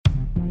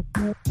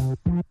This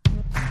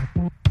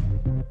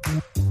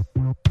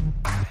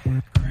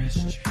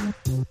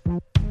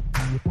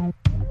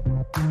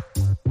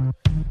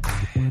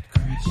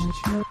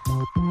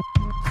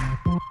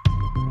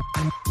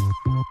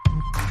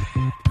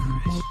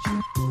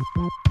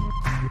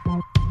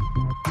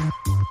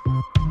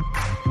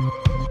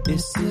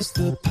is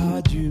the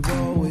pod you've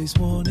always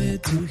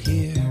wanted to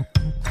hear.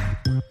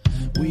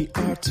 We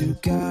are two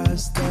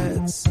guys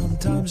that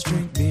sometimes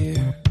drink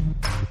beer,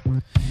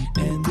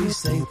 and we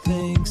say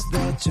things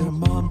that your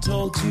mom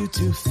told you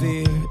to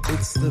fear.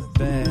 It's the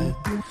bad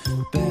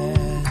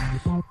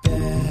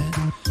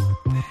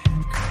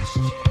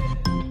Christian.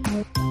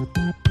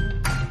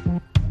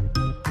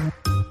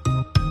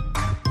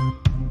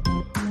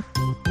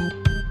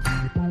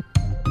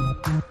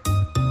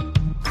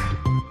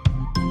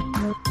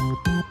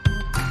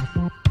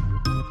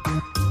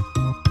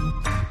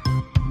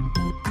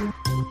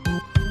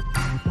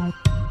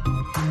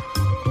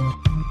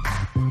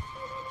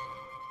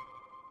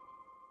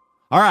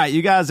 All right,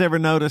 you guys ever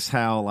notice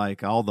how,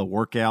 like, all the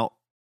workout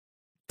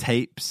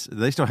tapes,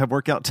 they still have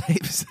workout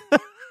tapes?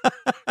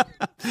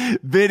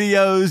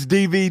 Videos,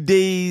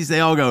 DVDs,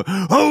 they all go,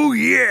 oh,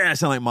 yeah.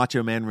 Sound like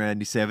Macho Man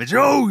Randy Savage.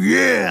 Oh,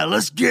 yeah,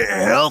 let's get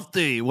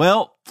healthy.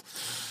 Well,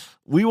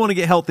 we want to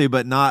get healthy,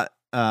 but not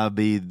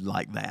be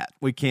like that.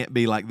 We can't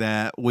be like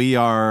that. We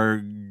are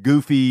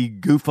goofy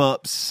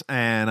goof-ups,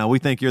 and we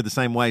think you're the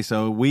same way.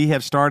 So we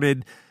have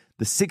started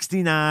the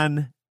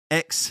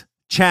 69X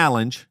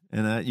Challenge,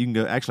 and you can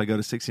go to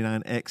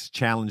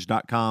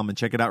 69xchallenge.com and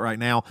check it out right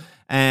now.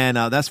 And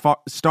that's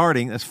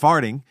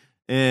farting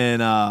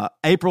in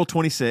April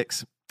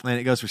 26th, and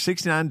it goes for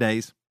 69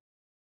 days.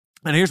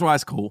 And here's why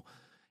it's cool.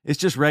 It's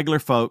just regular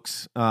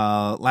folks.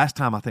 Last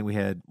time I think we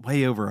had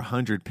way over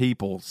 100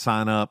 people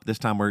sign up. This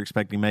time we're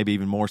expecting maybe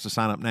even more, so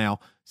sign up now,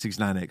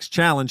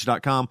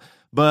 69xchallenge.com.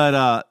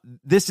 But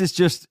this is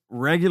just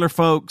regular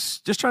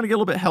folks just trying to get a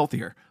little bit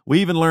healthier. We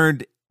even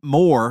learned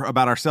more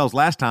about ourselves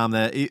last time,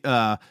 that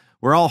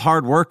we're all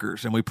hard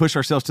workers and we push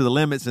ourselves to the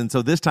limits. And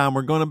so this time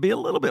we're going to be a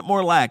little bit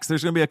more lax.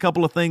 There's going to be a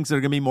couple of things that are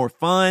going to be more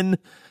fun.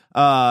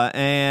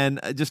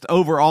 And just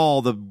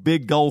overall, the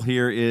big goal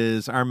here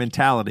is our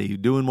mentality,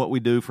 doing what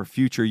we do for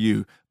future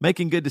you,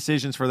 making good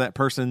decisions for that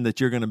person that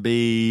you're going to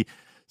be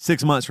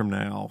 6 months from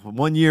now,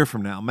 1 year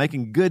from now,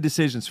 making good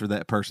decisions for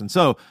that person.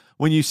 So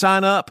when you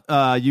sign up,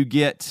 you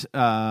get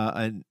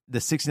the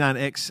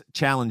 69X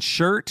Challenge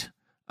shirt.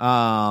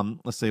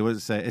 Let's see, what does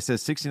it say? It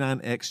says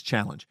 69X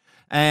Challenge.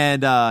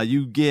 And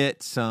you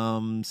get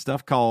some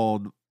stuff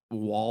called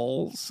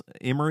Walls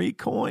Emery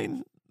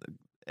coin.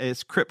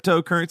 It's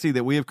cryptocurrency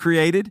that we have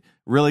created.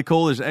 Really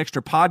cool. There's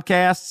extra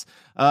podcasts.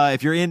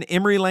 If you're in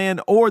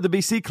Emeryland or the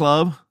BC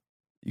Club,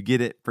 you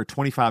get it for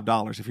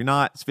 $25. If you're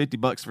not, it's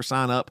 $50 for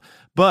sign up.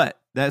 But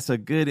that's a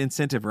good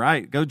incentive,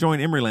 right? Go join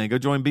Emeryland. Go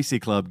join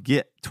BC Club.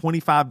 Get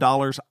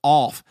 $25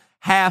 off,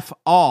 half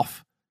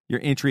off your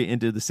entry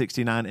into the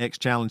 69X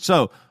Challenge.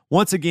 So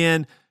once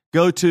again,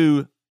 go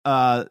to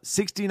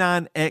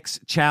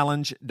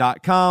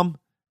 69xchallenge.com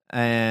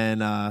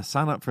and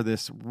sign up for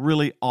this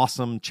really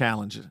awesome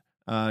challenge.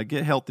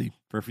 Get healthy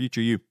for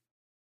future you.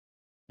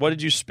 What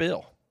did you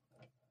spill?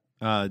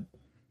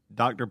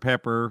 Dr.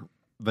 Pepper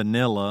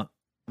vanilla.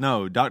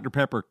 No, Dr.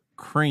 Pepper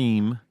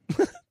cream.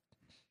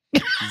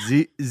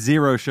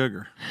 Zero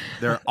sugar.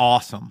 They're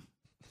awesome.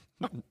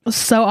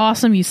 So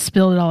awesome you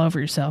spilled it all over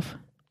yourself.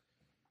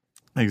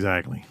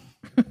 Exactly.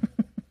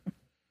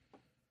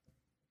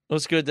 Well,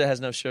 it's good that has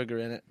no sugar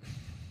in it.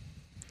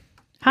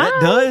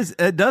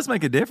 It does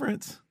make a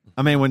difference.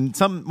 I mean, when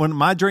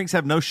my drinks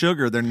have no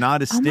sugar, they're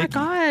not as sticky. Oh my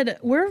God,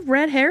 we're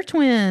red hair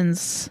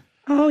twins.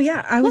 Oh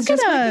yeah, I was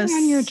just looking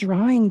on your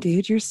drawing,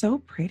 dude. You're so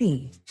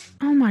pretty.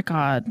 Oh my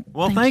God.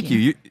 Well, thank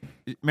you.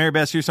 Mary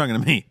Beth, she was talking to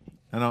me.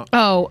 I don't.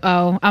 Oh,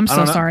 I'm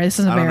so sorry. This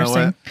is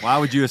embarrassing. Why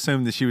would you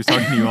assume that she was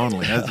talking to you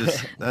only?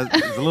 That's a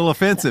little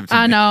offensive to me.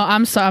 I know.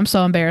 I'm so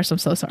embarrassed. I'm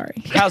so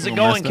sorry. How's it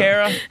going,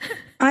 Kara?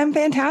 I'm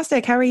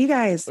fantastic. How are you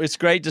guys? It's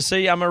great to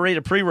see you. I'm gonna read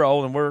a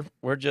pre-roll, and we're in.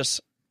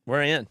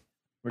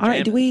 We're all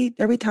right. Are we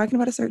talking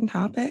about a certain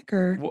topic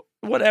or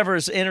whatever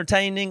is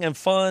entertaining and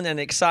fun and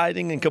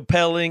exciting and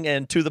compelling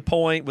and to the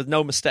point with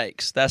no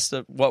mistakes? That's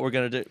what we're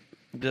gonna do.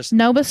 Just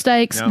no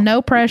mistakes,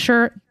 no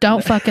pressure.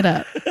 Don't fuck it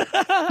up.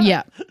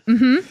 Yeah.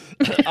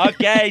 Mm-hmm.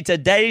 Okay,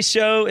 today's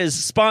show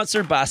is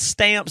sponsored by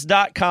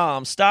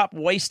Stamps.com. Stop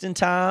wasting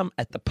time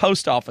at the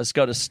post office.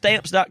 Go to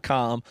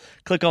Stamps.com,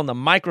 click on the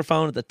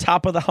microphone at the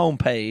top of the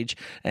homepage,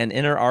 and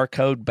enter our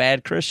code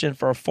BADCHRISTIAN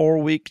for a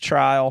 4-week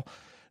trial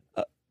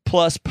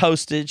plus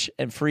postage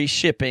and free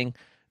shipping.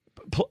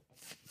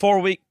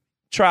 4-week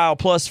trial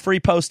plus free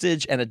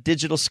postage and a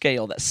digital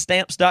scale. That's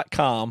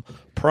Stamps.com,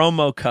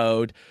 promo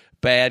code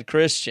Bad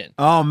Christian.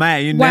 Oh,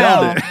 man, you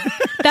nailed it.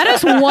 That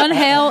is one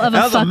hell of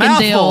a fucking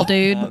deal,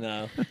 dude. Oh,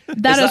 no.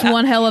 That is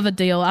one hell of a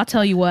deal. I'll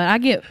tell you what, I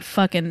get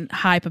fucking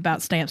hype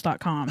about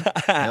Stamps.com.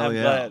 I'm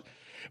glad.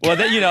 Well,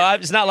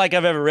 it's not like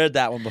I've ever read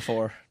that one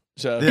before.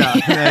 So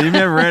yeah, you've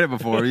never read it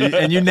before,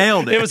 and you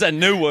nailed it. It was a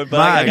new one. But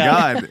My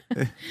God.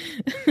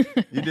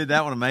 You did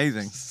that one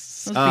amazing. It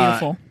was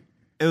beautiful.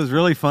 it was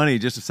really funny.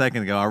 Just a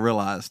second ago, I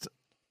realized,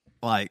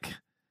 like,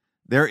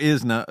 there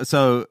is no.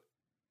 So,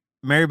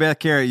 Mary Beth,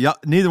 Carrie,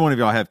 neither one of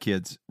y'all have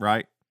kids,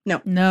 right?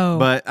 No.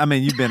 But I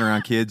mean, you've been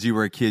around kids. You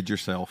were a kid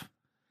yourself.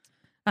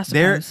 I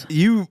suppose.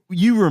 You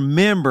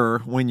remember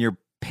when your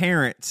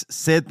parents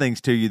said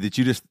things to you that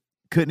you just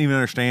couldn't even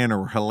understand,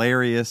 or were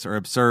hilarious or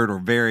absurd or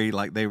very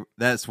like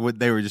that's what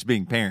they were, just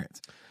being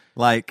parents.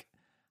 Like,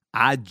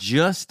 I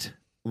just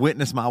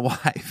witnessed my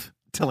wife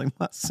telling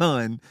my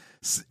son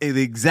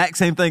the exact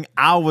same thing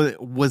I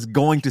was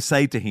going to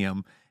say to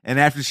him. And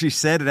after she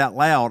said it out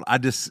loud, I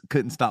just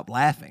couldn't stop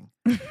laughing.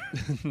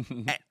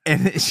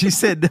 And she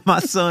said to my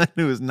son,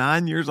 who is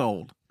 9 years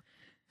old,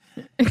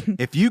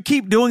 if you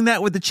keep doing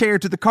that with the chair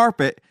to the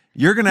carpet,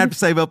 you're going to have to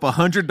save up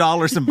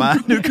 $100 and buy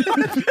a new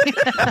carpet.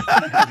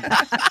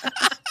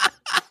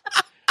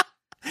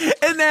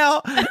 And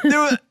now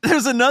there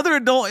was another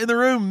adult in the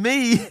room,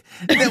 me,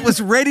 that was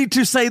ready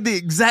to say the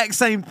exact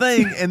same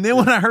thing. And then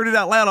when I heard it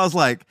out loud, I was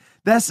like,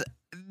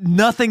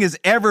 nothing has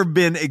ever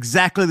been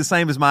exactly the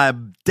same as my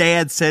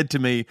dad said to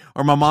me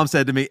or my mom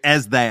said to me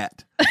as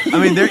that. I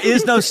mean, there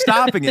is no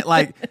stopping it.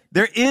 Like,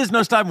 there is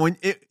no stopping.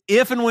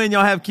 If and when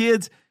y'all have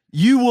kids,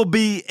 you will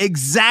be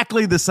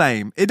exactly the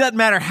same. It doesn't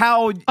matter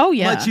how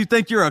much you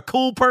think you're a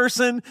cool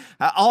person,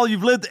 all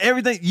you've lived,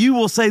 everything, you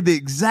will say the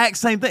exact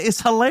same thing.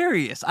 It's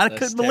hilarious. I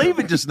couldn't believe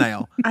it just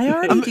now. I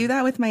already do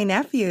that with my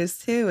nephews,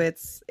 too.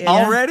 It's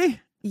already?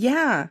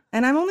 Yeah,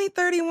 and I'm only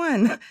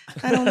 31.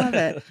 I don't love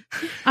it.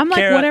 I'm like,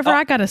 Kara, whatever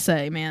I gotta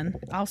say, man.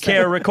 I'll say.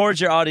 Kara, record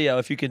your audio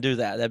if you can do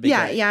that. That'd be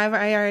great. Yeah.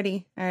 I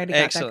already got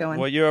that going.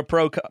 Well, you're a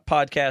pro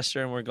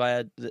podcaster, and we're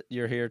glad that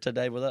you're here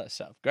today with us.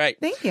 So great.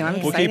 Thank you. I'm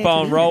excited. We'll keep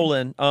on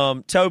rolling.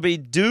 Toby,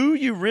 do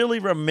you really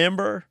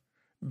remember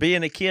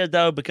being a kid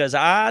though? Because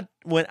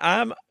when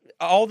I'm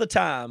all the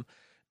time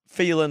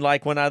feeling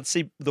like when I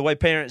see the way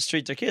parents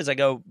treat their kids, I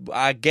go,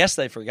 I guess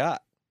they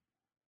forgot.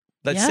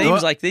 That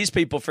seems like these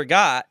people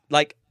forgot.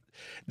 Like,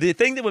 the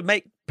thing that would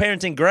make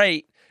parenting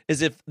great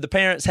is if the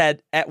parents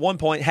had, at one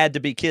point, had to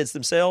be kids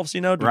themselves,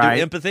 to do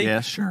empathy.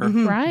 Yeah, sure.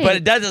 Mm-hmm. Right. But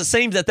it doesn't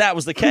seem that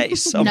was the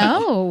case. So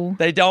no.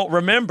 They don't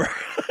remember.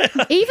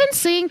 Even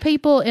seeing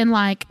people in,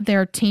 like,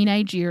 their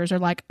teenage years or,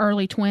 like,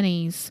 early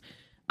 20s,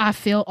 I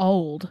feel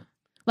old.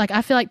 Like,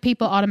 I feel like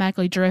people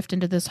automatically drift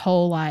into this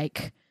whole,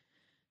 like,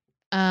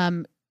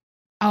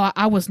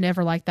 I was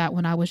never like that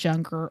when I was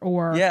younger,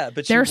 or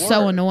but they're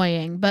so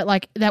annoying. But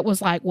like, that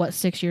was like, what,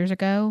 6 years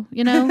ago,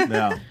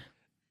 Yeah.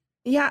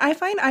 Yeah, I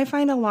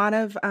find a lot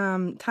of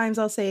times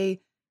I'll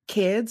say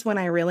kids when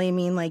I really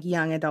mean like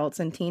young adults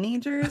and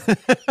teenagers.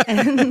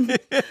 And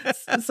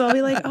so I'll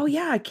be like, oh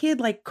yeah, a kid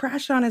like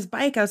crashed on his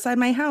bike outside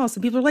my house.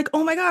 And people are like,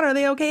 oh my God, are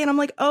they okay? And I'm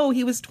like, oh,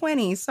 he was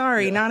 20.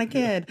 Sorry, not a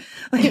kid.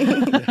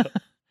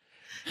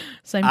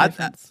 Same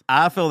difference.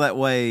 I feel that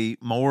way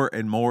more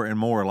and more and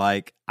more.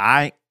 Like,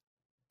 I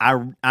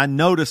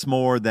notice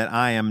more that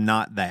I am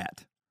not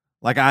that.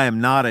 Like, I am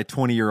not a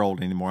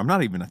 20-year-old anymore. I'm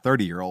not even a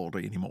 30-year-old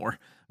anymore.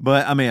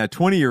 But, I mean, a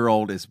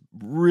 20-year-old is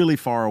really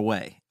far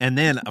away. And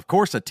then, of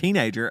course, a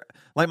teenager.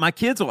 Like, my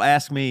kids will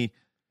ask me,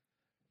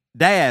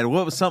 Dad,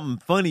 what was something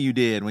funny you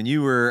did when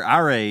you were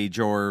our age,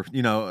 or,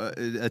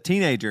 a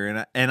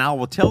teenager? And I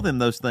will tell them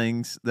those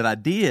things that I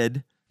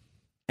did,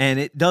 and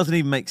it doesn't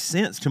even make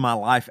sense to my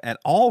life at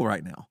all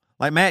right now.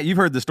 Like, Matt, you've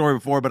heard the story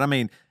before, but, I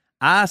mean,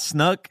 I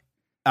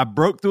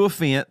broke through a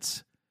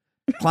fence,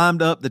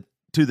 climbed up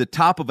to the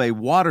top of a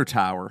water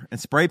tower,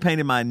 and spray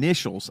painted my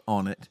initials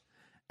on it.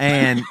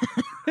 And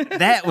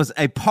that was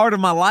a part of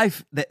my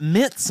life that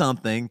meant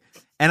something,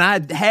 and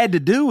I had to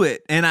do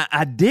it, and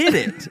I did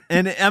it.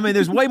 And I mean,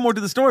 there's way more to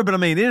the story, but I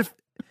mean,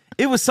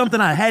 it was something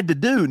I had to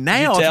do.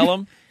 Now, did you tell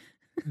them?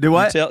 Do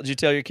what? Did you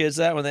tell your kids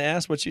that when they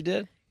asked what you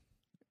did?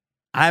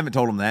 I haven't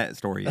told them that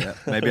story yet.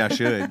 Maybe I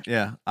should.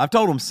 Yeah, I've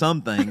told them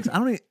some things.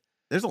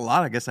 There's a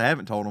lot I guess I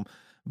haven't told them,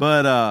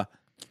 but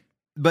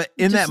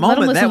in that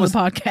moment, that was the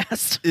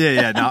podcast.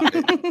 Yeah. No,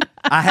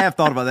 I have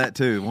thought about that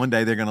too. One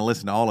day they're going to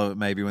listen to all of it,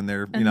 maybe when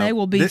they're, they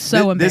will be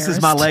so embarrassed. This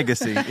is my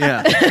legacy.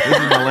 Yeah, this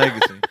is my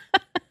legacy.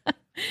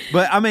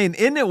 But I mean,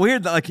 isn't it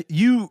weird that like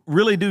you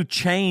really do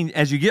change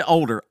as you get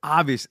older?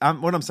 Obvious.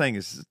 What I'm saying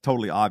is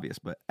totally obvious,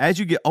 but as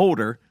you get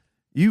older,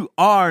 you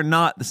are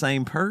not the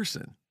same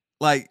person.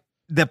 Like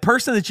the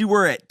person that you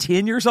were at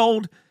 10 years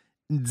old,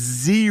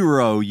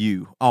 zero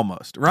you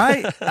almost,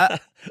 right?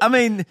 I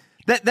mean,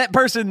 that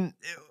person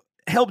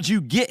helped you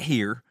get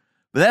here,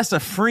 but that's a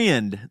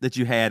friend that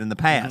you had in the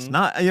past. Mm-hmm.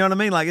 Not, you know what I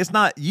mean? Like, it's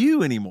not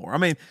you anymore. I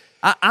mean,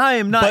 I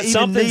am not. But even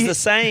something's the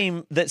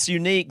same that's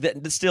unique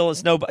that still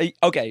is nobody.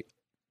 Okay,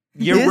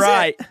 you're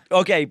right.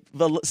 Okay,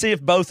 see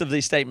if both of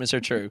these statements are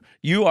true.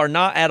 You are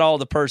not at all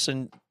the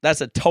person. That's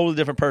a totally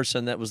different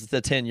person that was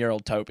the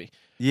 10-year-old Toby.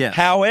 Yeah.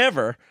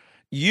 However,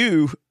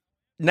 you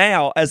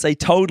now as a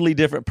totally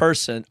different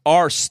person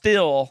are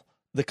still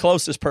the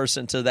closest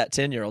person to that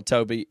 10-year-old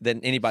Toby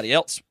than anybody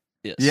else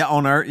is. Yeah,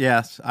 on earth,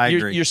 yes, I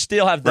agree. You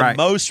still have the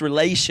most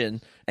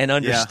relation and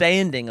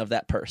understanding of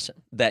that person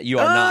that you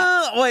are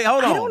not. Wait,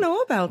 hold on. I don't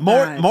know about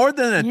that. More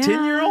than a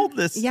 10-year-old?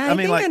 I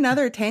think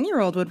another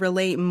 10-year-old would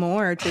relate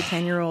more to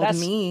 10-year-old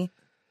me.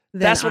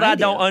 That's what I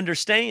do. don't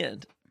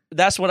understand.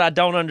 That's what I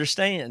don't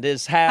understand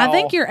is how. I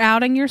think you're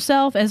outing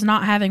yourself as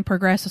not having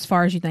progressed as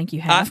far as you think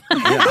you have.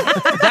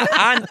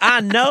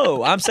 I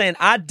know. I'm saying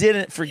I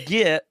didn't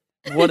forget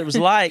what it was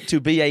like to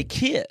be a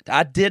kid.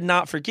 I did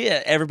not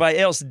forget. Everybody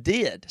else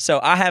did. So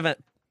I haven't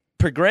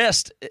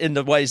progressed in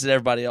the ways that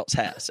everybody else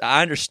has.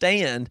 I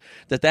understand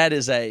that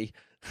is a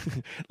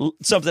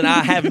something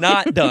I have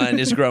not done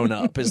is grown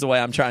up is the way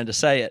I'm trying to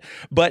say it.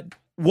 But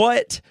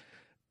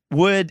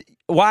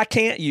why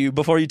can't you,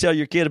 before you tell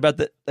your kid about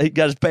that he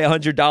got to pay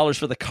 $100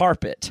 for the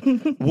carpet,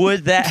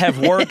 would that have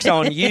worked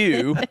on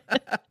you?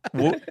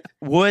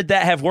 Would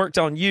that have worked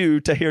on you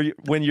to hear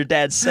when your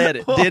dad said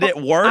it? Did it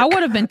work? I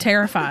would have been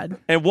terrified.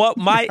 And what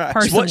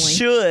Personally.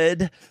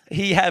 should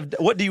he have,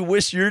 what do you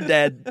wish your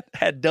dad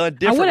had done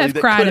differently? I would have that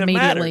cried couldn't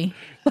immediately. matter?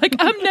 Like,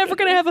 I'm never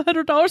going to have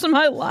 $100 in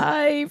my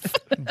life.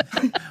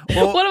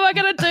 Well- what am I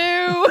going to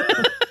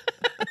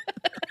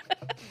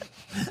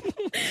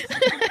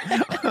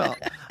do?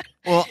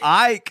 Well,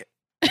 Ike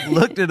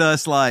looked at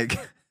us like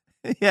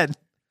he had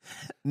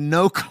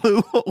no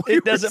clue what we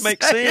It doesn't were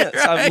make saying, sense.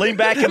 I right? lean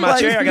back in my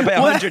chair. I got to pay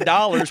what?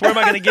 $100. Where am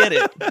I going to get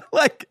it?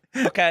 Like,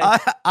 Okay.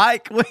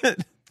 Ike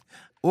went,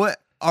 what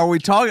are we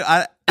talking?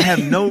 I have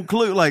no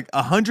clue. Like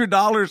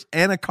 $100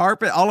 and a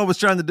carpet. All I was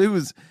trying to do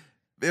was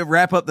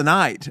wrap up the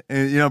night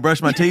and,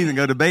 brush my teeth and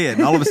go to bed.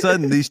 And all of a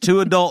sudden, these two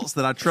adults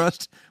that I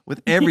trust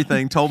with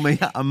everything told me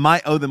I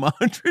might owe them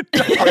 $100.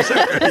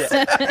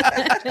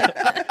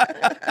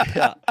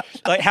 Yeah.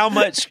 Like how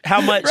much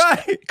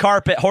Right.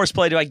 carpet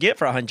horseplay do I get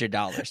for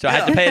 $100? Do I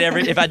have to pay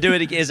it if I do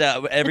it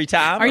every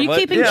time? Are or you what?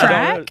 keeping Yeah.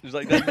 track? It's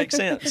like that makes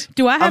sense.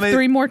 Do I have mean-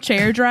 3 more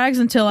chair drags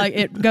until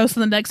it goes to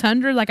the next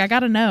 100? Like, I got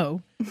to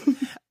know.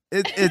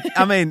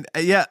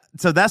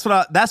 So that's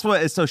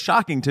what is so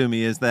shocking to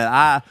me is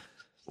that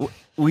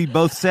we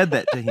both said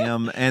that to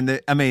him,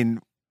 and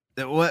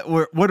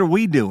what are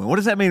we doing? What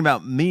does that mean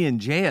about me and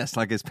Jess?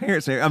 Like as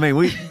parents,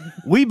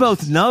 we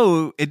both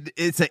know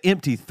it's an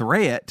empty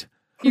threat.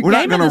 You're We're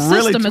not gaming going the to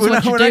really. system is We're what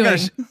not you're going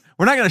doing.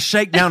 we're not going to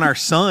shake down our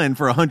son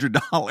for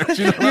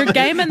 $100. You're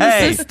gaming the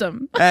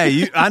system.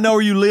 Hey, I know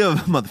where you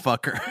live,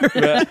 motherfucker.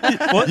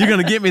 You're going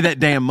to get me that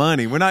damn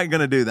money. We're not going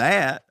to do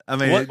that.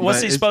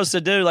 What's he supposed to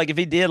do? Like if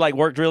he did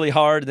worked really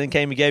hard and then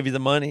came and gave you the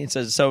money and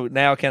says, "So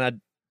now can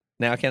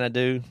I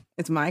do?"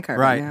 It's my carpet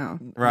Right. now.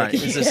 Right.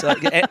 Is this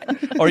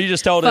or you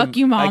just told him, Fuck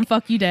you, Mom.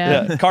 Fuck you,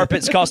 Dad. Yeah,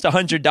 carpets cost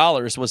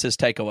 $100 was his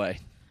takeaway.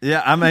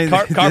 Yeah,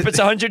 Carpet's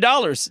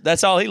 $100.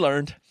 That's all he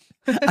learned.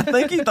 I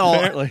think he thought,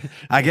 Apparently.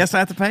 I guess I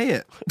have to pay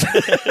it.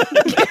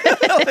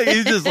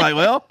 He's just like,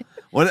 well,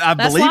 I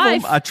That's believe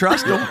life. him. I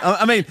trust him.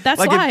 That's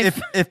like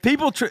life. if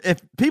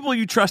people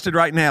you trusted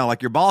right now,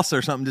 like your boss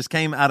or something, just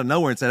came out of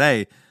nowhere and said,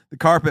 "Hey, the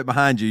carpet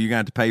behind you, you're going to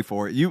have to pay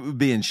for it," you would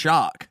be in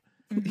shock.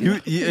 You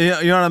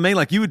know what I mean?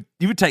 Like you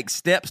would take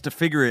steps to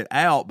figure it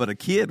out. But a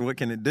kid, what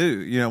can it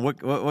do?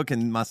 What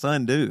can my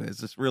son do? It's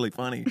just really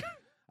funny.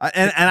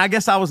 And I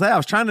guess I was there. I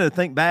was trying to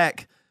think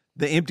back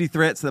the empty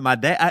threats that my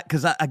dad,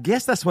 because I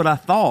guess that's what I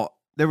thought.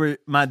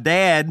 My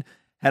dad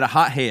had a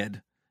hot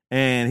head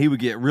and he would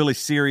get really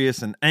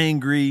serious and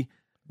angry.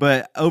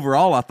 But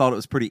overall, I thought it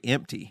was pretty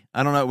empty.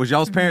 I don't know. Was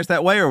y'all's parents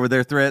that way, or were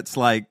their threats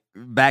like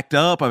backed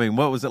up?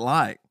 What was it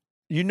like?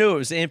 You knew it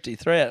was an empty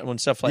threat when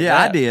stuff like Yeah,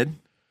 that. I did.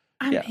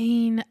 Yeah. I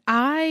mean,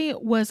 I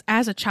was,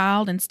 as a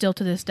child and still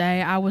to this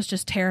day, I was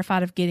just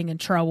terrified of getting in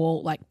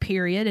trouble, like,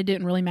 period. It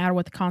didn't really matter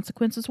what the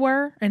consequences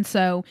were. And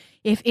so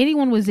if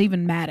anyone was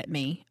even mad at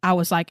me, I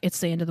was like,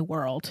 it's the end of the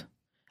world.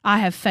 I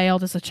have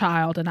failed as a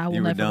child and I will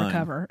You were never done.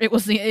 recover. It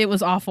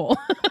was awful.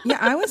 Yeah,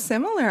 I was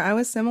similar. Like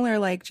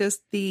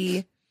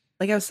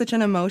I was such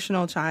an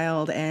emotional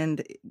child,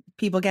 and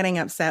people getting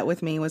upset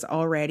with me was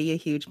already a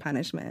huge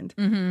punishment.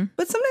 Mm-hmm.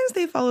 But sometimes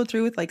they followed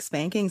through with like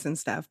spankings and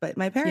stuff. But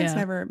my parents Yeah.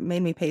 never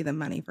made me pay them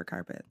money for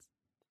carpets.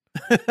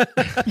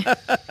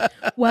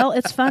 Well,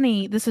 it's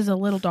funny. This is a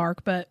little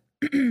dark, but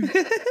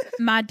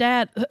my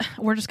dad,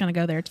 we're just going to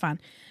go there. It's fine.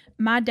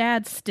 My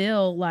dad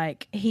still,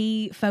 like,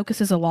 he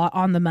focuses a lot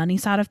on the money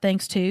side of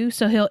things too.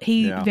 So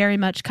he Yeah. very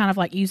much kind of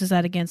like uses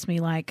that against me.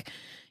 Like,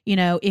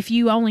 if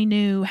you only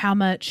knew how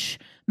much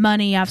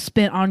money I've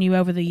spent on you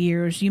over the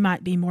years, you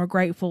might be more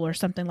grateful or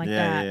something like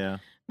that. Yeah.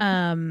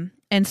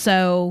 And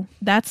so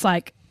that's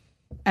like,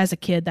 as a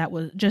kid, that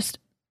was just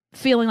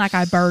feeling like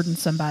I burdened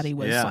somebody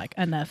was Yeah. like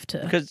enough to.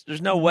 Because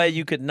there's no way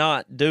you could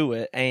not do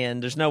it,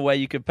 and there's no way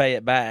you could pay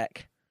it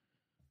back,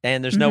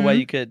 and there's no way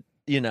you could,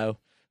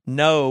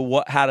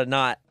 know how to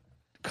not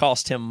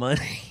cost him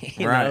money.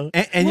 You Right. know?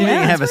 And you Well,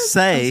 didn't yeah, have a that's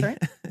say. right.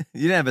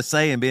 You didn't have a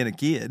say in being a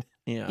kid.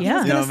 Yeah. I was Yeah.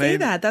 gonna You know what I say mean?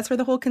 that. That's where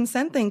the whole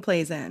consent thing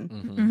plays in.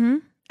 Mm-hmm.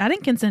 I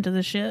didn't consent to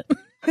this shit.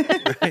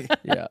 Right.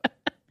 Yeah.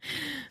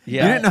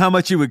 You didn't know how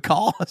much it would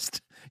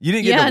cost. You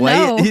didn't get Yeah, to weigh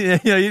no. it.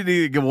 You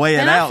didn't get to weigh it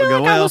And out I feel and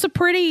go, like I well, was a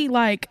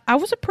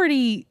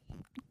pretty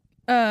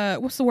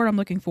what's the word I'm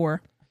looking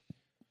for?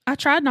 I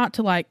tried not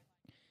to like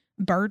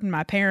burden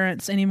my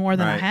parents any more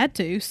than I Right. had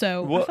to.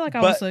 So Well, I feel like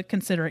I but- was a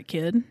considerate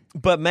kid.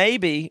 But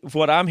maybe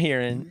what I'm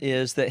hearing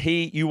is that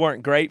you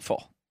weren't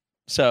grateful.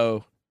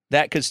 So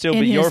that could still In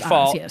be your his eyes,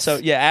 fault. yes. So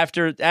yeah,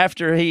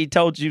 after he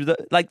told you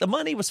the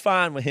money was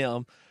fine with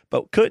him,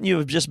 but couldn't you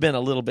have just been a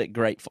little bit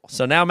grateful?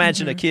 So now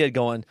imagine a kid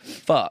going,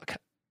 "Fuck,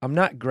 I'm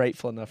not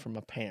grateful enough for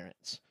my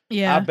parents.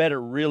 Yeah. I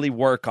better really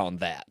work on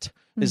that."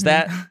 Is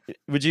that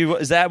what you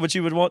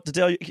would want to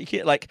tell your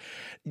kid? Like,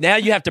 now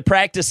you have to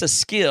practice a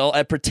skill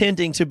at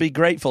pretending to be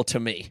grateful to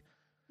me.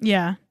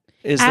 Yeah.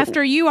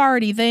 After you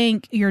already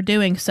think you're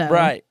doing so.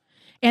 Right.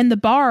 And the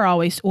bar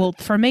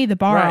for me, the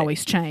bar Right.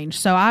 always changed.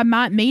 So I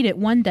might meet it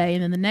one day,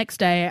 and then the next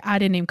day I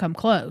didn't even come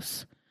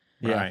close.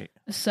 Yeah. Right.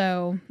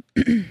 So,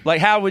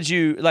 Like, how would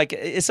you, like,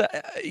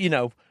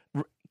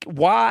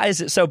 why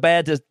is it so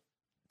bad to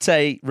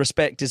say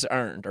respect is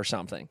earned or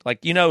something?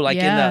 Like, like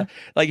Yeah.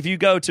 if you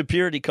go to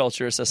purity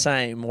culture, it's the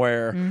same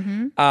where,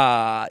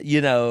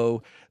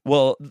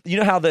 well, you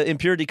know how in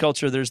purity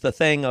culture, there's the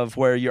thing of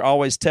where you're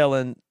always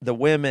telling the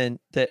women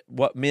that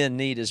what men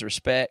need is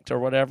respect or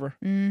whatever.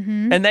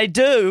 mm-hmm. And they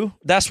do.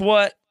 That's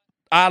what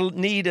I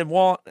need and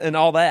want and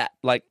all that.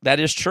 Like, that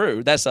is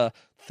true. That's a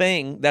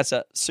thing. That's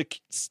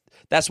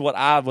what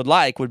I would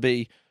like would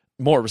be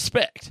more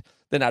respect.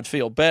 Then I'd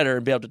feel better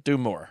and be able to do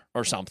more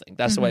or something.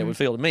 That's the way it would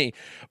feel to me.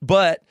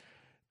 But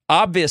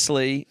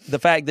obviously, the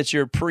fact that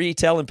you're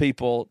telling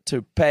people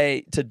to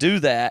pay to do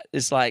that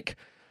is like,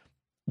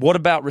 what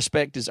about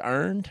respect is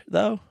earned,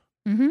 though?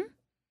 Mm-hmm.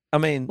 I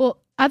mean, Well,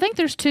 I think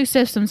there's two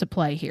systems at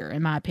play here,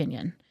 in my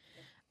opinion.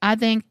 I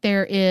think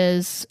there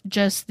is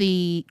just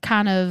the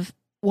kind of,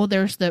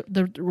 there's the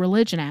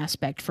religion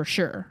aspect for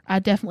sure. I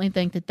definitely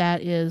think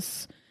that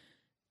is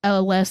a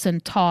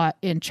lesson taught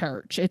in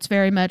church. It's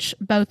very much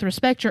both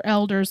respect your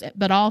elders,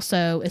 but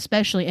also,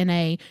 especially in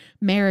a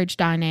marriage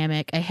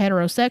dynamic, a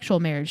heterosexual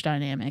marriage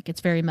dynamic,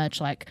 it's very much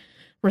like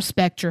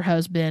respect your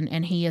husband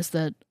and he is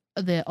the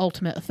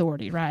ultimate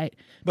authority, right?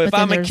 but if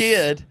then I'm a there's-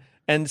 kid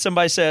and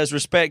somebody says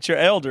respect your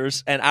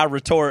elders and I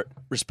retort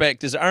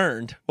respect is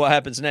earned, what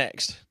happens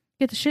next?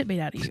 Get the shit beat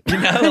out of you.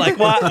 Like,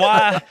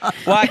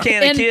 why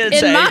can't a In- kid in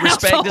say my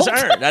respect is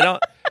household. earned? I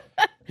don't,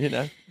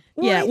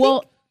 Yeah,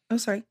 oh,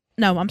 sorry.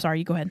 no, I'm sorry.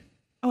 You go ahead.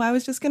 Oh, I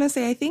was just going to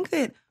say, I think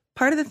that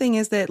part of the thing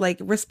is that, like,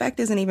 respect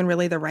isn't even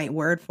really the right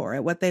word for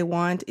it. What they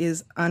want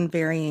is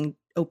unvarying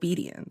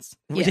obedience.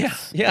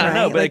 Yes. Yeah, I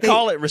know, Right, but like they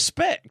call it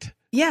respect.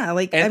 Yeah,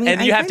 like, And, I mean,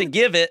 and you I have to find-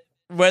 give it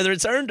whether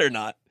it's earned or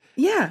not.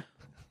 Yeah.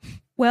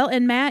 Well,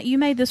 and Matt, you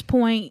made this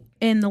point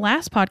in the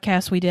last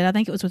podcast we did. I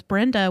think it was with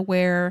Brenda,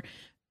 where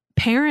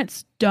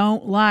parents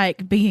don't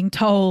like being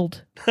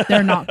told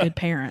they're not good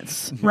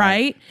parents,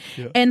 right?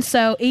 Yeah. And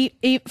so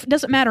it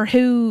doesn't matter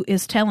who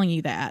is telling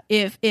you that.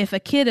 If a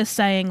kid is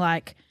saying,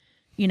 like,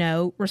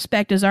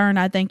 respect is earned,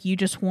 I think you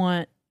just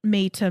want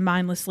me to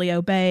mindlessly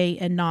obey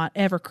and not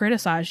ever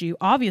criticize you.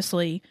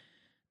 Obviously,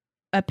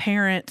 a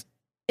parent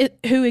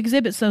who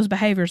exhibits those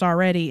behaviors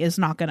already is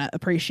not going to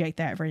appreciate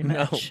that very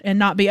much and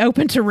not be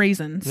open to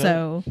reason. No.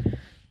 So,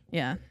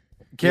 yeah.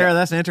 Kara,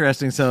 that's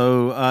interesting.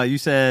 So you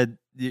said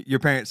your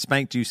parents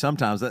spanked you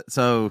sometimes.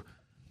 So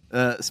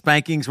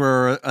spankings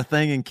were a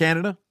thing in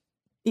Canada?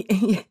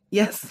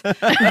 Yes.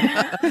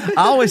 I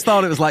always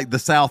thought it was like the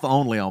South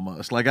only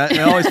almost. Like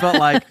I always felt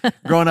like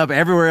growing up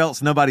everywhere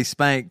else, nobody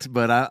spanked.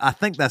 But I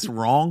think that's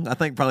wrong. I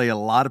think probably a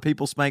lot of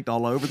people spanked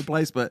all over the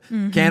place. But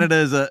Canada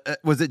is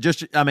was it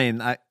just,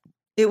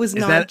 It was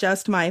not that-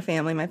 just my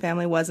family. My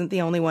family wasn't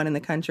the only one in the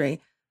country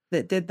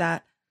that did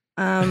that.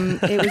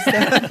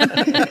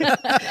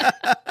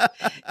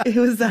 It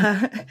was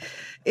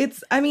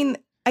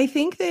I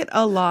think that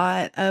a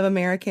lot of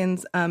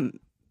Americans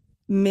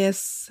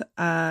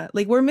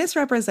we're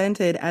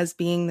misrepresented as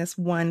being this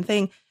one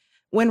thing,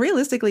 when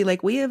realistically,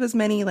 like, we have as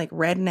many like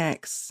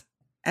rednecks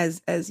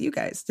as you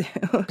guys do.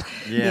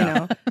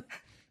 Yeah.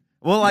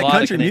 Well, like A lot of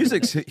country Canadians.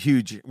 music's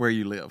huge where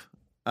you live.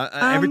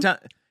 Um,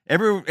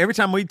 Every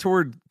time we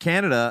toured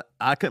Canada,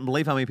 I couldn't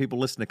believe how many people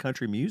listen to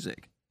country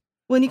music.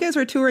 When you guys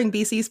were touring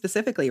BC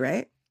specifically,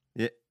 right?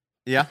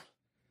 Yeah.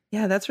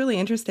 Yeah, that's really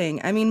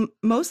interesting. I mean,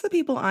 most of the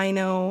people I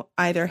know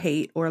either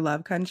hate or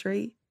love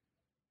country.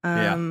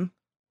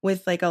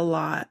 With like a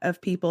lot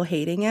of people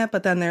hating it,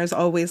 but then there's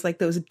always like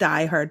those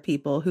diehard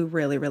people who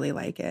really, really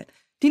like it.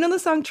 Do you know the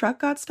song Truck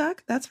Got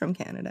Stuck? That's from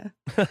Canada.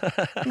 No,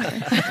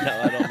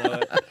 I don't know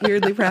it.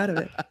 Weirdly proud of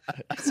it.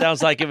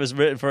 Sounds like it was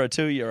written for a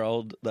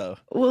 2-year-old, though.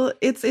 Well,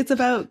 it's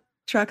about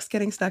trucks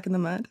getting stuck in the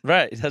mud.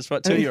 Right. That's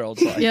what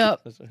 2-year-olds like.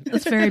 Yep.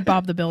 That's very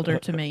Bob the Builder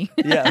to me.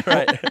 Yeah,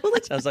 right. Well,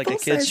 like, Sounds like a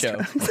kid's full-size show.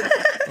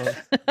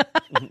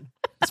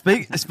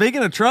 trucks.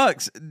 Speaking of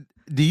trucks,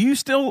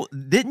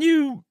 didn't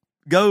you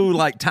go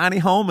like tiny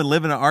home and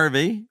live in an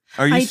RV?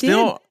 Are you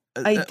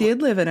I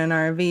did live in an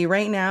RV.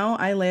 Right now,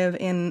 I live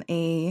in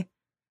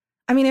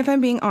if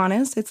I'm being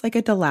honest, it's like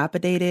a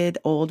dilapidated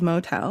old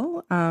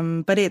motel.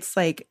 But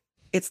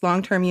it's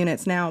long-term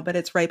units now, but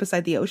it's right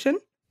beside the ocean,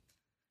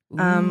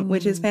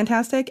 which is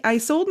fantastic. I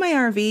sold my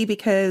RV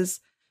because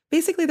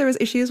basically there was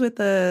issues with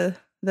the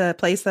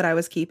place that I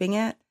was keeping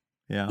it.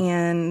 Yeah.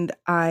 And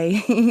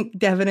I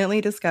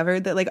definitely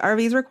discovered that like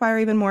RVs require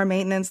even more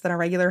maintenance than a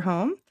regular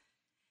home.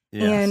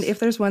 Yes. And if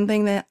there's one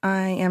thing that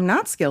I am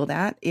not skilled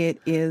at, it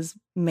is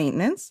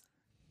maintenance.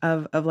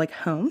 of like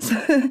homes.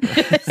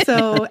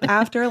 So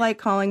after like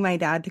calling my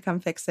dad to come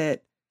fix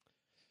it,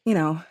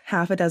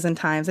 half a dozen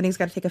times, and he's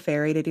got to take a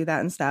ferry to do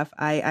that and stuff,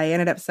 I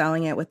ended up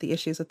selling it with the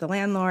issues with the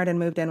landlord and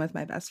moved in with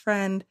my best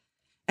friend.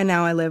 And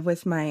now I live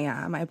with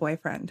my my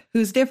boyfriend,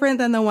 who's different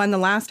than the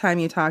last time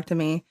you talked to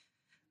me.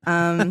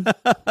 What's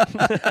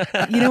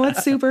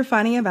super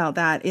funny about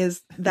that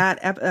is that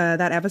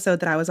episode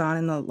that I was on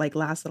in the like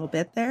last little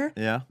bit there.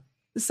 Yeah.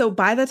 So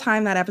by the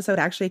time that episode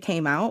actually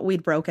came out,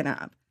 we'd broken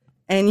up.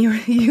 And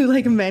you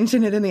like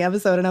mentioned it in the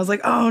episode, and I was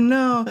like, oh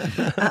no.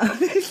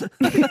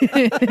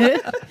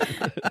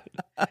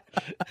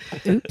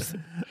 Oops.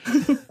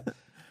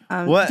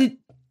 What?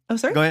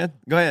 Sorry? Go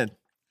ahead.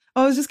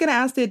 I was just gonna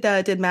ask,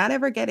 did Matt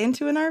ever get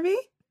into an RV?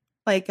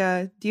 Like,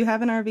 do you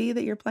have an RV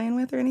that you're playing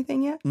with or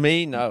anything yet?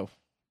 Me, no.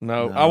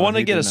 I want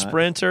to get a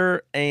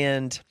Sprinter,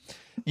 and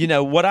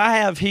what I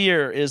have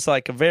here is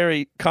like a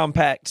very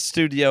compact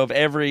studio of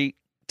every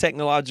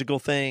technological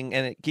thing,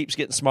 and it keeps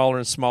getting smaller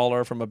and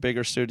smaller from a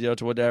bigger studio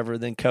to whatever.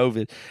 Then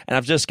COVID, and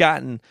I've just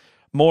gotten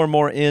more and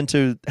more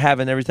into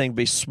having everything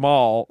be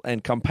small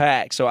and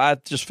compact. So I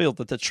just feel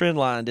that the trend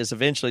line is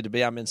eventually to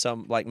be I'm in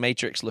some like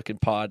Matrix looking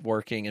pod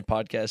working and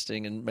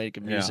podcasting and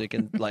making music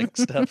and like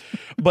stuff.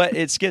 But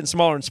it's getting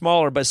smaller and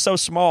smaller, but it's so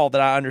small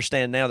that I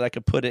understand now that I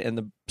could put it in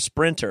the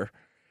Sprinter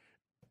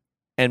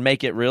and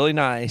make it really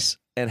nice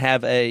and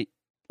have a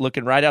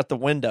looking right out the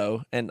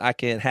window, and I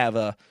can have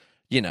a,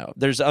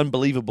 there's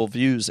unbelievable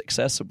views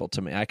accessible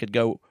to me. I could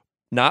go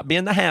not be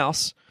in the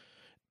house,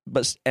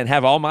 and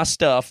have all my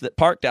stuff that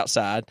parked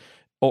outside,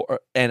 or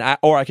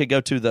I could go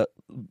to the,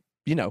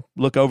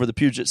 look over the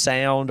Puget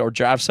Sound or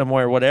drive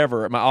somewhere,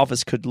 whatever. My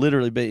office could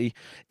literally be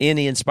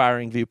any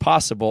inspiring view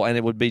possible, and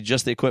it would be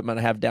just the equipment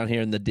I have down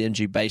here in the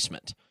dingy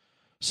basement.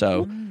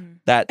 So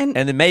and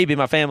then maybe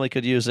my family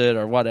could use it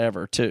or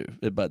whatever too.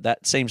 But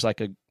that seems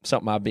like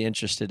something I'd be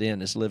interested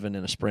in, is living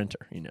in a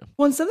Sprinter.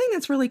 Well, and something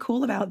that's really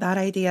cool about that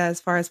idea, as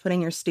far as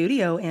putting your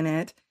studio in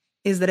it,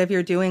 is that if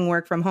you're doing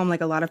work from home,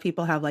 like a lot of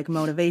people have like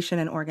motivation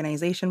and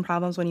organization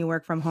problems when you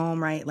work from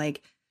home, right?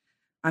 Like,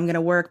 I'm going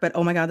to work, but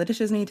oh my God, the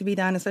dishes need to be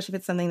done, especially if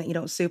it's something that you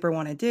don't super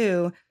want to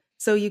do.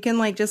 So you can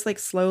like just like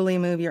slowly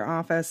move your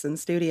office and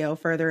studio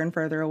further and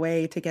further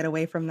away to get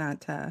away from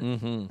that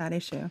that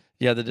issue.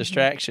 Yeah, the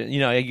distraction.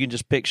 You can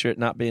just picture it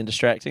not being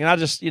distracting. And I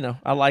just,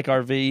 I like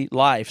RV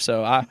life,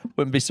 so I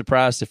wouldn't be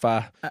surprised if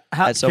I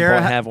at some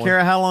point have one.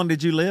 Kara, how long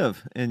did you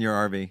live in your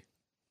RV?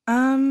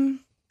 Oh,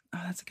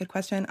 that's a good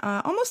question.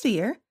 Almost a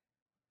year.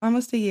 Or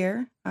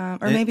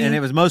maybe. And it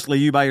was mostly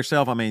you by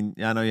yourself. I mean,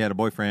 I know you had a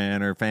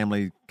boyfriend or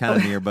family kind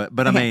of near,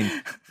 but I mean,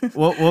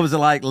 what was it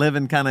like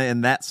living kind of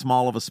in that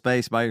small of a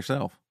space by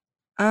yourself?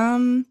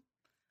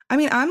 I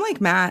mean, I'm like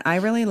Matt. I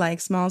really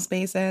like small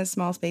spaces.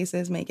 Small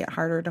spaces make it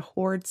harder to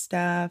hoard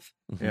stuff.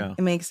 Yeah.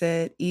 It makes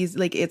it easy.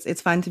 Like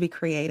it's fun to be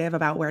creative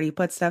about where you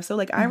put stuff. So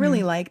like, I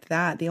really liked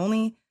that.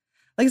 Like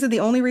I said, the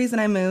only reason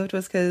I moved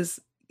was because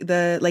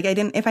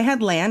if I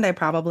had land, I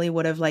probably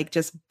would have like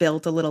just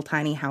built a little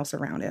tiny house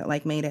around it,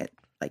 like made it,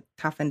 like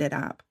toughened it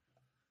up.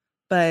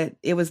 But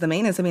it was the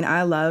maintenance. I mean,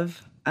 I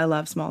love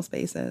small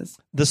spaces.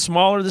 The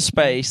smaller the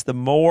space, the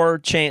more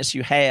chance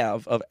you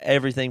have of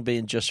everything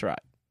being just right.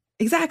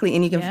 Exactly.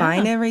 And you can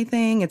find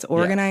everything. It's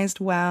organized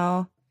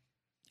well.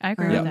 I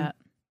agree with that.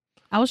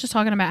 I was just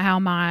talking about how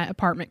my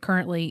apartment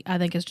currently, I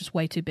think, is just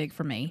way too big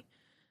for me.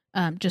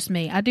 Just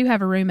me. I do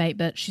have a roommate,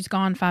 but she's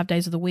gone 5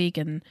 days of the week,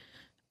 and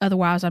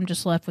otherwise, I'm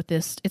just left with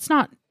this. It's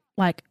not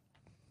like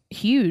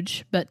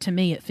huge, but to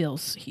me, it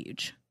feels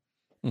huge.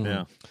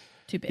 Yeah.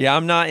 Too big. Yeah,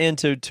 I'm not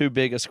into too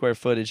big a square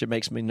footage. It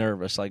makes me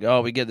nervous. Like,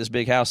 oh, we get this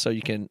big house so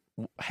you can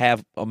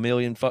have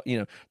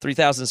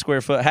 3,000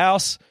 square foot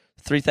house,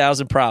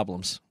 3,000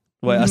 problems.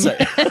 Well, I say.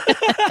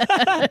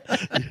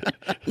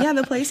 Yeah,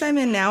 the place I'm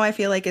in now, I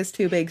feel like is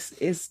too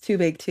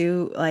big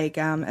too. Like,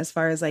 as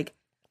far as like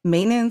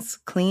maintenance,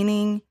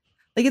 cleaning.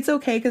 Like, it's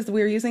okay because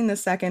we're using the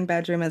second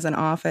bedroom as an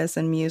office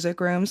and music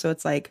room. So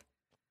it's like,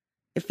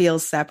 it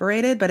feels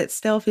separated, but it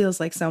still feels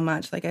like so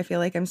much. Like, I feel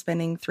like I'm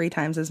spending 3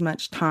 times as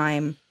much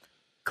time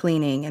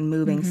cleaning and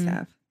moving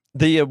stuff.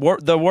 The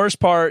worst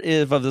part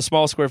of the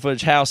small square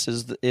footage house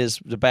is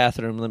the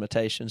bathroom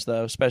limitations,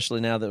 though,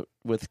 especially now that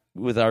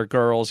with our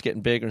girls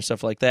getting bigger and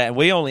stuff like that. And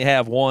we only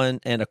have 1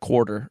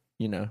 1/4,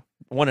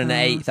 1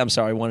 1/8. I'm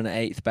sorry, 1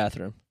 1/8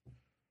 bathroom.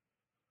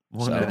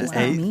 What does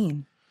that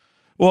mean?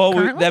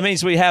 Well, that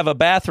means we have a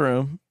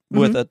bathroom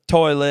with a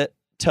toilet,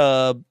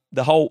 tub,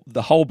 the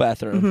whole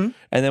bathroom,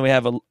 and then we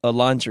have a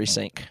laundry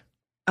sink.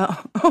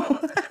 Oh,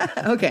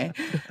 okay.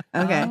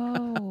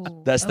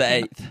 Oh, that's the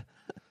 8th.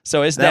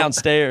 So it's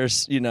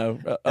downstairs,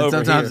 over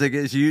sometimes here. it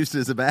gets used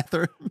as a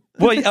bathroom.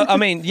 Well, I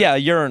mean, yeah,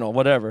 urinal,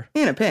 whatever.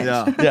 In a pinch.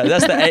 Yeah,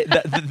 that's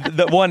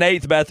the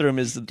 1/8 bathroom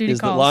is the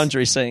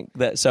laundry sink.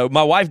 So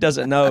my wife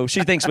doesn't know.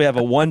 She thinks we have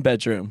a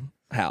 1-bedroom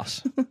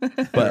house,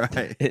 but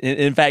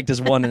in fact,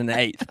 it's 1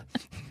 1/8.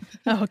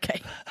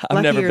 Okay.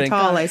 Lucky you're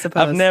tall, I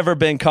suppose. I've never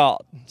been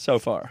caught so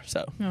far.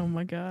 So. Oh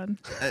my God.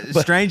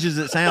 Strange as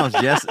it sounds,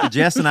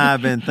 Jess and I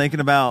have been thinking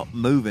about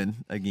moving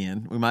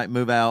again. We might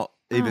move out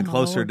even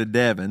closer to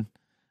Devon.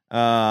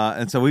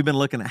 And so we've been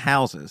looking at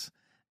houses.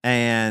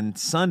 And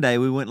Sunday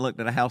we went and looked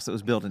at a house that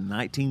was built in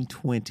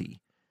 1920.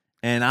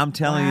 And I'm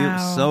telling you, it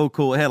was so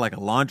cool. It had like a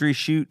laundry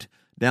chute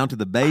down to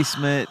the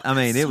basement. I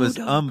mean, it was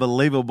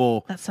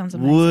unbelievable. That sounds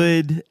amazing.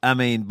 Wood. I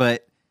mean,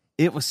 but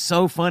it was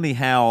so funny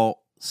how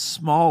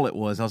small it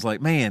was. I was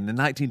like, man, in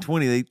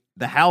 1920,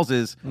 the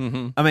houses,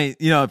 I mean,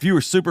 you know, if you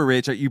were super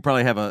rich, you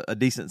probably have a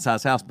decent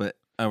sized house, but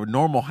a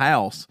normal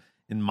house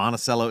in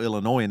Monticello,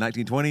 Illinois in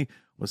 1920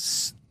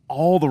 was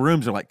all the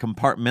rooms are like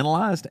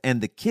compartmentalized,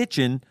 and the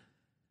kitchen,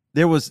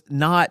 there was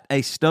not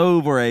a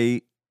stove or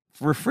a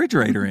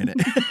refrigerator in it.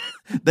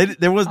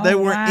 They weren't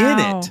in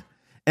it.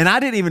 And I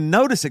didn't even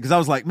notice it because I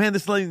was like, man,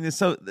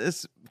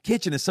 this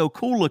kitchen is so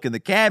cool looking. The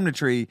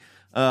cabinetry,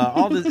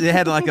 all this, it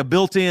had like a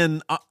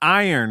built-in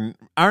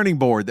ironing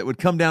board that would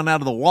come down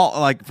out of the wall,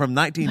 like from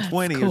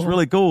 1920. It was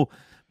really cool.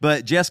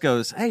 But Jess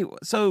goes, hey,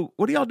 so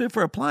what do y'all do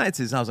for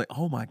appliances? And I was like,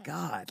 oh my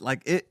God.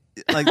 Like they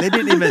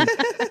didn't even,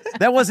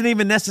 that wasn't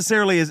even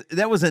necessarily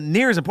that wasn't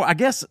near as important. I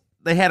guess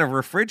they had a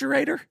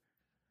refrigerator.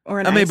 Or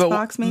an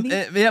icebox, maybe?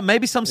 Yeah,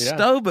 maybe some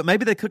stove, but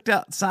maybe they cooked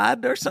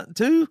outside or something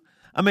too.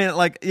 I mean,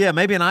 like, yeah,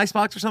 maybe an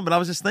icebox or something. But I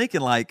was just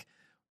thinking, like,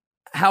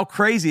 how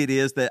crazy it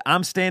is that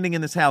I'm standing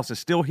in this house,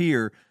 it's still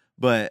here,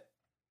 but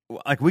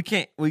like we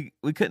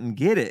couldn't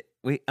get it.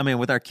 I mean,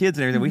 with our kids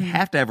and everything, we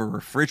have to have a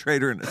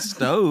refrigerator and a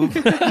stove,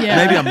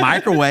 maybe a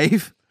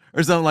microwave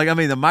or something. Like, I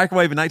mean, the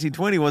microwave in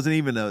 1920 wasn't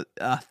even a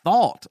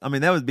thought. I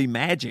mean, that would be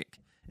magic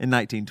in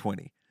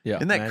 1920. Yeah,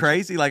 isn't that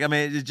crazy? Like, I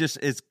mean,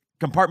 it's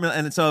compartment,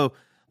 and so.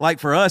 Like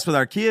for us with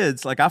our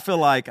kids, like I feel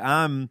like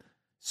I'm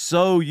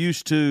so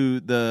used to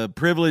the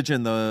privilege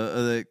and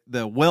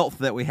the wealth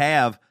that we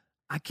have.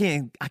 I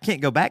can't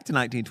go back to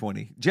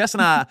 1920. Jess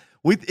and I,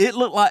 it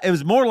looked like it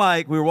was more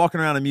like we were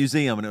walking around a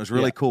museum and it was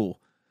really cool.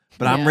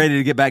 But I'm ready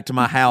to get back to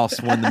my house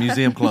when the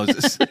museum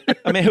closes.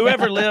 I mean,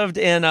 whoever lived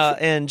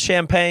in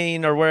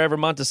Champaign or wherever,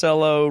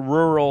 Monticello,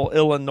 rural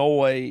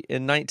Illinois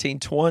in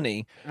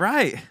 1920,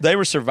 right? They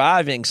were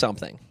surviving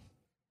something.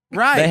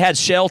 Right. They had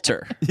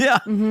shelter. Yeah.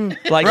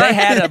 Like they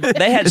had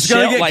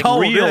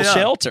real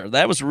shelter.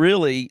 That was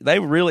they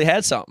really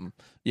had something,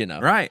 you know.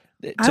 Right.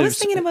 I was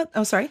thinking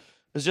about, sorry. It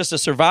was just a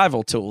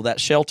survival tool,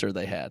 that shelter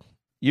they had.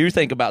 You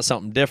think about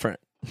something different.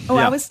 Oh,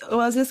 I was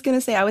just going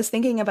to say, I was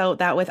thinking about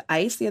that with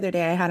ice the other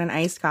day. I had an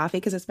iced coffee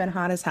because it's been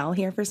hot as hell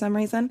here for some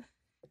reason.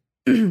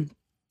 And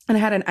I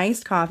had an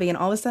iced coffee, and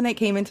all of a sudden it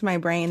came into my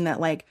brain that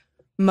like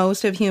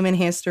most of human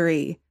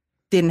history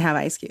didn't have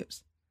ice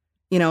cubes.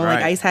 You know,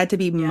 like ice had to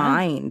be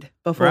mined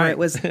before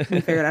we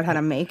figured out how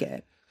to make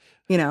it.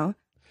 You know,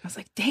 I was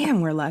like,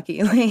 damn, we're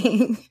lucky.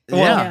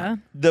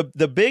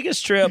 The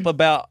biggest trip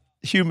about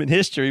human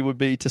history would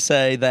be to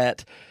say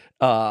that,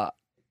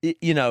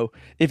 you know,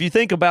 if you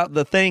think about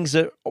the things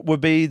that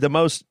would be the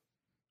most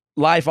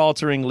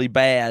life-alteringly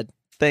bad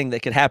thing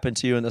that could happen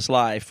to you in this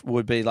life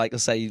would be like,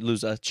 let's say you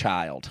lose a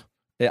child.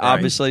 It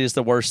obviously is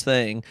the worst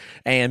thing,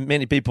 and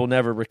many people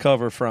never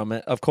recover from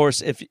it. Of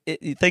course, if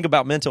you think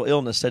about mental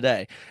illness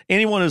today,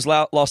 anyone who's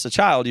lost a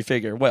child, you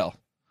figure, well,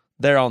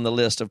 they're on the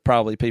list of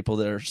probably people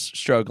that are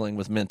struggling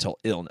with mental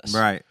illness.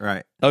 Right.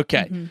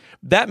 Okay. Mm-hmm.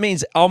 That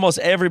means almost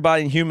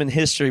everybody in human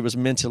history was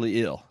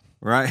mentally ill.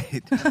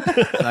 Right.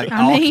 Like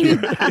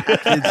kids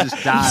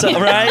just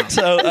died.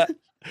 So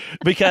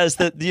because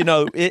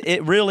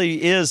it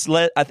really is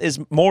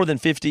more than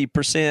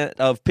 50%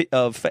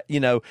 of you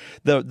know,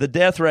 the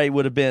death rate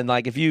would have been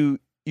like if you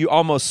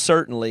almost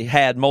certainly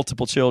had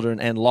multiple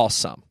children and lost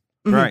some.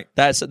 Right.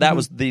 That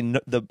was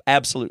the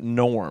absolute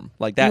norm.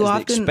 Like that's the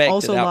expected outcome. You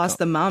often also lost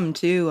the mom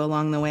too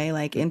along the way,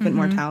 like infant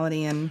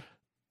mortality and.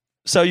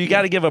 So you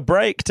got to give a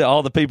break to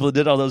all the people that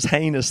did all those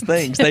heinous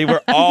things. They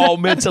were all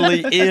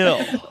mentally ill.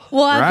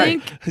 Well, I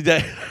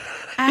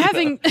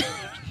think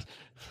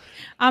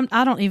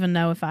I don't even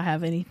know if I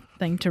have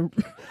anything to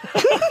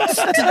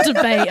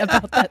debate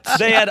about that.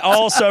 They had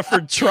all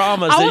suffered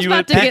traumas that you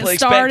would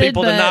expect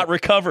people to not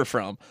recover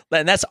from.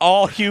 And that's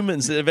all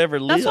humans that have ever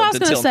lived. That's what I was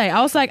going to say.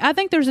 I was like, I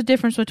think there's a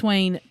difference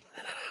between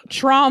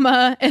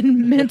trauma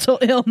and mental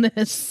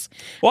illness.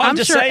 Well, I'm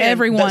just sure saying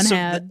everyone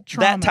had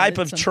trauma. That type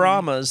of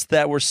traumas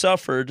that were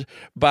suffered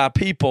by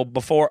people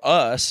before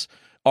us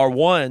are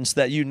ones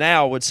that you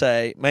now would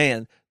say,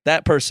 man,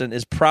 that person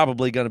is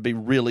probably going to be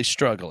really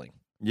struggling.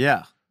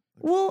 Yeah.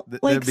 Well,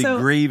 they'd be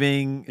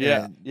grieving,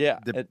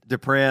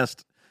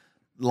 depressed,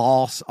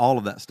 loss, all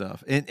of that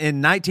stuff.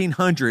 In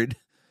 1900,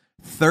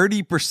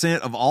 30%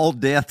 of all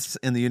deaths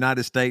in the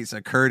United States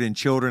occurred in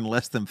children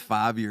less than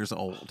 5 years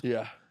old.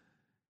 Yeah.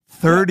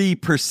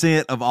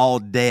 30% of all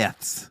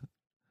deaths.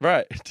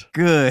 Right.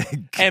 Good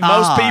God. And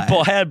most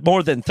people had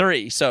more than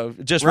 3. So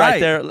just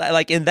right there,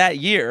 like in that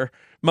year,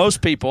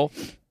 most people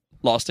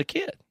lost a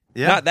kid.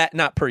 Yeah.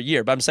 Not per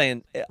year, but I'm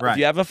saying if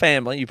you have a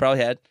family, you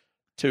probably had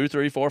 2,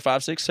 3, 4,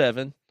 5, 6,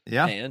 7,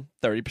 and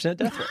 30%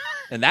 death rate.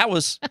 And that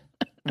was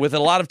with a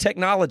lot of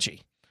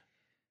technology.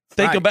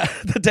 Think about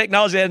the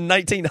technology they had in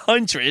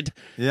 1900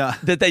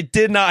 that they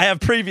did not have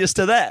previous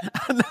to that.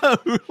 I know,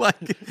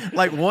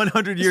 like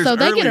 100 years earlier.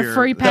 So they get a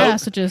free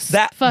pass to just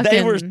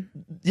fucking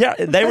Yeah,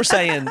 they were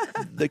saying,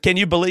 can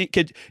you believe,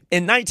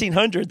 in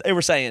 1900, they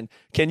were saying,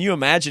 can you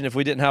imagine if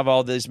we didn't have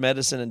all these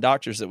medicine and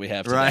doctors that we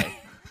have today? Right.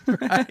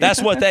 Right.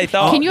 That's what they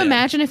thought. Can you then.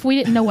 imagine if we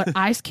didn't know what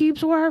ice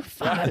cubes were?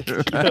 Fuck.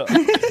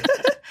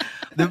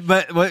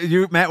 But what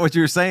you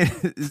were saying,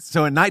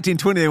 so in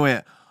 1920, they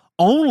went,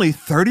 only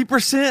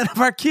 30% of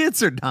our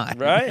kids are dying.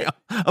 Right.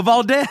 Of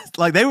all deaths.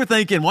 Like they were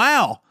thinking,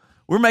 wow,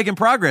 we're making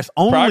progress.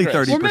 Only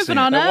 30%. We're moving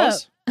on It up.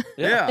 was.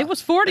 Yeah. It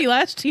was 40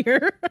 last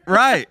year.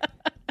 Right.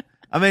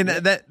 I mean,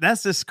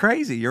 that's just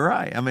crazy. You're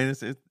right. I mean,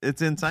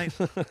 it's insane.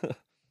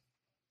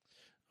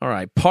 All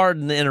right,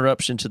 pardon the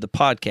interruption to the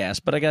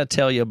podcast, but I got to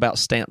tell you about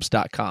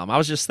Stamps.com. I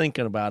was just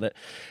thinking about it,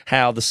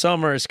 how the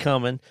summer is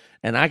coming,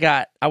 and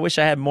I wish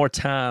I had more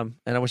time,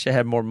 and I wish I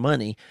had more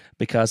money,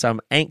 because I'm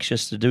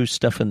anxious to do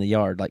stuff in the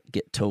yard, like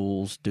get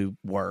tools, do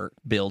work,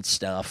 build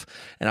stuff.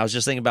 And I was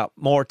just thinking about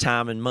more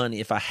time and money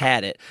if I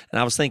had it.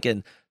 And I was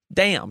thinking,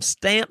 damn,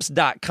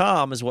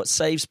 Stamps.com is what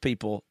saves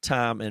people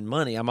time and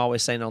money. I'm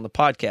always saying on the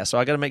podcast, so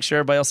I got to make sure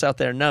everybody else out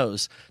there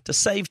knows to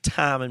save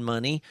time and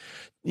money.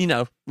 You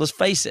know, let's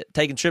face it,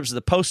 taking trips to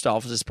the post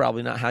office is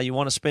probably not how you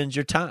want to spend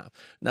your time.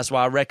 And that's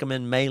why I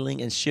recommend mailing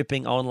and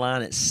shipping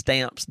online at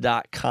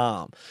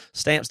Stamps.com.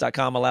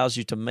 Stamps.com allows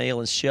you to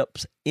mail and ship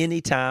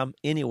anytime,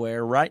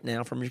 anywhere, right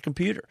now from your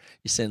computer.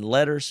 You send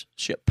letters,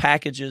 ship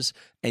packages,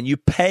 and you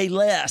pay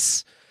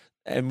less.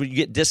 And you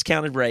get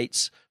discounted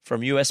rates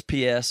from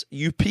USPS,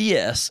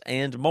 UPS,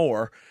 and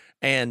more.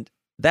 And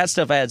that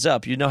stuff adds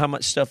up. You know how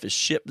much stuff is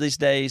shipped these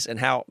days and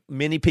how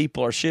many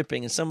people are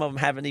shipping, and some of them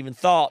haven't even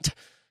thought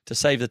to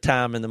save the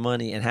time and the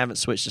money and haven't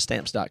switched to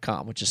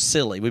Stamps.com, which is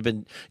silly. We've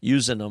been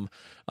using them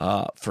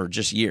for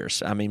just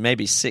years. I mean,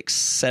 maybe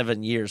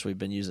 6-7 years we've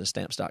been using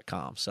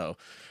Stamps.com. So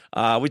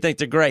we think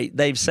they're great.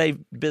 They've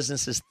saved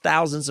businesses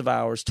thousands of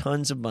hours,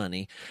 tons of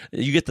money.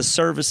 You get the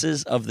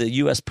services of the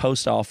U.S.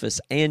 Post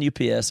Office and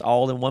UPS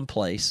all in one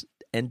place,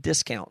 and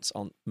discounts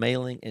on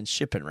mailing and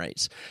shipping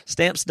rates.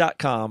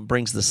 Stamps.com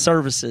brings the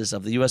services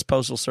of the U.S.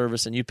 Postal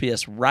Service and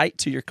UPS right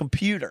to your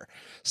computer.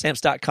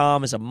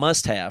 Stamps.com is a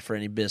must-have for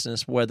any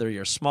business, whether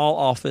you're a small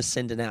office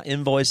sending out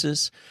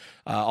invoices,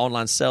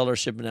 online seller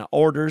shipping out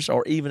orders,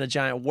 or even a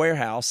giant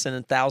warehouse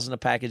sending thousands of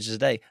packages a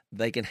day.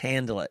 They can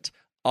handle it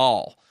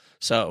all.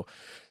 So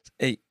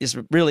it's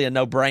really a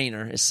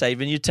no-brainer. It's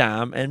saving you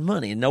time and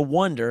money. And no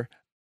wonder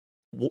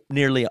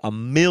nearly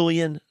 1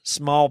 million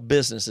small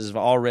businesses have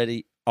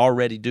already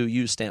do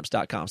use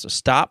Stamps.com. So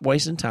stop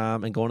wasting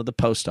time and going to the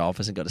post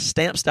office and go to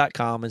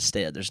Stamps.com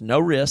instead. There's no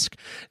risk.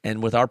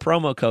 And with our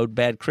promo code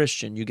Bad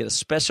Christian, you get a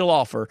special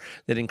offer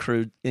that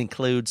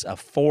includes a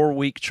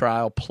 4-week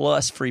trial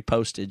plus free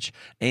postage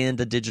and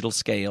a digital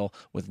scale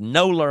with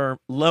no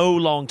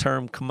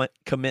long-term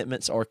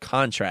commitments or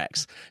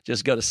contracts.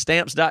 Just go to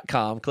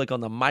Stamps.com, click on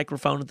the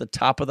microphone at the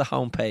top of the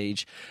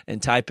homepage,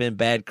 and type in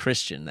Bad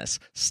Christian. That's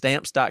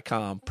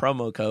Stamps.com,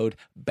 promo code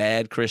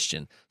Bad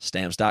Christian.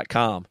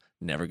 Stamps.com.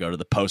 Never go to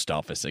the post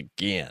office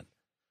again.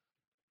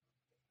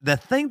 The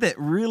thing that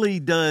really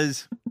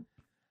does,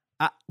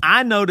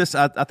 I notice,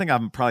 I think I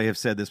probably have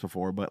said this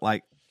before, but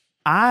like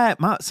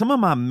some of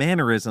my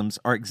mannerisms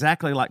are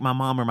exactly like my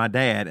mom or my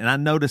dad, and I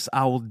notice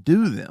I will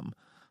do them.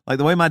 Like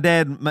the way my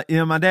dad will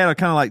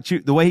kind of like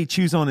the way he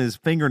chews on his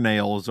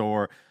fingernails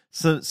or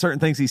certain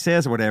things he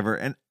says or whatever.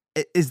 And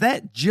is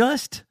that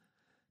just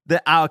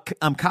that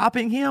I'm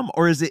copying him,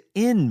 or is it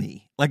in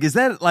me? Is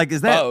that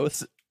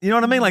both? You know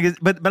what I mean? Like,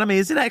 but I mean,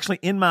 is it actually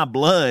in my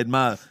blood,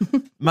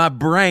 my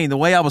brain, the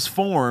way I was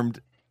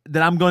formed,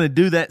 that I'm going to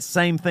do that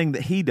same thing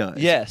that he does?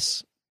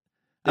 Yes.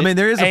 I mean,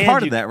 there is a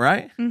part of that,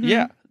 right? Mm-hmm.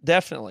 Yeah,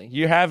 definitely.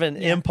 You're having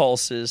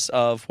impulses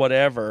of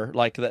whatever,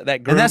 like that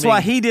grooming. And that's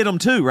why he did them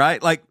too, right?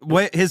 Like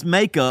his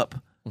makeup,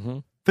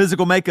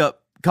 physical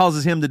makeup,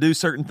 causes him to do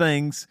certain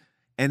things,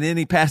 and then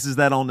he passes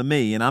that on to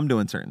me, and I'm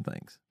doing certain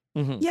things.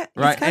 Mm-hmm. Yeah,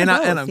 right. It's kind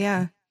of both.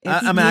 Yeah.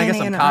 I mean, I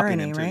guess I'm copying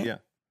him right? too. Yeah.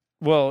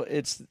 Well,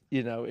 it's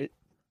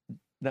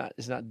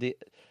it's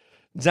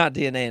not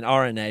DNA and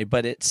RNA,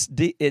 but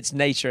it's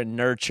nature and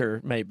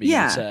nurture, maybe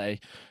you'd say.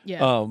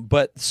 Yeah.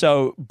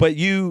 But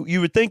you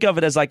would think of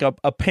it as like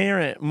a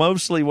parent.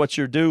 Mostly, what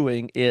you're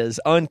doing is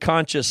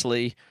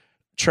unconsciously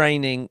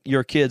training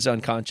your kids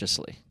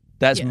unconsciously.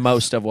 That's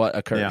most of what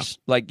occurs.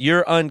 Yeah. Like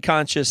you're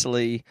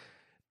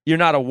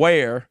not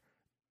aware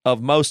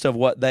of most of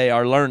what they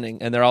are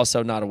learning, and they're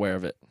also not aware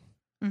of it.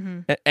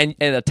 Mm-hmm. And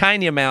a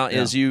tiny amount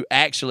is you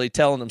actually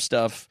telling them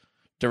stuff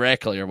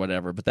directly or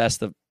whatever, but that's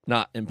the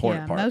not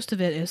important part. Most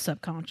of it is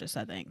subconscious,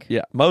 I think.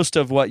 Yeah, most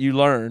of what you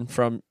learn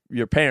from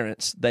your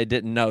parents, they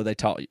didn't know they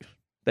taught you.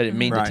 They didn't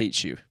mean to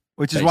teach you.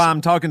 Which is why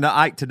I'm talking to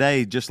Ike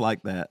today just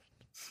like that.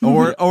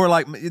 Or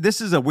like, this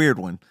is a weird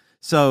one.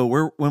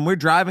 So when we're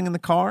driving in the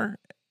car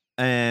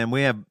and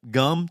we have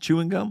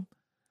chewing gum,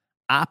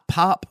 I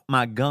pop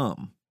my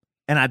gum,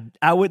 and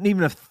I wouldn't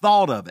even have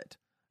thought of it.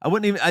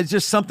 It's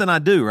just something I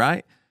do,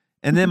 right?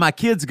 And then my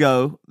kids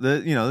go,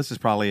 this is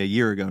probably a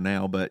year ago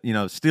now, but,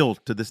 still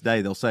to this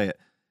day, they'll say it.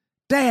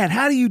 Dad,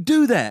 how do you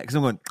do that? Because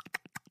I'm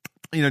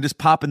going, just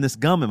popping this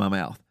gum in my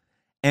mouth.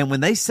 And when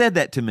they said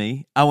that to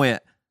me, I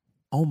went,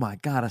 oh my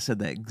God, I said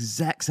the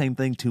exact same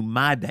thing to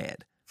my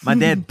dad. My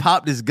dad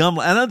popped his gum.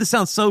 I know this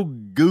sounds so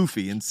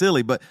goofy and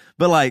silly, but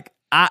like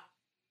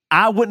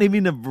I wouldn't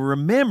even have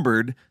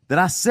remembered that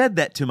I said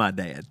that to my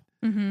dad.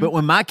 Mm-hmm. But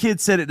when my kid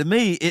said it to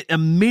me, it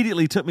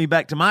immediately took me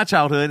back to my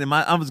childhood, and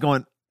I was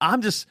going,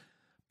 I'm just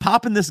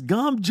popping this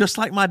gum just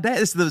like my dad.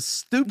 It's the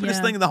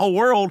stupidest thing in the whole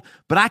world,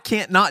 but I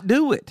can't not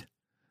do it.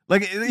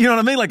 Like, you know what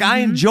I mean? Like, I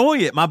enjoy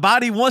it. My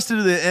body wants to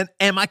do it.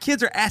 And my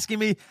kids are asking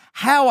me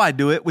how I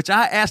do it, which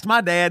I asked my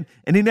dad,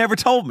 and he never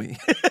told me.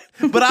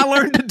 But I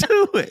learned to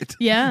do it.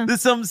 Yeah.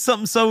 There's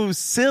something so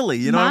silly.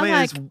 You know what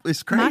I mean?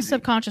 It's crazy. My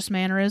subconscious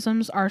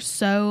mannerisms are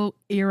so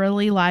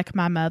eerily like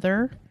my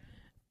mother.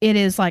 It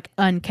is like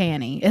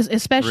uncanny,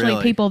 especially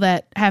Really? people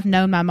that have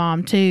known my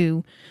mom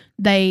too.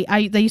 They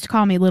used to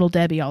call me Little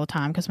Debbie all the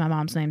time because my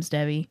mom's name's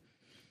Debbie.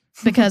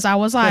 Because I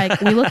was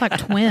like, we look like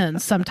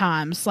twins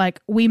sometimes.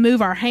 Like, we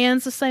move our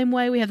hands the same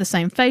way. We have the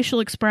same facial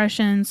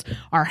expressions.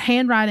 Our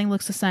handwriting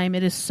looks the same.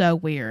 It is so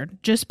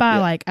weird. Just by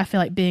like, I feel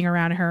like being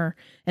around her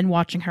and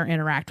watching her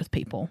interact with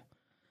people.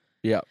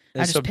 Yeah. I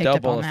It's just a picked up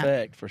double on that.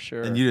 effect for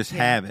sure. And you just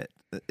have it.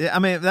 I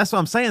mean, that's what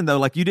I'm saying, though.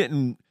 Like, you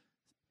didn't,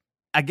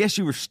 I guess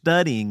you were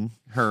studying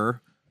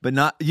her, but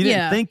you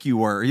didn't think you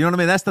were. You know what I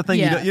mean? That's the thing.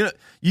 Yeah.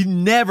 You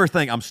never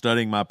think I'm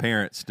studying my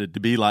parents to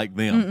be like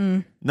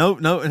them. No,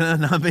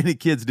 not many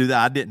kids do that.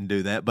 I didn't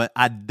do that, but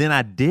I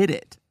did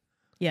it.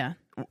 Yeah.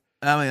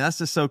 I mean, that's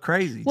just so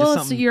crazy. Well,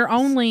 just it's your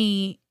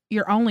only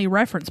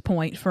reference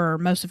point for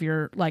most of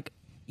your like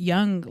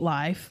young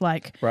life,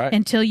 like Right.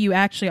 until you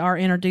actually are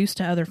introduced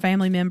to other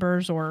family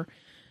members or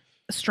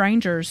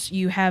strangers,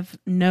 you have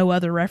no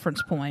other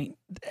reference point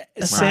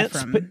aside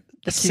from the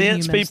two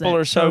since humans people that-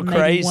 are so or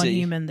maybe one crazy.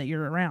 human that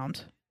you're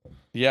around.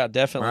 Yeah,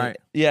 definitely. Right.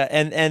 Yeah,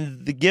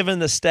 and given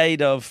the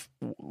state of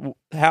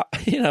how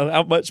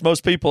how much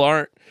most people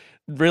aren't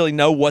really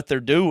know what they're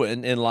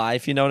doing in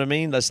life, you know what I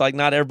mean? That's like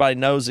not everybody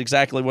knows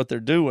exactly what they're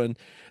doing.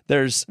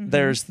 There's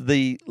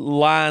the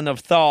line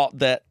of thought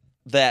that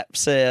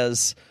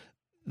says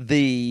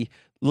the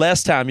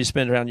less time you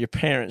spend around your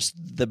parents,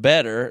 the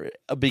better,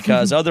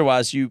 because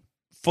otherwise you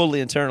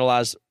fully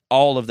internalize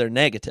all of their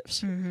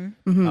negatives.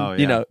 Oh,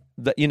 yeah.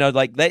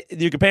 Like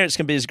your parents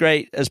can be as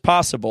great as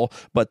possible,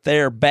 but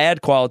their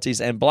bad qualities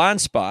and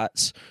blind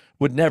spots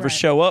would never Right.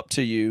 show up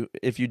to you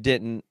if you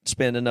didn't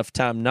spend enough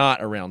time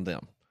not around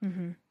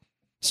them.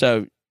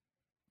 So,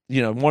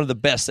 one of the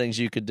best things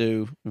you could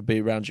do would be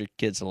around your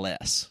kids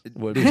less.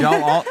 Did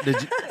y'all all,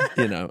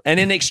 And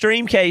in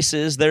extreme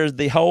cases, there's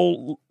the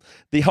whole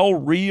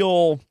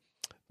real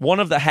one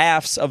of the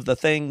halves of the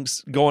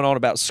things going on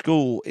about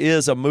school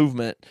is a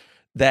movement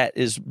that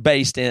is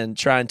based in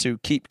trying to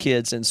keep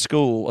kids in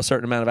school a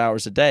certain amount of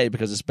hours a day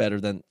because it's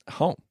better than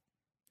home.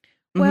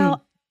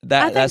 Well,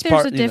 I think that's there's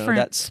part, a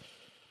difference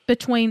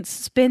between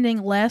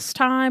spending less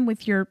time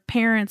with your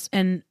parents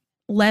and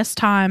less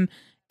time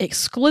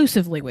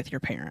exclusively with your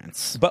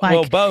parents. But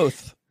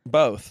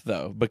both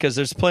though, because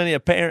there's plenty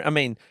of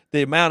the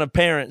amount of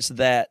parents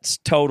that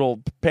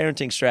total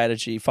parenting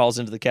strategy falls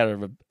into the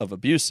category of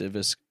abusive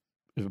is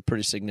a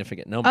pretty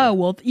significant number. Oh,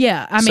 well,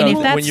 yeah. I mean, so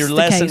if that's when you're the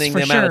lessening case, the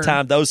for amount of sure.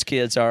 time those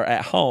kids are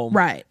at home,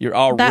 Right. you're That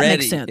already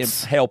makes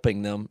sense.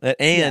 helping them.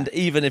 And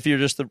even if you're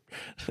just the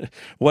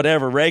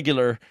whatever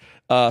regular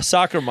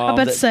soccer mom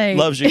about that to say-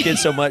 loves your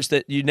kids so much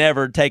that you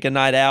never take a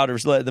night out or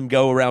let them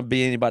go around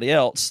be anybody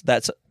else,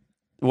 that's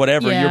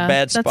whatever your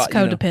bad spot. That's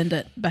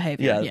codependent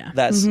behavior. Yeah.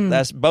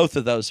 That's both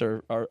of those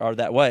are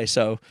that way.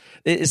 So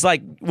it's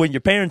like when you're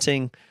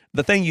parenting,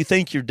 the thing you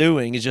think you're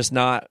doing is just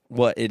not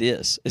what it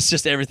is. It's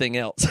just everything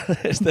else.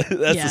 That's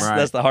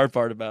the hard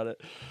part about it.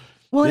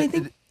 Well, and I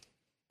think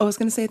I was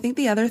going to say, I think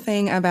the other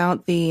thing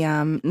about the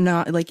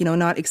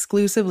not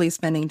exclusively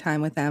spending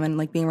time with them and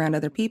like being around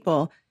other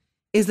people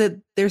is that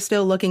they're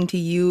still looking to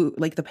you,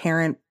 like the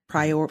parent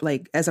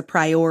as a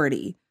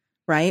priority,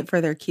 right, for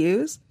their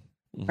cues,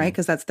 right,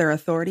 because that's their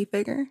authority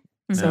figure.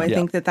 So I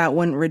think that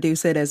wouldn't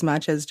reduce it as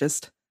much as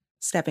just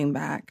stepping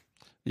back.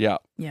 Yeah.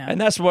 Yeah.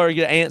 And that's where you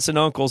get aunts and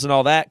uncles and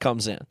all that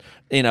comes in.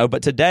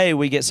 But today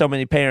we get so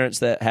many parents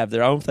that have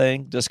their own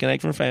thing,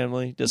 disconnect from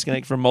family,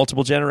 disconnect from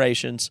multiple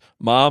generations,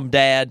 mom,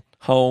 dad,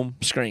 home,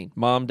 screen,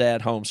 mom,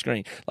 dad, home,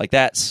 screen. Like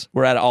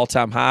we're at an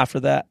all-time high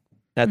for that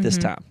at this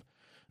time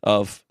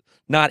of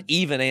not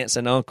even aunts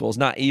and uncles,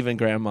 not even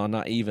grandma,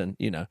 not even,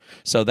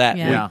 so that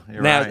you're now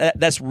right.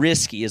 that's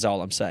risky is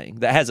all I'm saying.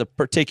 That has a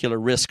particular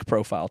risk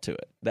profile to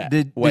it.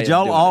 Did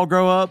y'all all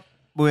grow up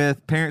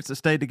with parents that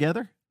stayed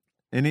together?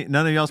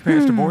 None of y'all's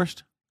parents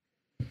divorced?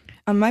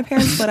 My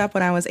parents split up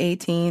when I was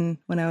 18,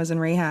 when I was in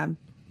rehab.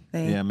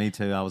 Yeah, me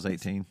too. I was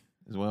 18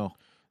 as well.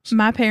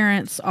 My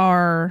parents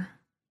are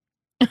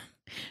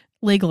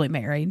legally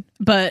married,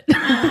 but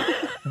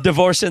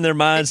divorced in their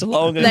minds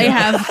long they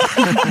enough.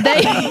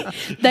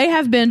 have they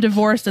have been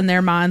divorced in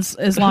their minds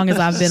as long as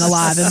I've been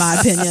alive, in my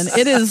opinion.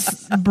 It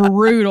is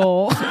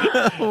brutal.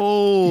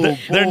 Oh,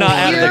 They're not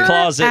out of the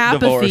closet apathy,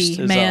 divorced, is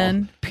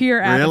man.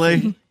 Pure apathy.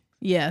 Really?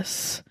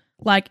 Yes.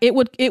 Like it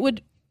would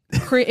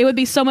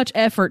be so much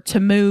effort to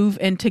move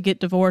and to get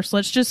divorced.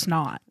 Let's just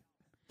not.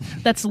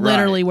 That's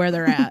literally where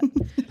they're at.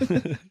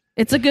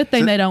 It's a good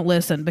thing they don't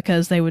listen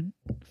because they would.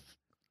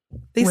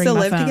 They ring still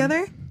my live phone.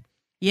 together?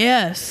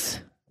 Yes.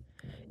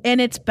 And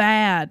it's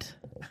bad.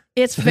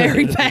 It's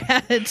very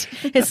bad.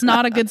 It's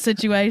not a good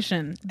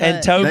situation. And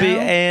but, Toby you know,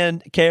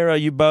 and Kara,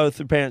 your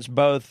parents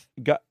both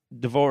got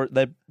divorced.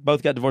 They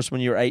both got divorced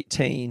when you were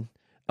 18.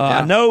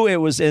 I know it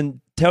was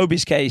in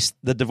Toby's case,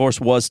 the divorce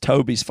was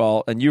Toby's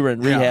fault, and you were in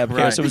rehab,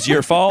 Kara, right. so it was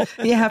your fault.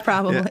 Yeah,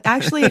 probably.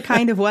 Actually, it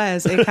kind of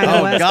was. It kind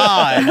of was.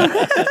 God.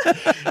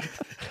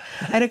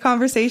 I had a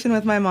conversation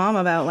with my mom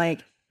about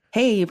like,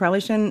 hey, you probably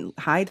shouldn't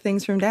hide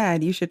things from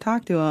dad. You should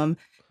talk to him.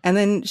 And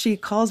then she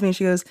calls me and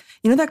she goes,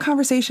 you know that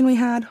conversation we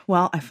had?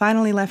 Well, I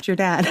finally left your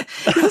dad.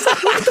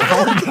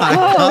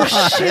 oh,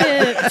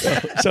 shit.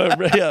 So,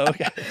 yeah,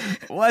 okay.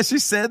 Why she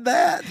said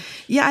that?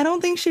 Yeah, I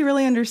don't think she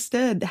really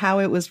understood how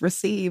it was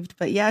received,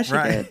 but yeah, she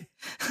did.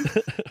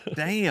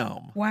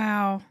 Damn.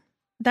 Wow.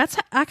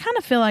 I kind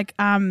of feel like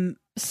I'm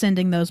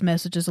sending those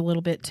messages a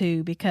little bit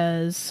too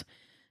because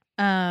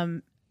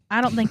I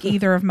don't think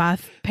either of my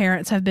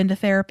parents have been to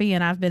therapy,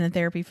 and I've been in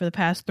therapy for the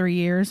past 3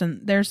 years,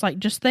 and there's like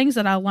just things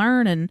that I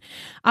learn, and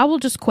I will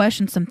just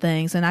question some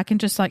things, and I can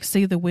just like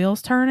see the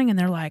wheels turning, and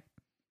they're like,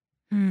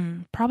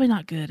 probably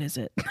not good, is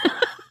it?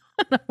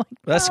 I'm like,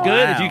 That's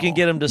good if you can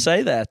get them to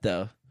say that,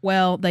 though.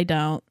 well, they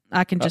don't.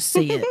 I can just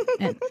see it.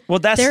 And Well,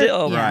 that's They're-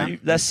 still yeah. that's You're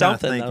kinda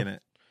something. thinking Though.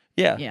 it.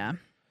 Yeah. yeah,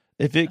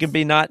 If it can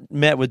be not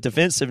met with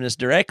defensiveness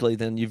directly,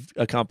 then you've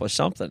accomplished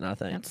something, I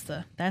think.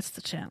 that's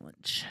the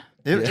challenge.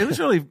 It was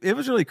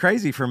really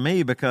crazy for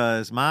me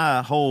because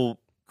my whole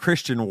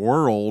Christian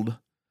world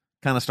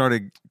kind of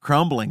started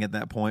crumbling at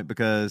that point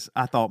because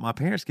I thought my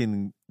parents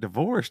getting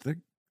divorced,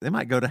 they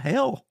might go to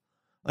hell.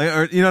 Like,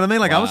 or you know what I mean?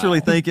 Like I was really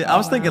thinking, I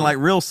was thinking like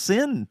real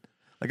sin.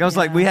 Like I was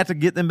like, we had to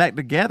get them back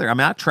together. I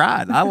mean, I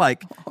tried. I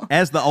like,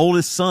 as the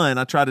oldest son,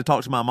 I tried to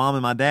talk to my mom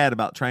and my dad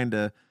about trying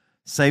to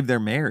save their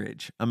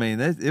marriage. I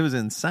mean, it was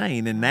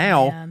insane. And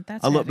now Man,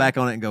 that's I look heavy. back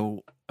on it and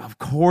go, of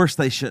course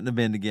they shouldn't have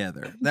been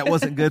together. That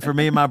wasn't good for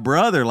me and my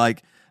brother.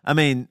 Like, I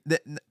mean,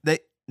 they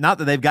not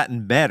that they've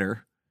gotten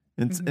better.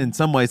 In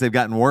some ways, they've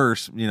gotten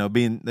worse. You know,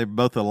 they're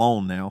both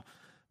alone now.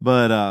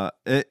 But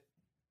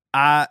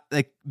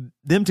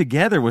them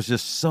together was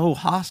just so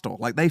hostile.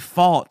 Like they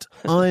fought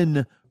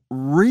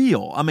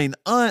unreal. I mean,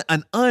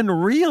 an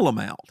unreal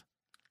amount.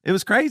 It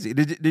was crazy.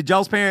 Did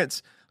y'all's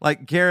parents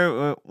like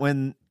Kara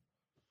when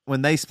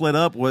they split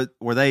up?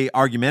 Were they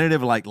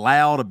argumentative, like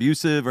loud,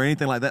 abusive, or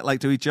anything like that, like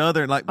to each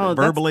other, and like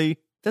verbally?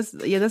 That's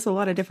a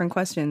lot of different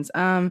questions.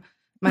 My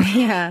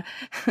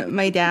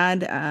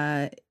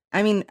dad.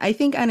 I mean, I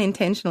think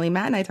unintentionally.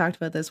 Matt and I talked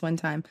about this one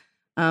time.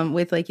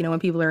 With like, you know, when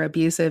people are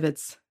abusive,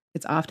 it's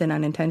often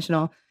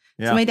unintentional.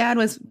 Yeah. So my dad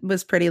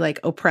was pretty like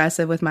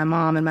oppressive with my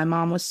mom, and my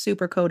mom was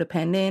super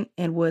codependent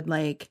and would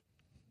like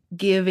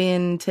give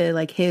in to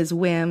like his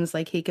whims.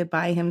 Like he could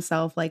buy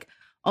himself like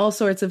all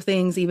sorts of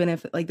things, even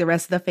if like the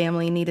rest of the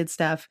family needed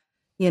stuff,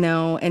 you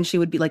know, and she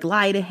would be like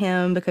lie to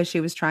him because she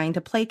was trying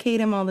to placate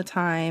him all the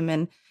time.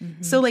 And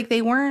so like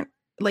they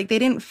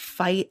didn't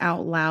fight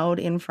out loud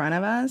in front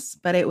of us,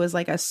 but it was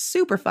like a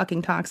super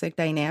fucking toxic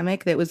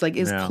dynamic that was like,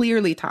 is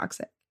clearly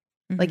toxic,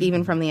 like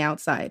even from the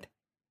outside.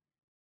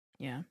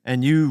 Yeah.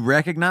 And you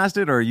recognized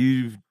it, or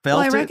you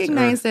felt it? Well, I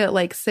recognized it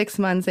like 6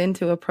 months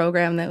into a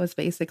program that was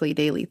basically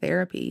daily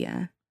therapy.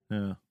 Yeah.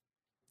 Yeah.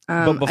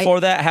 But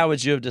before that, how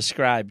would you have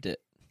described it?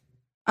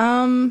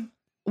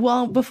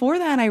 Well, before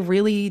that, I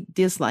really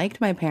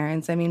disliked my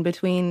parents. I mean,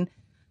 between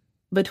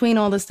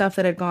all the stuff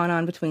that had gone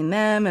on between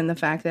them and the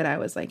fact that I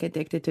was like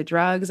addicted to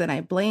drugs and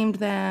I blamed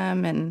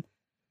them and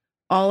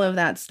all of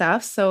that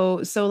stuff.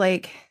 So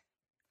like,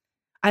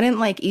 I didn't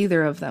like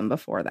either of them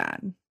before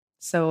that.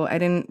 So I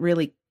didn't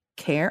really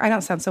care. I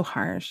don't sound so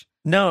harsh.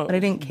 No. But I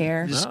didn't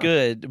care. It's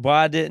good.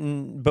 But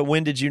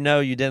when did you know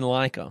you didn't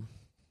like them?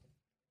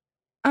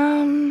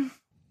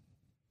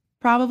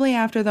 Probably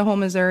after the whole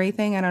Missouri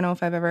thing. I don't know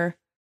if I've ever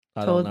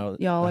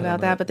told y'all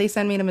about that, but they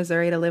sent me to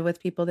Missouri to live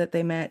with people that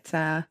they met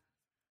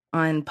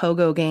on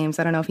Pogo Games.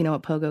 I don't know if you know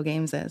what Pogo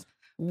Games is,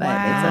 but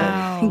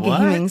it's a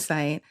gaming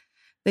site.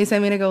 They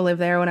sent me to go live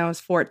there when I was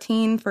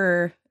 14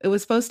 it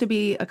was supposed to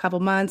be a couple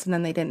months, and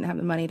then they didn't have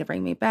the money to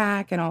bring me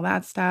back and all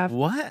that stuff.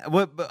 What?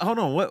 But hold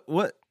on.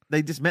 What?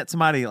 They just met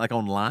somebody like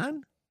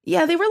online?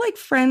 Yeah, they were like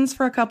friends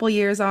for a couple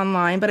years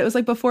online, but it was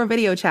like before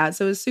video chat.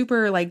 So it was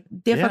super like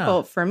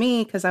difficult for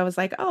me because I was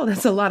like, oh,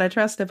 that's a lot of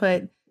trust to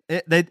put.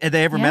 Had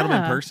they ever met them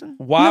in person?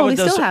 Why No, would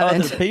they those still other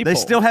haven't. people? They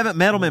still haven't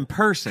met them in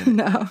person.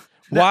 No.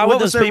 Why would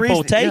those their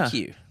people reason? take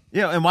you?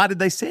 Yeah, and why did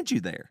they send you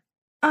there?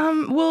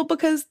 Well,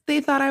 because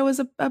they thought I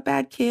was a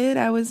bad kid.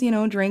 I was, you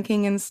know,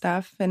 drinking and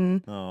stuff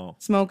and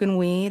smoking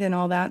weed and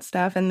all that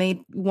stuff. And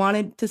they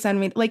wanted to send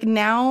me like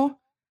now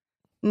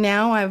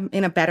I'm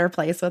in a better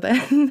place with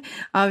it.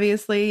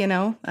 Obviously, you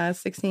know,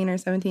 16 or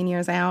 17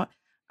 years out.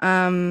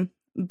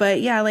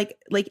 But yeah,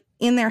 like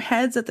in their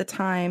heads at the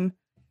time,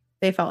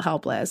 they felt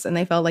helpless and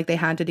they felt like they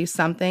had to do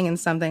something, and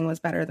something was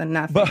better than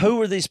nothing. But who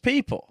were these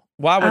people?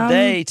 Why would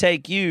they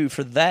take you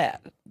for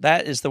that?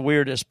 That is the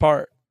weirdest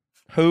part.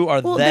 Who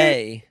are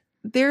they?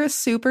 they're a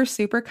super,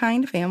 super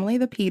kind family,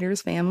 the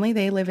Peters family.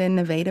 They live in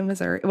Nevada,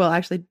 Missouri. Well,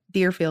 actually,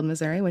 Deerfield,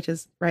 Missouri, which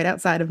is right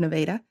outside of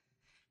Nevada.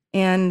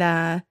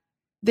 And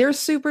they're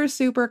super,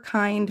 super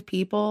kind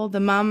people. The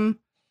mom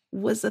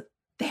was a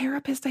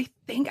therapist, I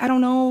think. I don't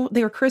know.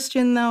 They were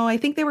Christian, though. I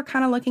think they were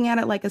kind of looking at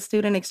it like a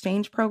student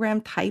exchange program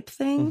type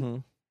thing. Mm-hmm.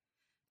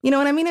 You know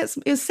what I mean?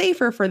 It's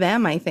safer for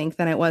them, I think,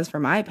 than it was for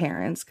my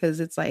parents, because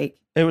it's like,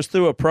 It was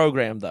through a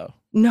program, though.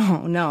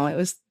 no, it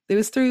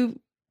was through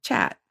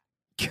chat.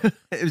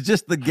 It was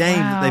just the game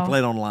that they Wow.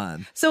 played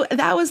online. So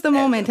that was the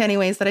moment,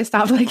 anyways, that I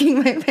stopped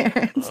liking my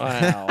parents.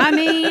 Wow. I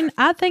mean,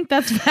 I think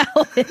that's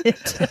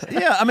valid.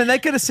 Yeah, I mean, they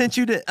could have sent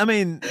you to. I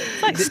mean,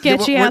 It's like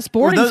sketchy ass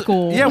boarding those,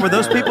 school. Yeah, were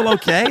those people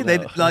okay? They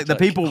No, like the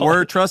people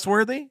were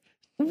trustworthy.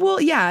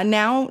 Well, yeah,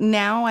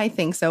 now I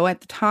think so.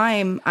 At the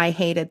time, I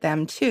hated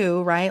them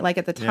too, right? Like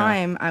at the Yeah.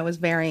 time, I was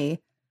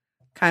very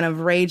kind of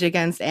rage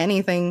against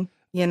anything,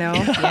 you know?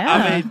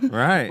 I mean,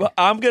 Right. well,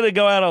 I'm going to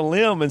go out on a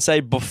limb and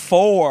say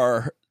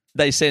before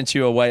they sent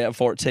you away at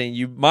 14,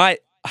 you might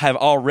have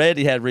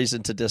already had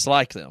reason to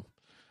dislike them.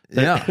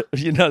 Yeah.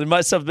 You know, there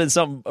must have been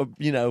some,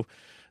 you know,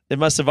 it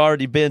must have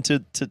already been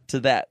to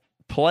that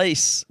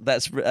place.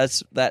 That's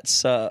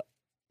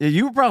Yeah,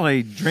 you were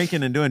probably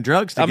drinking and doing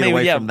drugs to get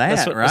away from that,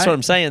 that's right? That's what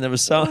I'm saying. There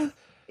was some.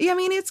 Yeah, I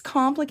mean, it's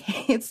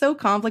complicated. It's so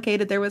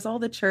complicated. There was all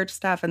the church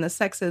stuff and the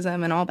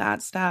sexism and all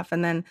that stuff.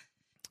 And then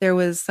there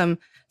was some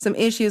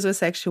issues with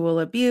sexual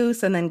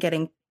abuse and then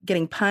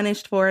getting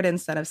punished for it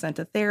instead of sent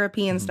to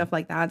therapy and stuff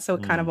like that. So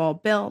it kind of all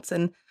built,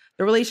 and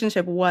the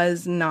relationship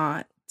was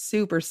not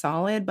super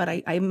solid. But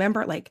I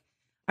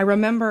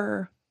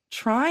remember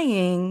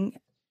trying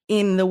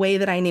in the way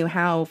that I knew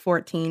how.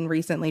 14,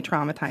 recently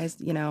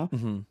traumatized, you know.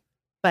 Mhm.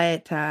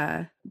 But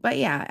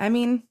yeah, I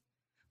mean,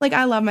 like,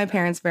 I love my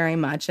parents very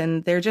much,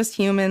 and they're just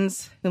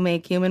humans who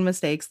make human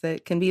mistakes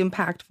that can be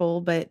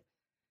impactful. But,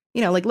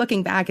 you know, like,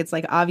 looking back, it's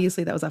like,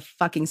 obviously that was a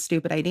fucking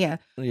stupid idea.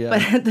 Yeah.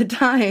 But at the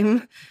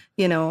time,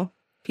 you know,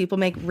 people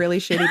make really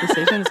shitty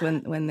decisions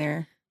when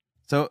they're.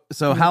 So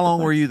how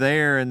long were you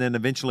there, and then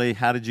eventually,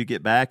 how did you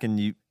get back,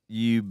 and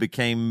you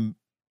became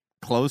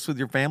close with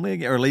your family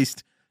again, or at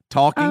least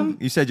talking?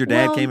 You said your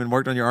dad well, came and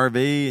worked on your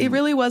RV. It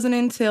really wasn't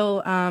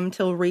until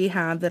till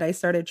rehab that I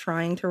started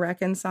trying to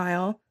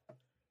reconcile.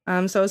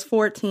 So I was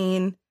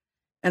 14,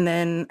 and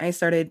then I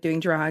started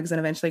doing drugs, and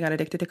eventually got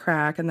addicted to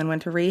crack, and then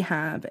went to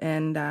rehab,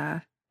 and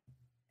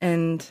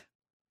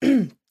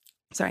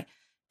sorry,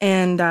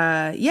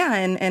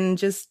 and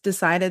just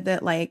decided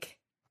that, like,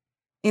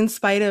 in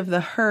spite of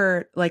the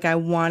hurt, like, I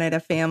wanted a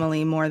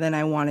family more than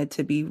I wanted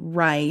to be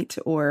right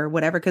or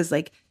whatever. Because,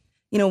 like,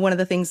 you know, one of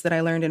the things that I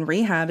learned in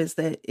rehab is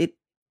that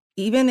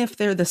even if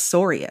they're the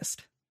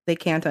sorriest, they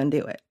can't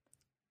undo it.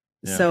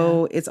 Yeah.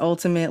 So it's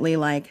ultimately,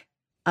 like,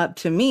 up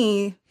to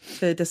me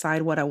to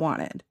decide what I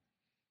wanted,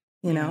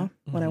 you know,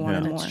 what I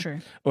wanted more. That's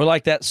true. Or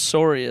like that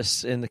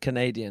sorriest in the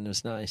Canadian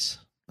is nice.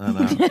 I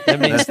know. That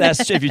means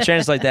that's if you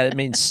translate that, it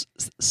means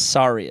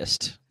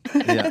sorriest.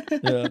 Yeah.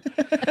 Yeah.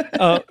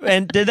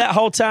 And did that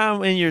whole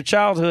time in your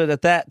childhood,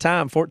 at that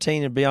time,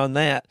 14 and beyond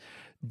that,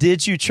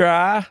 did you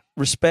try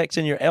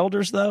respecting your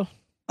elders though?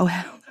 Oh,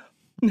 hell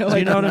no. No,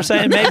 You know what I'm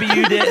saying? Maybe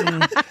you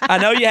didn't. I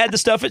know you had the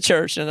stuff at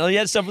church. I know you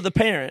had stuff with the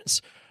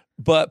parents,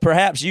 but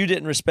perhaps you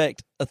didn't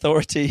respect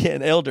authority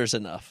and elders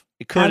enough.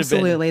 It could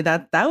Absolutely.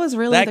 have That was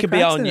really That the could be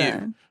crux on of you. that.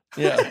 been.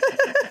 Yeah.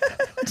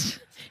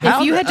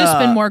 If you had just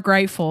been more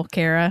grateful,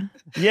 Kara.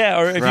 Yeah,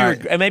 or if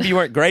Right. you were, maybe you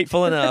weren't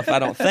grateful enough, I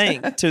don't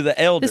think, to the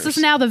elders. This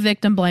is now the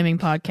victim blaming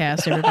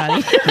podcast,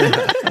 everybody.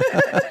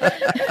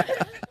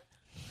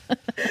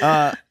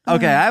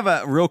 Okay, I have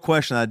a real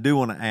question I do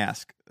want to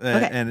ask,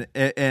 Okay.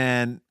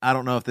 and I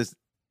don't know if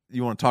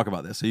you want to talk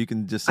about this, so you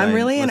can just say, I'm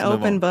really an let's move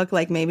open on. book,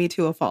 like, maybe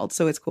to a fault,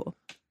 so it's cool.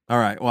 All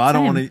right. Well, I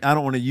don't Same. want to. I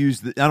don't want to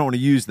use. I don't want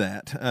to use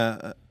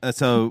that.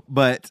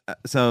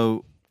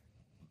 So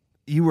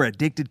you were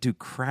addicted to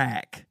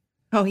crack.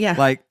 Oh yeah.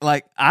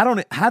 Like I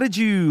don't. How did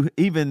you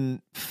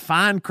even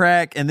find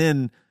crack? And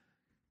then,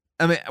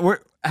 I mean,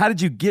 how did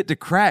you get to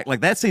crack?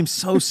 Like, that seems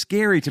so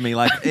scary to me.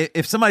 Like,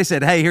 if somebody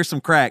said, "Hey, here's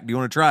some crack. Do you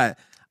want to try it?"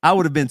 I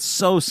would have been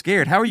so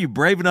scared. How are you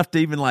brave enough to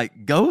even,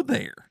 like, go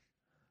there?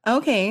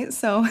 Okay,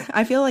 so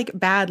I feel like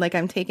bad, like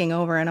I'm taking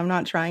over, and I'm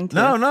not trying to.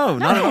 No,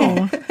 not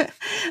at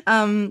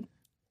all.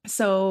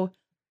 So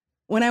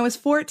when I was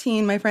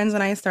 14, my friends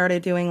and I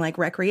started doing, like,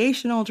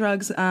 recreational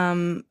drugs, like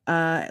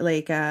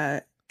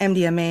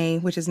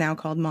MDMA, which is now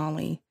called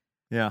Molly,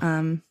 Yeah.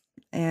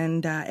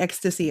 and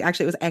ecstasy.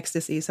 Actually, it was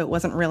ecstasy, so it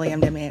wasn't really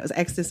MDMA. It was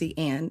ecstasy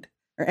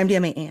or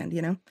MDMA and,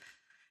 you know.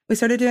 We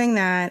started doing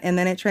that, and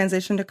then it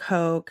transitioned to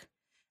coke.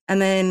 And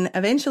then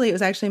eventually it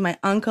was actually my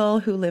uncle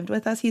who lived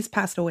with us. He's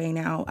passed away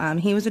now.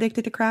 He was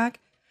addicted to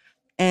crack,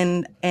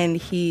 and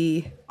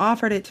he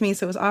offered it to me.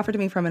 So it was offered to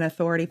me from an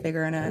authority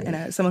figure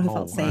and someone who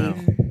felt safe.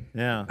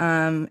 Yeah.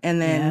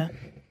 And then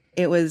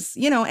it was,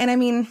 you know, and I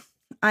mean,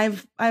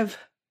 I've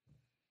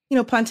you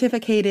know,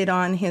 pontificated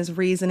on his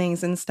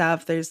reasonings and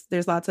stuff.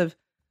 There's lots of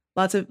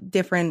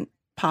different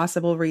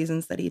possible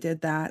reasons that he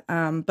did that.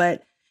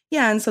 But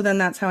yeah, and so then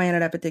that's how I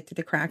ended up addicted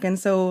to crack. And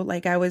so,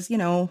 like, I was, you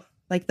know,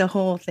 like the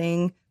whole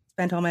thing.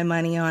 Spent all my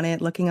money on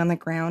it, looking on the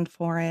ground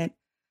for it,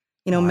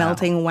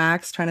 melting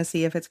wax, trying to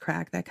see if it's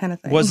cracked, that kind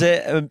of thing. Was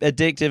it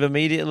addictive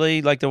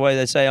immediately, like the way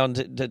they say on, on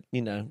the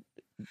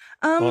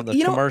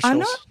commercials? I'm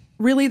not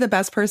really the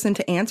best person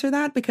to answer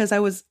that because I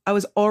was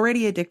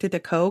already addicted to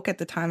Coke at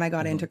the time I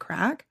got into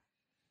crack.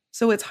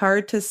 So it's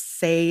hard to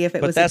say if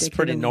it was. But that's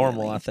pretty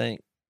normal, I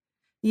think.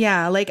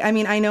 Yeah,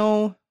 I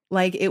know,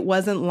 it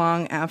wasn't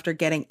long after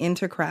getting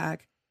into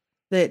crack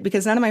that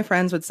because none of my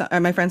friends would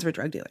my friends were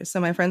drug dealers, so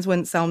my friends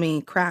wouldn't sell me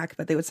crack,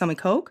 but they would sell me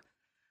Coke.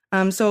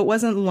 So it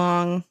wasn't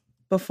long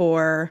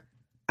before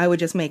I would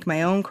just make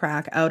my own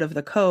crack out of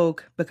the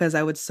Coke because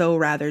I would so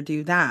rather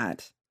do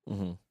that.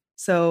 Mm-hmm.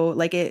 So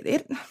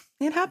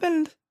it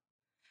happened.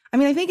 I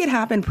mean, I think it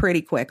happened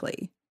pretty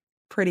quickly.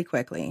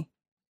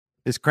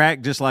 Is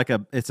crack just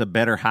it's a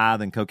better high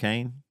than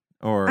cocaine?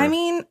 Or I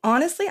mean,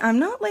 honestly, I'm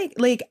not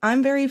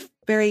I'm very,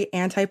 very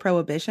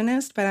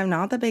anti-prohibitionist, but I'm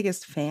not the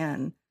biggest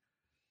fan.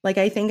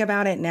 I think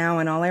about it now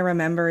and all I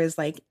remember is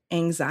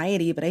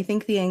anxiety, but I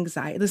think the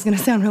anxiety, this is going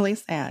to sound really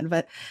sad,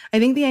 but I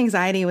think the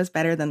anxiety was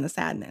better than the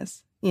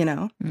sadness,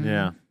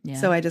 Yeah.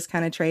 So I just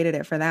kind of traded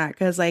it for that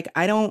because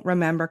I don't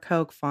remember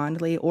Coke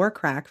fondly or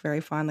crack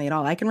very fondly at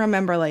all. I can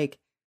remember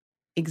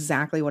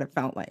exactly what it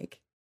felt like.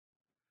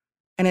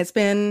 And it's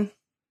been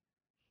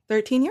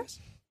 13 years.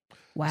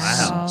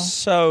 Wow.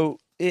 So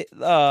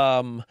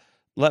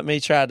let me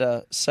try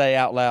to say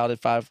out loud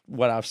if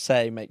what I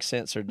say makes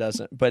sense or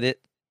doesn't. But it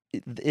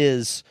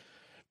is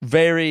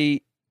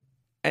very,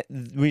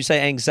 when you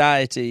say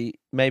anxiety,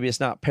 maybe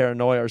it's not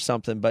paranoia or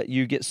something, but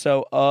you get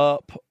so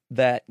up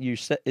that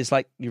it's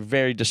like you're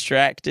very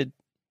distracted.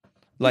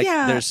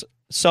 There's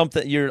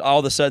something, you're all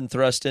of a sudden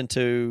thrust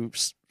into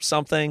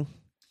something.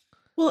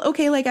 Well,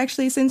 okay,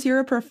 actually, since you're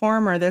a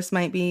performer, this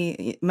might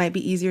be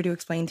easier to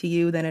explain to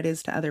you than it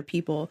is to other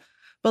people.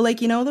 But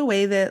the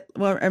way that,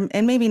 well,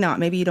 and maybe not,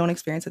 maybe you don't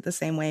experience it the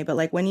same way,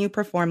 but when you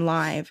perform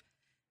live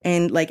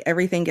and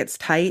everything gets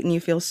tight and you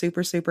feel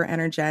super, super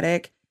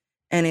energetic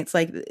and it's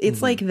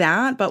like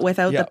that, but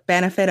without the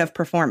benefit of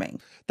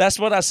performing. That's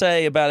what I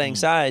say about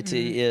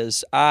anxiety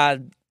is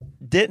I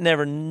didn't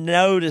ever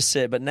notice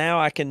it, but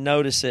now I can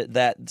notice it,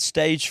 that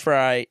stage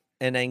fright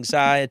and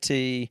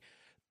anxiety,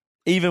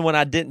 even when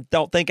I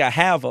don't think I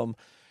have them,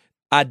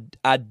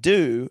 I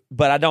do,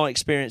 but I don't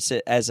experience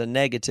it as a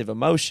negative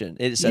emotion.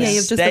 It's you have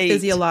just a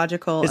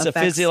physiological. It's effects. A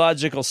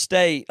physiological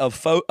state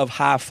of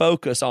high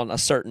focus on a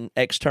certain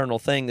external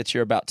thing that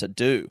you're about to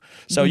do.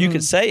 So you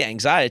could say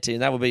anxiety,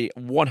 and that would be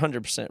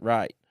 100%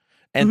 right.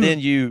 And then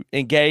you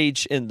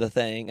engage in the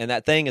thing, and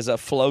that thing is a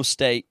flow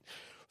state,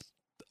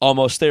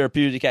 almost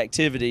therapeutic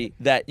activity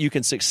that you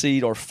can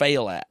succeed or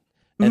fail at.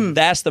 And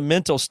that's the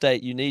mental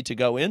state you need to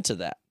go into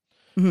that.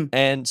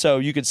 And so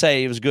you could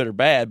say it was good or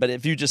bad, but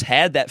if you just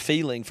had that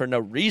feeling for no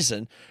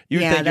reason, you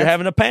would think you're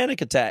having a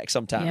panic attack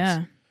sometimes.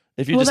 Yeah.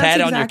 If you just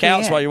had it on your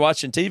couch while you're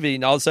watching TV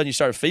and all of a sudden you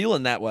start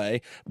feeling that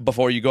way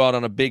before you go out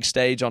on a big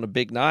stage on a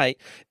big night,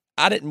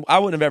 I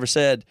wouldn't have ever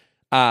said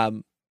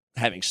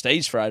having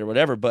stage fright or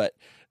whatever, but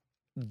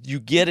you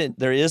get it.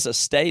 There is a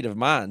state of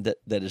mind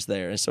that is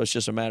there. And so it's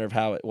just a matter of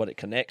what it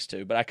connects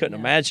to. But I couldn't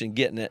imagine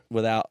getting it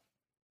without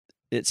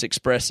its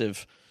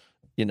expressive,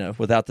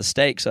 without the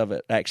stakes of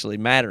it actually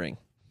mattering.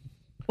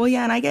 Well,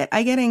 yeah, and I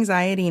get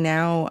anxiety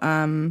now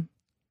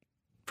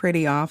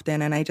pretty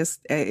often, and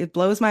it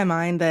blows my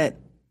mind that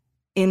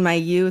in my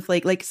youth,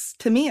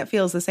 to me it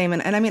feels the same,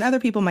 and I mean other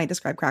people might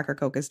describe crack or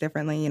coke as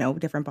differently,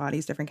 different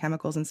bodies, different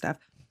chemicals and stuff,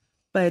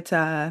 but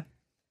to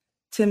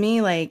me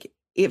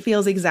it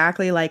feels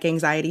exactly like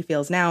anxiety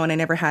feels now, and I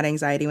never had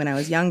anxiety when I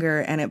was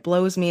younger, and it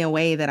blows me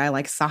away that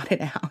I sought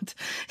it out,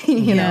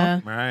 you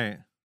know, right?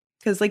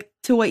 Because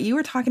to what you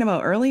were talking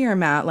about earlier,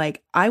 Matt,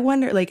 I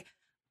wonder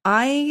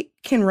I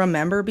can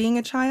remember being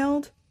a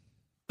child,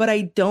 but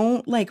I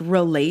don't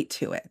relate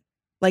to it.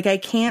 I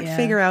can't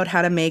figure out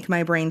how to make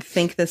my brain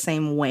think the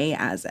same way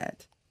as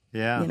it.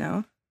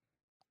 Yeah.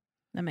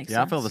 That makes sense.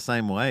 Yeah, I feel the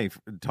same way.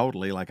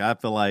 Totally. I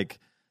feel like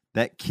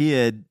that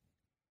kid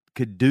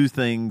could do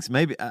things.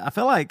 Maybe I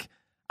feel like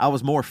I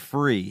was more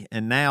free,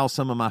 and now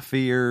some of my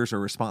fears or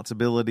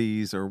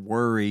responsibilities or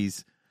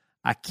worries,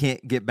 I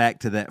can't get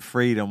back to that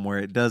freedom where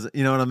it doesn't,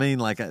 you know what I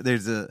mean?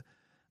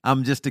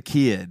 I'm just a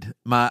kid.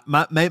 My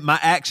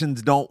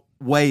actions don't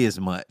weigh as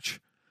much.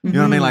 You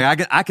know what I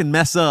mean? I can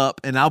mess up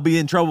and I'll be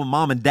in trouble with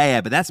mom and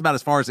dad, but that's about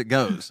as far as it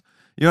goes.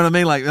 You know what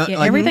I mean?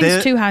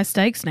 Everything's too high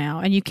stakes now,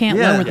 and you can't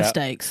lower the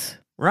stakes.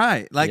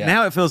 Right.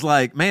 Now it feels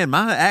like, man,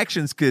 my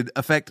actions could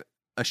affect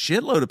a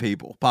shitload of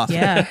people, possibly.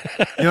 Yeah.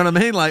 You know what I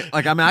mean?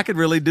 I could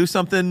really do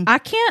something. I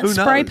can't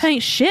spray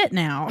paint shit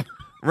now.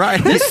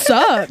 Right. This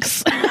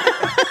sucks.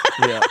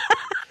 Yeah.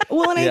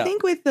 Well, and I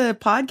think with the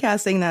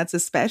podcasting, that's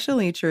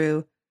especially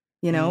true.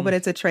 But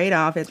it's a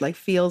trade-off. It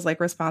feels like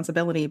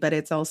responsibility, but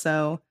it's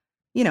also,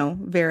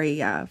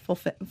 very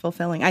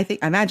fulfilling. I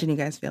imagine you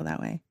guys feel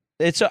that way.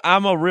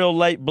 I'm a real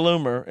late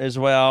bloomer, is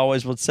the way I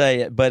always would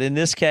say it. But in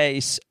this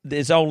case,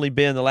 it's only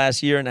been the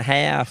last year and a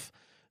half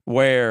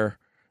where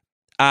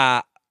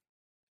I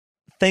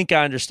think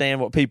I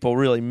understand what people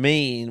really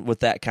mean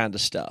with that kind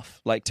of stuff.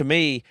 Like, to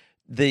me,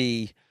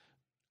 the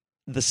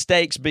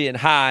stakes being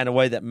high in a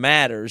way that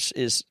matters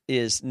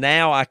is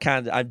now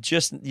I'm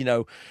just,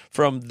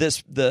 from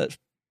this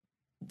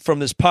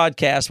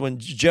podcast, when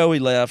Joey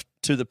left,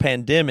 to the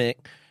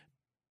pandemic,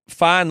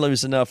 finally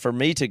was enough for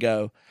me to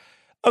go,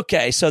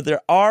 okay, so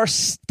there are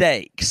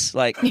stakes.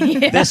 Like,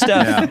 this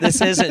stuff,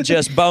 this isn't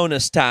just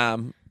bonus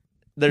time.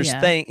 There's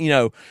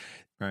right.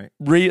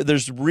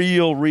 There's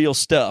real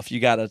stuff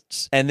you got to,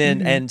 and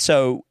then, and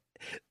so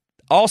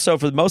also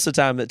for most of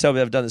the time that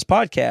Toby I've done this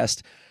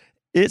podcast,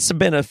 it's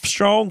been a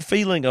strong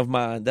feeling of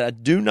mine that I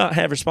do not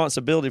have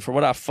responsibility for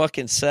what I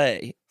fucking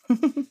say.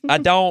 I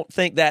don't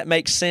think that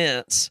makes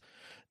sense,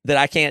 that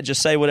I can't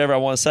just say whatever I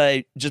want to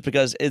say just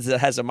because it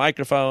has a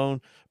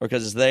microphone or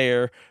because it's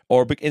there,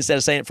 or instead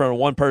of saying it in front of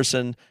one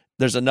person,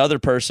 there's another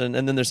person,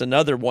 and then there's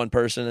another one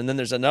person, and then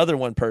there's another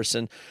one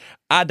person.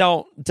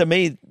 To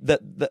me,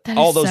 that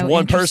all those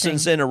one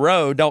persons in a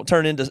row don't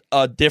turn into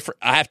a different,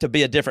 I have to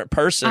be a different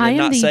person and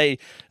not say,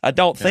 I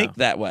don't think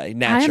that way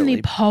naturally. I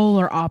am the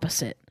polar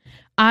opposite.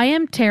 I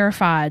am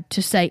terrified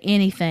to say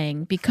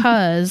anything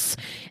because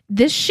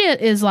this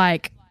shit is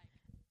like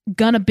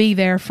gonna be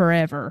there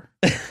forever.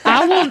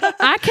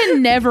 I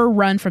can never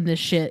run from this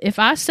shit. If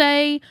I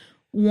say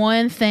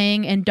one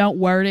thing and don't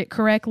word it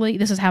correctly,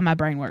 this is how my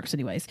brain works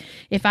anyways.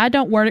 If I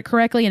don't word it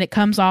correctly and it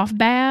comes off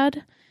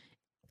bad,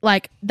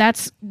 like,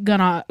 that's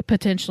gonna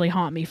potentially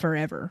haunt me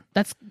forever.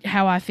 That's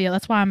how I feel.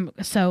 That's why I'm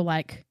so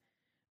like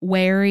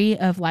wary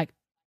of like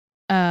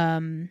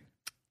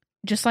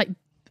just like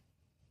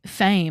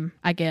fame,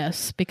 I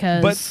guess,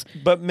 because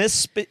but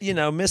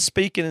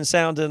misspeaking and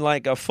sounding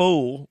like a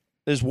fool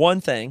is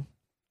one thing,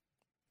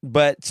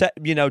 but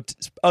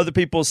other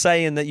people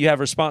saying that you have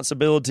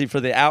responsibility for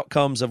the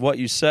outcomes of what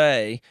you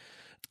say,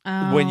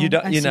 when you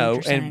don't,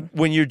 and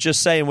when you're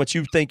just saying what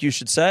you think you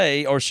should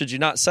say, or should you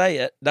not say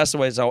it, that's the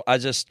way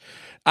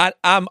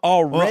I'm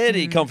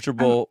already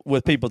comfortable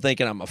with people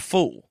thinking I'm a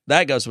fool.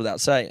 That goes without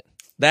saying.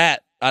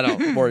 That I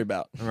don't worry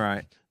about.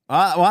 Right.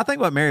 Well, I think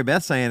what Mary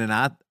Beth's saying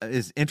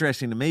is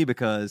interesting to me,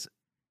 because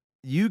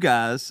you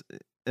guys,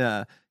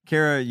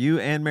 Kara, you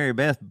and Mary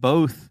Beth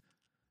both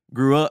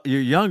grew up.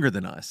 You're younger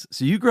than us,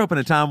 so you grew up in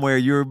a time where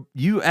you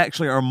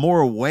actually are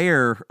more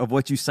aware of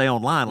what you say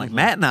online. Like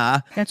Matt and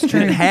I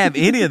didn't have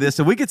any of this,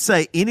 so we could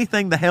say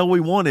anything the hell we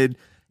wanted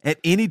at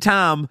any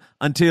time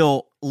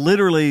until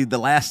literally the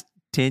last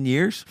 10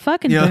 years.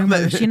 Fucking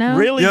boomers,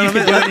 Really? You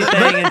could do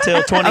anything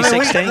until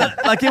 2016?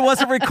 Like, it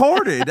wasn't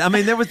recorded.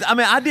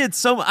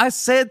 I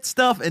said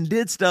stuff and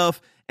did stuff,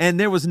 and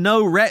there was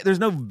there's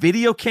no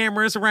video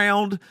cameras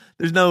around.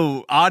 There's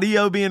no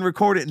audio being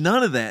recorded.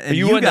 None of that. And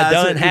you wouldn't have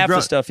done half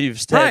the stuff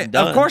you've said. Right,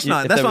 done. Of course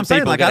not. That's what I'm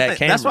saying. Like,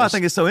 that's why I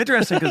think it's it's so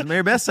interesting, because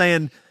Mary Beth's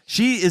saying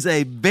she is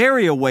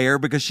very aware,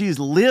 because she's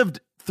lived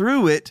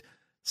through it,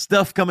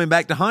 stuff coming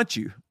back to haunt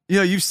you.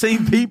 You've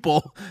seen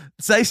people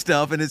say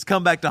stuff and it's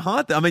come back to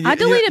haunt them. I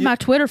deleted my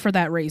Twitter for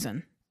that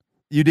reason.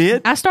 You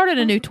did? I started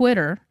a new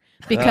Twitter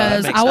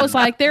because I was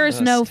like, there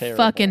is no terrible.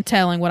 Fucking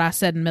telling what I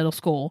said in middle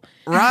school.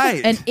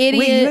 Right. An idiot.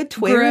 Wait, you had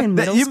Twitter in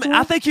middle school?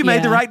 I think you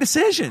made the right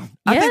decision.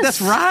 I think that's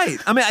Yes. right.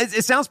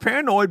 It sounds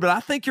paranoid, but I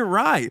think you're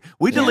right.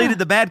 We deleted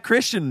the bad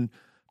Christian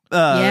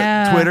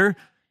Twitter.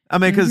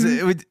 Because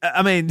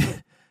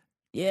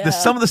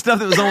some of the stuff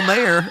that was on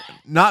there,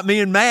 not me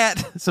and Matt.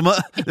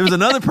 There was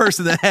another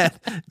person that had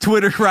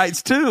Twitter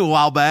rights too a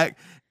while back.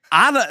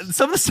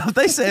 Some of the stuff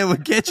they said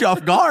would get you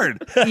off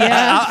guard.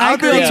 Yeah, I'll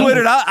be on Twitter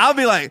and I'll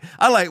be like,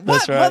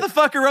 what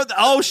motherfucker wrote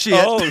oh shit.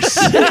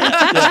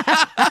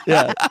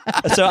 Yeah.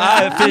 So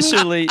I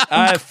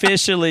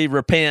officially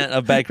repent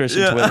of bad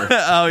Christian Twitter.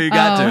 Oh, you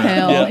got to.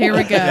 Hell, Yeah. Here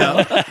we go.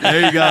 Yeah.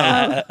 There you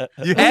go.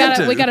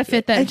 We got to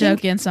fit that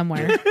joke in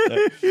somewhere.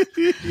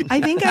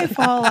 I think I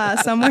fall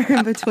somewhere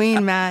in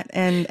between Matt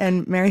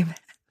and Mary Beth.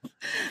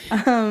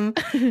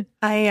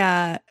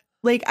 I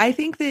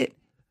think that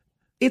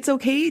it's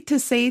okay to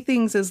say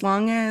things as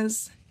long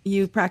as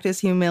you practice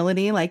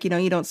humility. Like,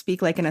 you don't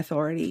speak like an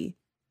authority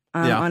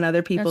on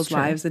other people's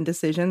lives and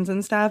decisions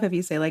and stuff. If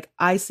you say, like,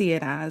 I see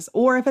it as,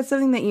 or if it's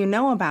something that you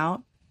know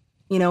about,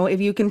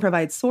 if you can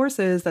provide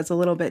sources, that's a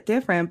little bit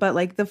different. But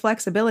like the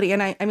flexibility,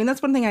 and I mean,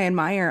 that's one thing I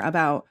admire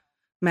about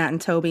Matt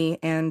and Toby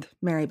and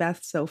Mary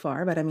Beth so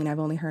far. But I mean, I've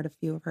only heard a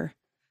few of her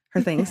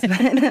things.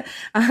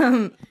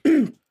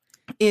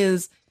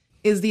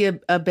 Is the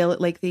ability,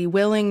 like the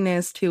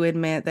willingness to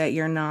admit that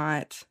you're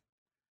not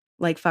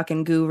like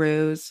fucking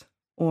gurus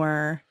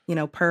or,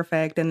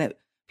 perfect, and that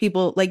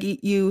people like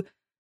you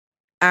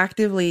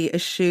actively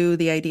eschew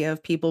the idea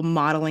of people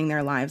modeling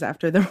their lives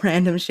after the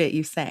random shit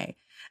you say.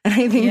 And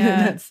I think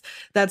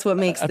that's what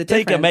makes the difference. I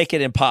think I make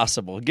it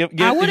impossible.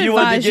 I would if you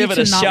wanted to give it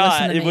a not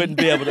shot, listen to it me. wouldn't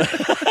be able to.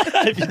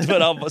 If you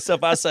put all the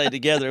stuff I say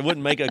together, it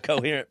wouldn't make a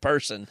coherent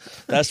person.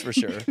 That's for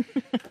sure.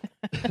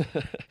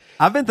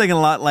 I've been thinking a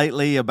lot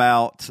lately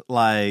about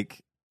like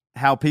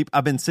how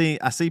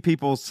I see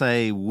people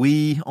say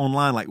we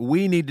online, like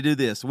we need to do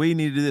this, we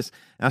need to do this.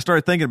 And I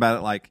started thinking about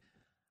it like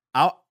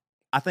I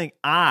think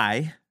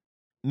I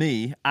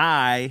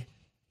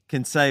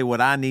can say what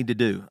I need to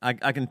do. I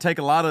can take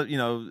a lot of,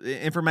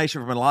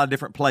 information from a lot of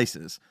different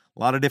places, a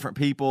lot of different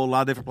people, a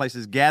lot of different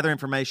places, gather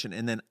information,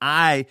 and then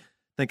I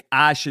think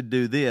I should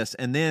do this.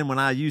 And then when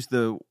I use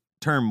the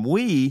term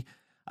we,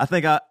 I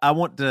think I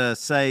want to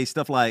say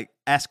stuff like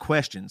ask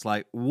questions,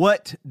 like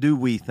what do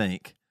we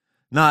think?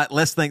 Not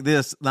let's think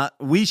this, not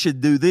we should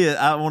do this.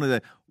 I wanted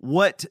to,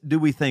 what do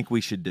we think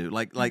we should do?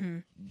 Like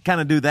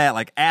kind of do that,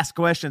 like ask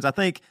questions. I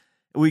think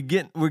we're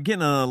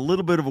getting a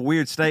little bit of a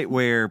weird state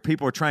where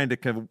people are trying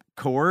to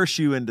coerce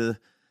you into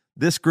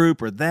this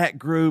group or that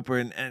group,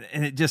 and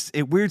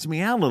it weirds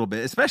me out a little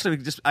bit, especially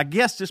just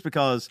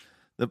because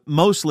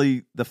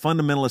mostly the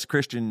fundamentalist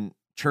Christian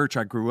church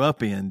I grew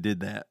up in did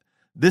that.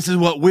 This is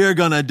what we're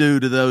going to do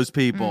to those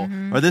people,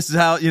 or this is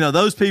how,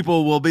 those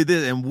people will be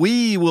this, and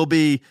we will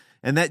be.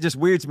 And that just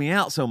weirds me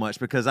out so much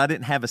because I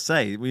didn't have a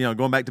say.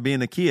 Going back to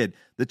being a kid,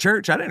 the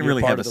church, I didn't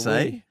really have a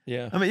say.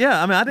 Yeah.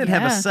 I didn't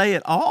have a say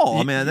at all.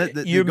 I mean,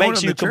 it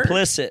makes you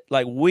complicit.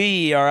 Like,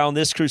 we are on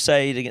this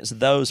crusade against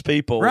those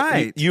people.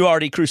 Right. You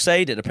already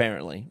crusaded,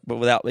 apparently, but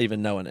without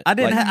even knowing it. I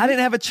didn't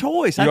have a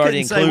choice. You I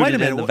already say, wait a included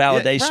minute, in the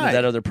validation right. of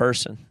that other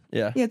person.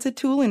 Yeah. Yeah, it's a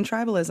tool in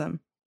tribalism.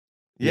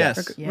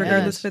 Yes.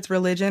 Regardless if it's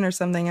religion or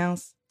something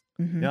else.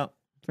 Mm-hmm. Yep.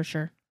 For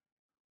sure.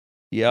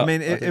 Yeah, I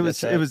mean, it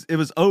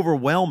was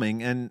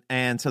overwhelming,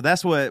 and so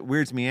that's what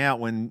weirds me out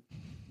when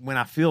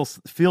I feel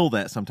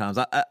that sometimes.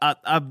 I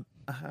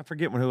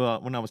forget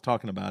when I was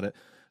talking about it,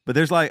 but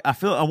there's I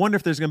wonder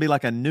if there's going to be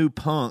like a new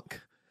punk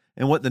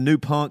and what the new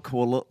punk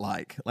will look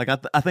like. Like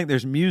I think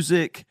there's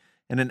music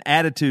and an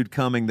attitude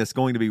coming that's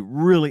going to be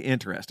really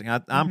interesting.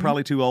 I'm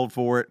probably too old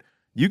for it.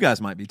 You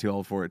guys might be too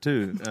old for it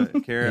too,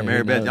 Kara,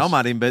 Mary Beth. Y'all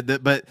might even,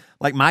 but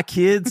like my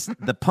kids,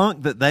 the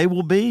punk that they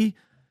will be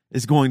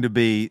is going to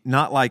be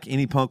not like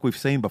any punk we've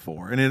seen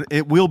before. And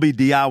it will be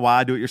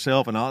DIY, do it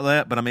yourself and all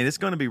that. But I mean, it's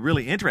going to be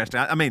really interesting.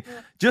 I'm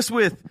just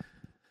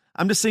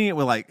seeing it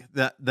with like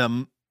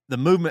the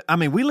movement. I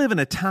mean, we live in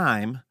a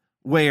time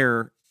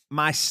where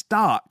my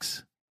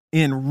stocks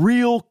in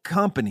real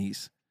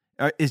companies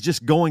is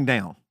just going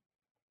down.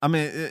 I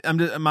mean,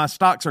 my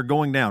stocks are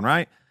going down,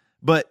 right?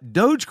 But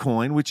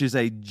Dogecoin, which is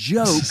a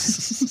joke,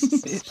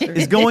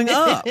 is going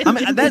up. I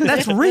mean,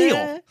 that's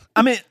real.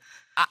 I mean,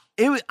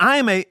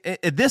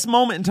 at this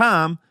moment in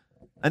time,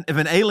 if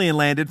an alien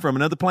landed from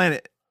another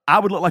planet, I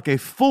would look like a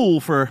fool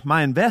for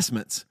my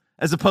investments,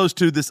 as opposed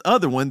to this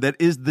other one that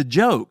is the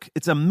joke.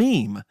 It's a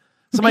meme.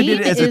 Somebody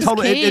did it as a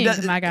total. King,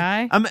 my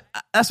guy.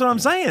 That's what I'm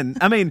saying.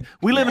 I mean,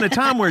 we live in a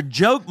time where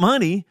joke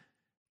money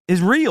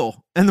is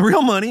real, and the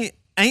real money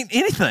ain't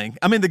anything.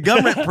 I mean, the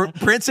government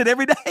prints it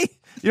every day.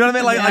 You know what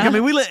I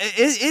mean?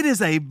 It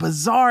is a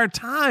bizarre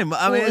time.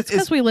 It's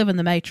because we live in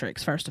the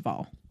Matrix, first of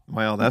all.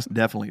 Well, that's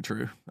definitely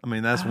true. I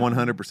mean, that's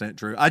 100%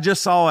 true. I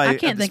just saw I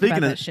can't think about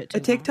that shit too a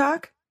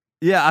TikTok.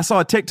 Yeah, I saw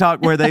a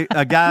TikTok where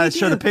a guy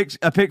showed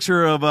a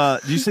picture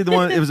of. Did you see the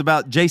one? It was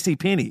about J.C.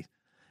 Penney,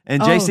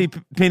 and J.C.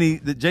 Penney,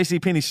 the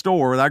J.C. Penney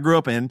store that I grew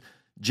up in,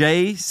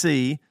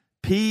 JCPENNY,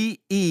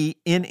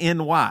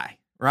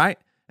 right?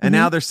 And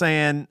now they're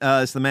saying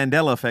it's the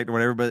Mandela effect or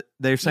whatever, but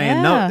they're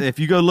saying no. If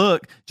you go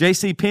look,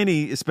 J.C.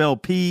 Penney is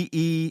spelled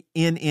PENNEY.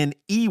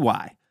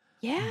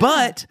 Yeah,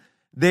 but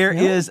there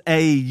is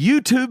a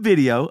YouTube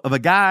video of a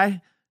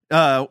guy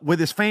with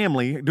his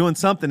family doing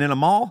something in a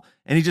mall,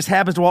 and he just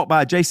happens to walk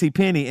by J.C.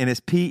 Penney, and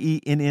it's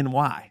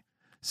PENNY.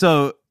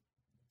 So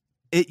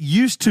it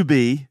used to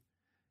be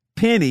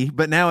Penny,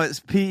 but now it's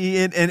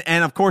PEN,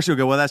 and of course you'll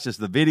go, well, that's just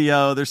the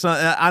video. There's some.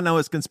 I know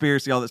it's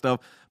conspiracy, all that stuff,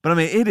 but I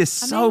mean, it is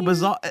so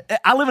bizarre.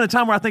 I live in a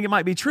time where I think it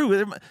might be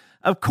true.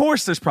 Of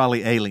course, there's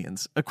probably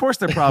aliens. Of course,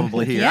 they're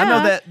probably here. I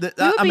know that. It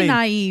would be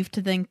naive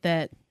to think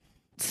that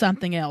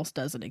something else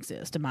doesn't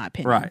exist, in my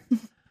opinion. Right.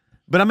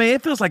 But I mean,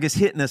 it feels like it's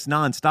hitting us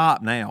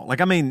nonstop now. Like,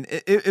 I mean,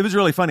 it was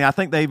really funny. I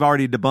think they've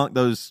already debunked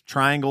those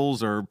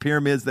triangles or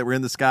pyramids that were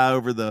in the sky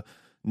over the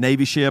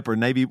Navy ship or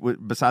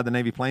beside the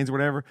Navy planes or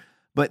whatever.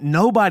 But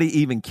nobody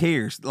even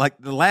cares. Like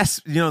in the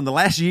last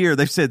year,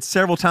 they've said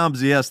several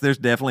times, yes, there's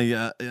definitely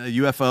a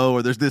UFO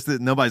or there's this.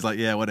 Nobody's like,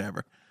 yeah,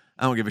 whatever.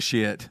 I don't give a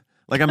shit.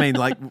 Like, I mean,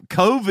 like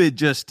COVID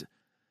just.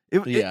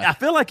 I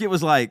feel like it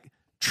was like.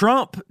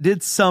 Trump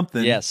did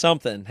something. Yeah,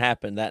 something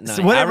happened that night.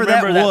 So whatever I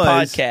remember that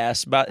was,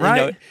 podcast, but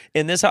right?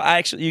 In this,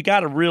 you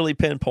got to really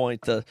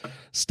pinpoint the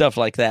stuff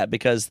like that,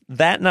 because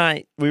that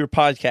night we were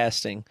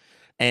podcasting,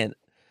 and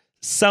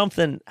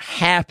something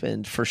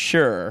happened for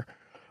sure,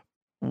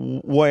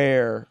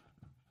 where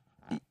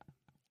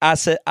I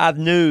said I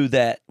knew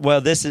that.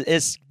 Well,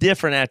 it's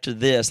different after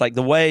this. Like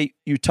the way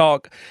you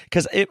talk,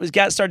 because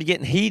started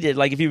getting heated.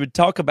 Like if you would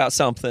talk about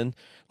something.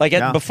 Like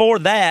before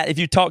that, if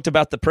you talked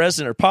about the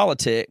president or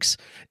politics,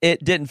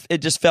 it didn't. It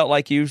just felt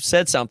like you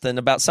said something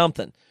about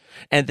something,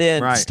 and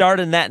then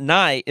starting that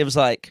night, it was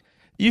like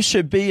you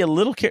should be a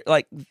little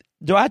like.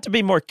 Do I have to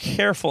be more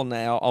careful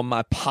now on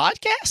my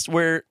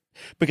podcast?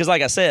 Because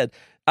like I said,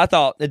 I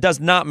thought it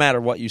does not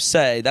matter what you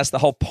say. That's the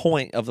whole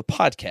point of the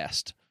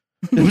podcast.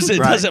 It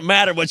doesn't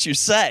matter what you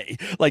say.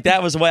 Like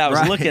that was the way I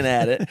was looking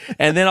at it,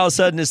 and then all of a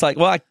sudden it's like,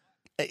 well,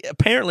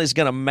 apparently it's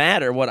going to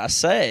matter what I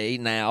say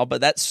now,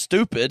 but that's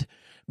stupid.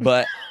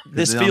 but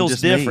this I'm feels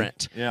just me.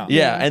 different. Yeah.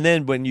 Yeah. And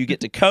then when you get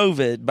to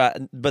COVID,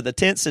 but the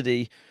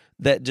tensity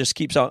that just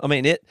keeps on. I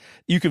mean,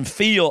 you can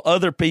feel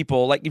other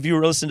people. Like if you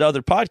were listening to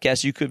other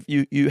podcasts,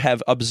 you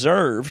have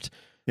observed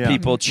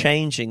people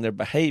changing their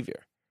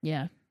behavior.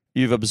 Yeah.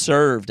 You've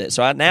observed it.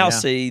 So I now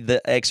see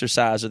the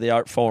exercise or the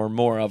art form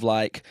more of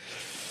like,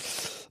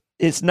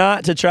 it's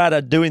not to try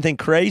to do anything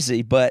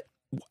crazy, but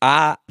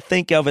I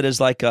think of it as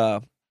like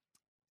a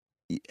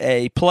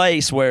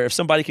place where if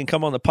somebody can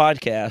come on the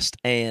podcast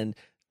and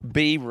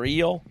be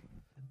real,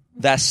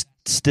 that's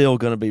still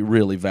going to be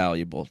really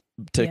valuable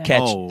to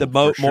catch the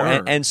more.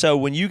 Sure. And so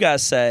when you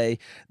guys say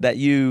that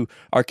you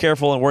are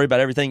careful and worry about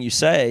everything you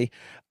say,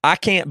 I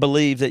can't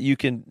believe that you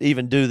can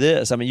even do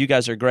this. I mean, you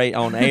guys are great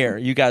on air.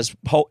 You guys,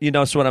 you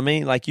know what I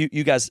mean? Like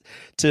you guys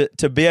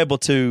to be able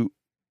to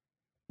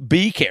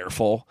be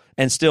careful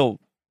and still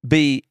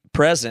be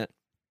present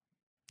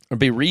or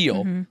be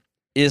real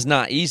is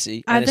not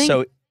easy. And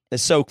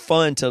it's so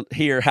fun to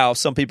hear how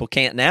some people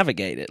can't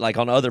navigate it, like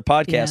on other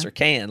podcasts or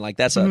can. Like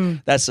that's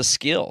a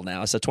skill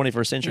now. It's a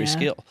 21st century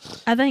skill.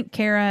 I think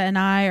Kara and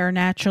I are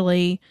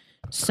naturally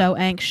so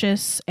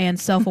anxious and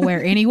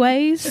self-aware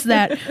anyways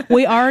that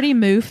we already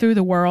move through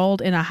the world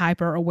in a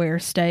hyper-aware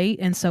state,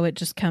 and so it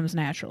just comes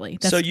naturally.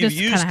 That's so you've just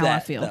used kind of how I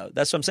that, feel. though.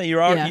 That's what I'm saying.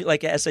 You're already,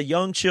 like as a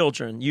young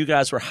children, you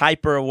guys were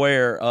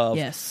hyper-aware of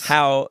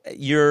how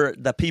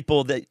the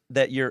people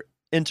that you're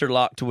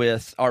interlocked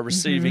with are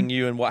receiving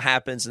you and what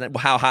happens and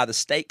how high the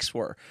stakes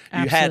were.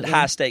 You had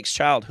high stakes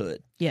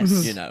childhood.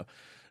 Yes. You know.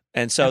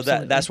 And so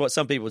that's what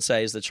some people would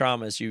say is the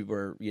traumas you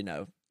were, you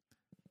know,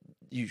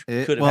 you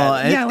could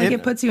have had.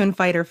 It puts you in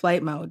fight or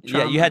flight mode.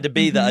 Trauma. Yeah, you had to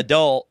be the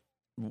adult,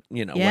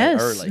 you know, way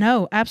early.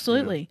 No,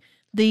 absolutely.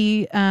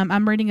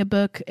 I'm reading a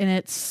book and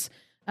it's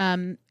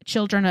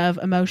Children of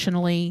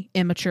Emotionally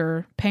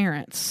Immature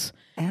Parents.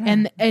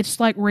 And it's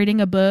like reading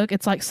a book.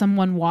 It's like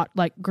someone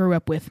grew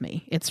up with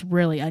me. It's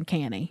really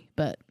uncanny,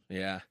 but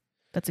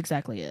that's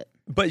exactly it.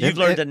 But you've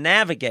learned to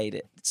navigate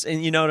it,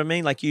 and you know what I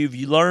mean. Like you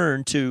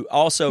learned to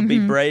also be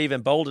brave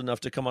and bold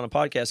enough to come on a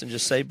podcast and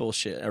just say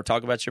bullshit or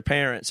talk about your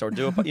parents or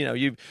do a, you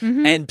know,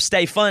 and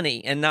stay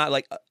funny and not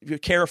like you're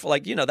careful.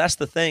 Like you know, that's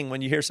the thing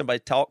when you hear somebody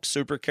talk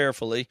super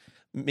carefully,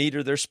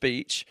 meter their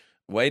speech,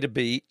 way to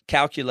beat,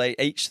 calculate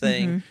each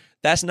thing.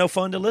 That's no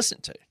fun to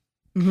listen to.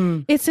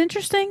 It's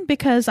interesting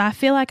because I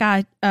feel like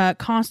I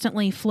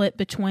constantly flip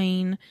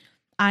between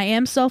I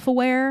am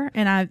self-aware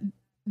and I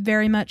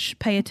very much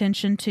pay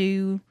attention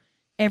to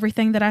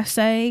everything that I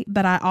say,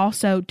 but I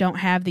also don't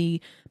have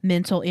the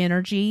mental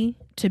energy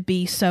to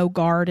be so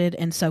guarded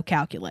and so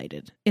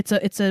calculated.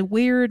 It's a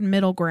weird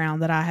middle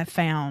ground that I have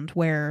found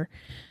where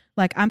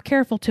like I'm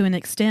careful to an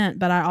extent,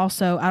 but I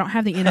don't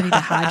have the energy to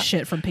hide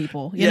shit from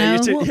people. You know?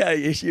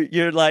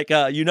 You're like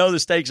you know the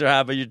stakes are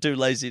high, but you're too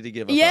lazy to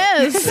give up.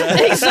 Yes,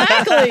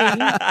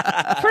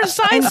 exactly,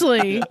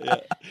 precisely.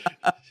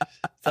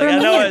 Like, I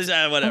know it's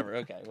whatever.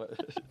 Okay,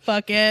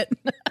 fuck it.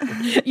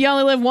 You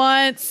only live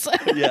once.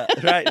 Yeah,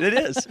 right. It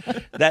is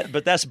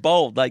but that's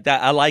bold. Like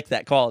that, I like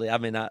that quality. I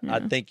mean, I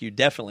think you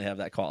definitely have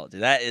that quality.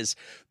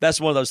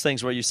 That's one of those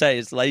things where you say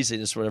it's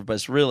laziness, or whatever, but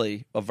it's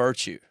really a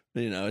virtue.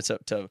 You know, it's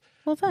up to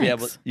be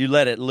able. You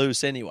let it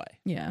loose anyway.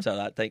 Yeah. So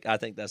I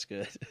think that's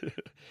good.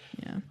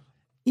 Yeah.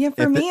 Yeah,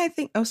 for me, I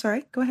think. Oh,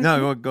 sorry. Go ahead.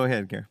 No, go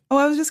ahead, Kara. Oh,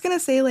 I was just gonna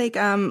say, like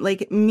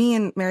me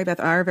and Mary Beth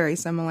are very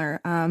similar.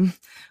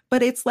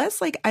 But it's less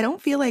like I don't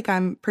feel like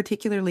I'm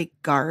particularly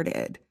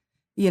guarded.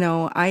 You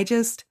know, I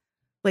just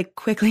like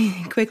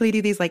quickly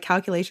do these like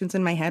calculations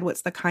in my head.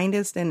 What's the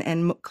kindest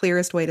and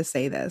clearest way to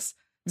say this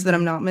so that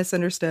I'm not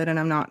misunderstood and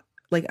I'm not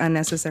like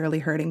unnecessarily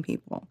hurting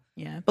people.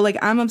 Yeah. But like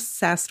I'm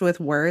obsessed with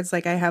words.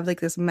 Like I have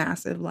like this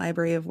massive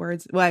library of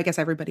words. Well, I guess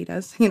everybody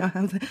does, you know,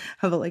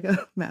 have like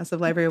a massive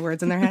library of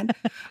words in their head.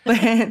 But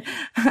I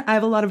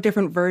have a lot of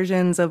different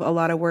versions of a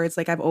lot of words.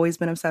 Like I've always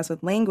been obsessed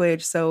with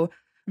language. So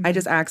I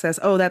just access,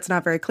 that's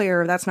not very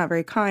clear, or that's not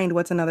very kind.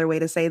 What's another way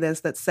to say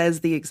this that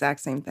says the exact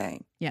same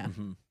thing? Yeah.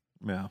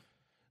 Yeah.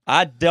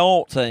 I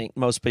don't think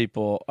most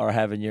people are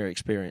having your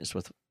experience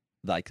with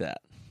like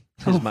that.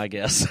 Is my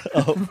guess.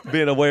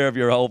 Being aware of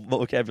your whole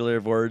vocabulary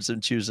of words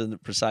and choosing the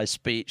precise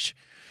speech.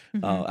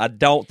 I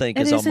don't think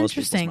it's on most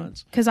people's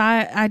minds. Because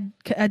I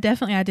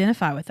definitely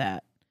identify with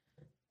that.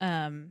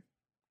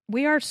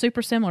 We are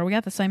super similar. We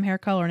got the same hair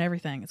color and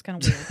everything. It's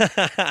kind of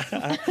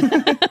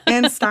weird.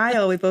 And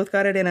style. We both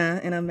got it in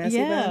a messy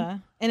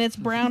bun. And it's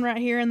brown right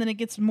here, and then it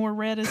gets more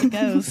red as it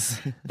goes.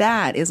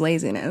 That is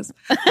laziness.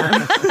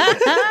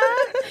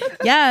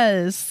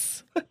 Yes.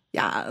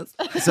 Yes.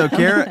 So,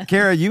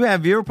 Kara, you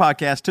have your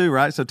podcast too,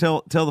 right? So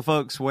tell the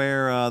folks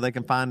where they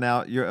can find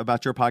out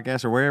about your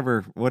podcast or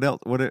wherever. What else?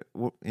 What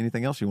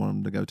anything else you want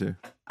them to go to?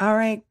 All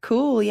right,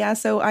 cool. Yeah,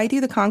 so I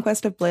do The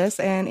Conquest of Bliss,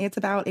 and it's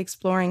about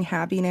exploring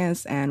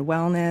happiness and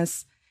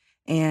wellness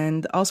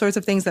and all sorts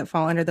of things that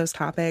fall under those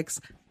topics.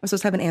 I'm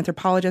supposed to have an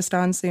anthropologist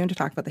on soon to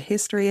talk about the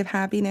history of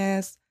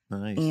happiness.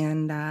 Nice.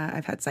 And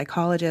I've had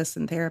psychologists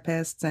and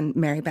therapists and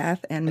Mary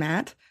Beth and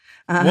Matt.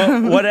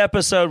 What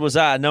episode was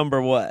I?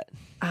 Number what?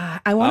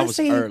 I want to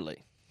say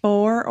early.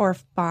 4 or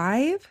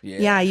 5.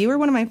 Yeah, you were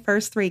one of my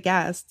first 3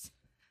 guests.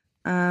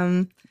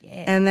 And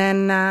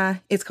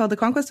then it's called The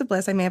Conquest of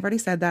Bliss. I may have already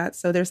said that.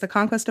 So there's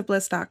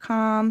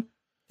theconquestofbliss.com,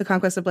 The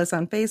Conquest of Bliss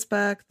on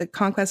Facebook, The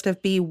Conquest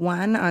of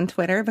B1 on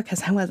Twitter,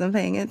 because I wasn't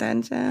paying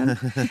attention.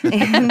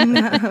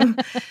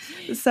 And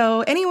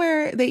so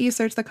anywhere that you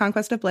search The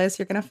Conquest of Bliss,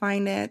 you're going to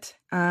find it.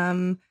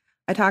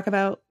 I talk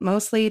about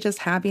mostly just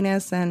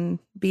happiness and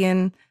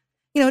being,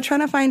 trying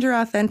to find your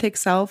authentic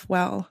self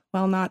while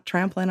not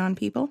trampling on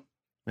people.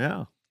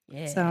 Yeah.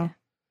 So,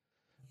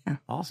 yeah.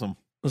 Awesome.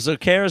 So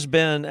Kara's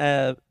been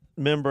a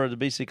member of the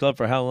BC Club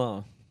for how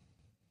long?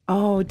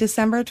 Oh,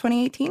 December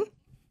 2018.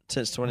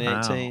 Since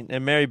 2018. Wow.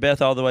 And Mary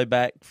Beth all the way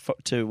back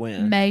to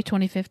when? May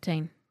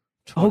 2015.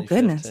 Oh,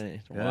 goodness.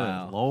 2015. Yeah,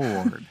 Wow.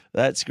 Lord.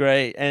 That's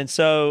great. And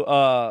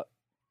so,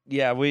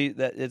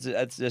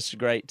 it's just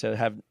great to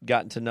have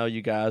gotten to know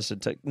you guys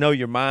and to know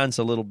your minds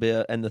a little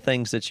bit and the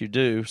things that you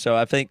do. So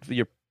I think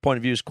your point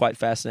of view is quite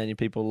fascinating.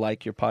 People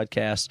like your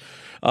podcast,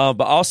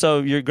 but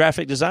also your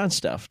graphic design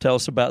stuff. Tell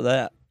us about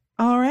that.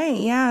 All right.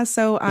 Yeah.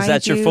 So Is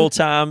that your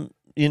full-time,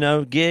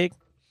 gig?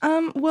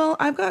 Well,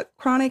 I've got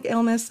chronic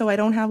illness, so I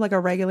don't have like a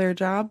regular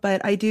job,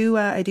 but I do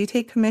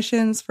take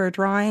commissions for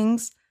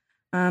drawings,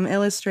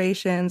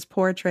 illustrations,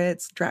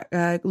 portraits,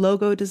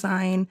 logo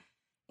design,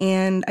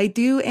 and I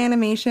do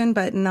animation,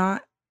 but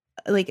not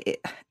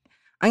like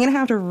I'm going to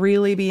have to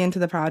really be into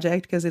the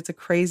project because it's a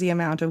crazy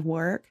amount of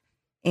work.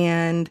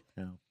 And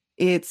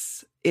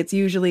it's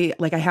usually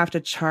like I have to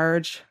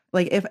charge,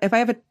 like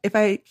if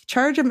I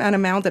charge an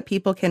amount that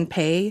people can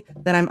pay,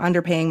 then I'm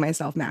underpaying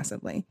myself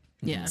massively.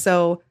 Yeah.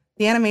 So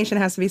the animation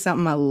has to be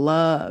something I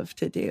love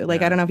to do.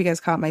 Like, I don't know if you guys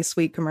caught my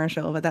sweet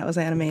commercial, but that was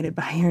animated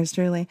by yours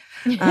truly.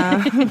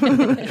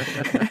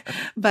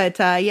 But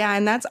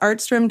and that's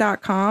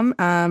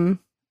artstrom.com.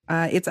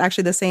 It's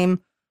actually the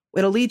same.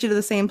 It'll lead you to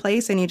the same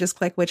place, and you just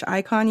click which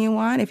icon you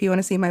want if you want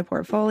to see my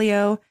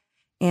portfolio,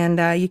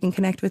 and you can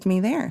connect with me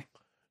there.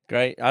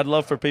 Great. I'd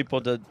love for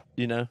people to,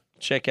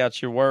 check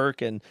out your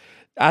work. And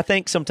I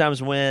think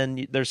sometimes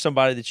when there's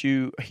somebody that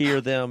you hear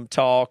them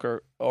talk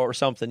or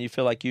something, you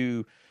feel like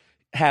you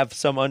have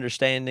some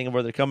understanding of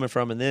where they're coming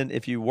from. And then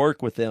if you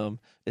work with them,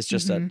 it's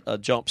just a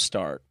jump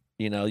start.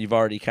 You've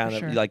already kind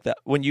of like that.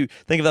 When you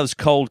think of those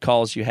cold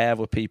calls you have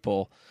with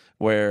people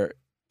where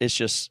it's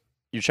just,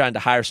 you're trying to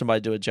hire somebody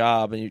to do a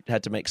job and you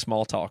had to make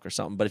small talk or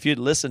something. But if you'd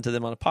listen to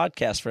them on a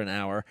podcast for an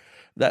hour,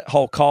 that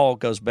whole call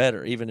goes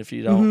better, even if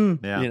you don't,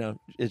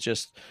 it's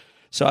just,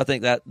 so I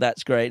think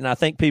that's great. And I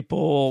think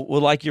people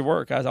will like your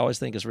work. I always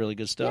think it's really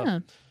good stuff. Yeah.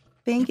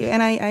 Thank you.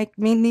 And I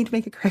need to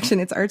make a correction.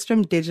 It's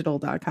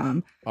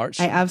artstromdigital.com. I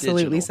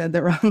absolutely said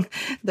the wrong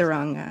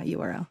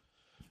URL.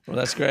 Well,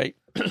 that's great.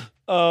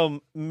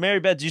 Mary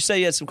Beth, did you say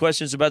you had some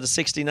questions about the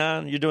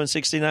 69? You're doing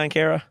 69,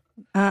 Kara?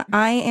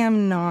 I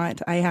am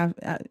not. I have,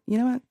 you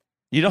know what?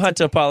 You don't have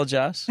to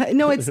apologize.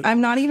 No,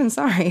 I'm not even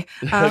sorry.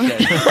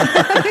 Okay.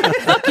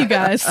 Fuck you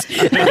guys.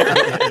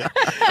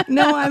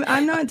 No,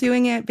 I'm not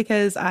doing it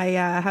because I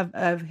have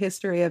a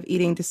history of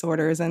eating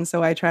disorders. And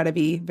so I try to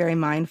be very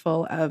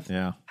mindful of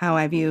how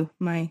I view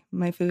my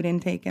food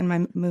intake and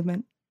my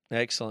movement.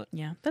 Excellent.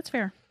 Yeah, that's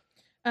fair.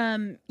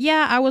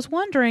 I was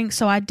wondering,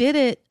 so I did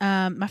it,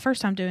 my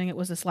first time doing it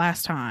was this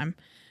last time.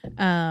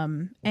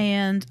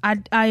 And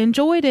I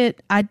enjoyed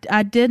it.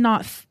 I did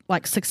not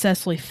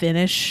successfully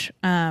finish.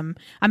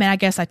 I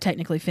guess I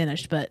technically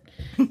finished, but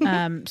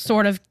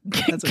sort of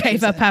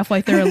gave up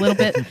halfway through a little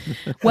bit.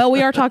 Well,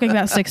 we are talking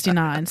about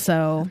 69,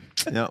 so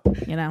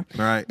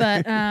Right.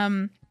 But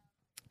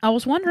I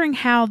was wondering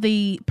how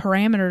the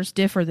parameters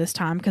differ this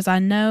time, because I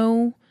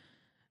know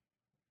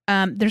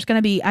there's going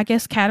to be, I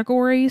guess,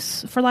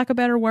 categories, for lack of a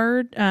better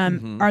word.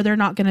 Are there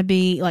not going to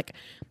be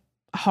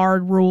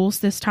hard rules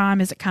this time?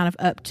 Is it kind of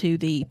up to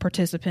the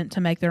participant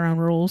to make their own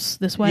rules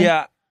this way?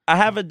 Yeah, I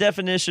have a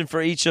definition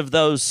for each of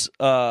those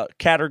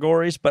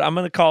categories, but I'm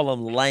going to call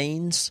them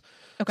lanes.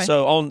 Okay.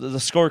 So on the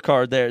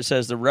scorecard there, it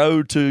says the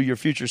road to your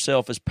future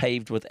self is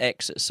paved with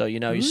X's. So,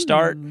 you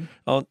start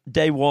on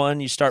day one,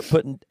 you start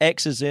putting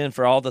X's in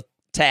for all the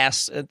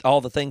tasks and all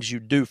the things you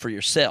do for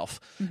yourself.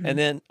 And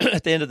then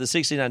at the end of the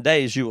 69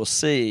 days, you will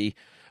see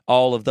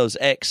all of those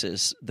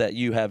X's that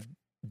you have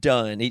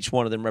done. Each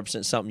one of them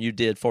represents something you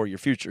did for your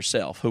future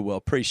self who will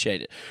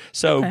appreciate it.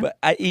 So but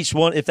each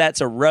one, if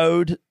that's a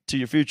road to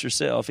your future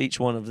self, each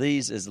one of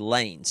these is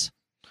lanes.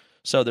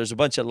 So there's a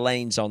bunch of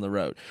lanes on the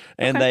road,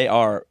 and they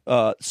are,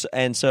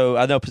 and so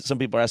I know some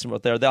people are asking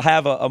about there. They'll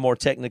have a more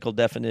technical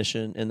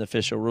definition in the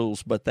official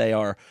rules, but they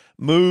are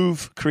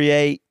move,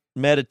 create,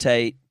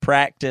 meditate,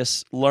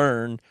 practice,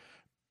 learn,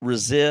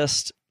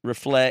 resist,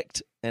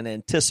 reflect, and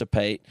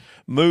anticipate.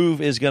 Move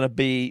is going to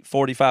be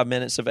 45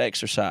 minutes of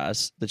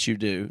exercise that you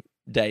do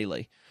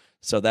daily.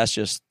 So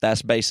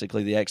that's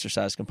basically the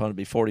exercise component,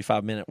 be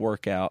 45-minute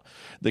workout.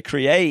 The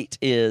create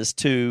is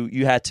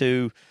you had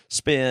to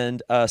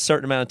spend a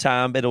certain amount of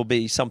time. It'll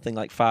be something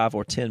like 5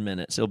 or 10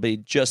 minutes. It'll be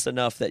just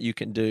enough that you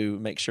can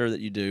make sure that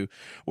you do,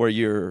 where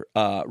you're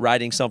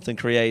writing something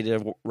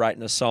creative,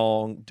 writing a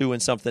song,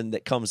 doing something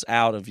that comes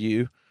out of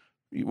you,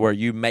 where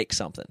you make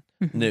something.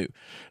 new.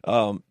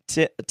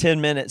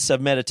 10 minutes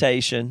of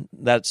meditation,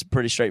 that's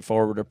pretty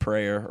straightforward, or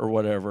prayer or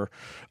whatever.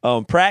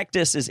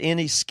 Practice is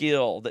any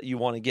skill that you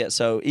want to get.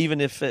 So even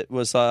if it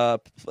was,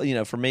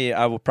 for me,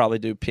 I would probably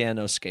do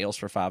piano scales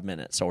for 5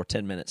 minutes or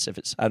 10 minutes if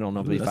it's, I don't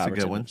know, if it'll be 5 or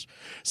 10 minutes.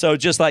 So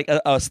just like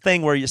a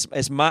thing where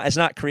it's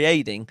not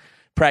creating,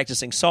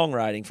 practicing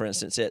songwriting, for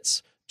instance,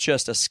 it's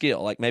just a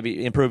skill, like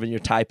maybe improving your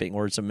typing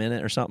words a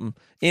minute or something.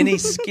 Any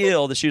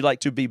skill that you'd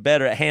like to be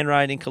better at,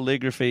 handwriting,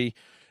 calligraphy,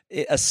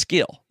 a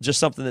skill, just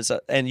something that's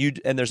and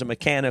there's a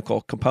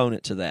mechanical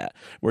component to that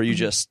where you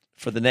just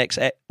for the next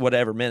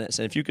whatever minutes,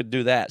 and if you could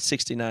do that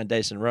 69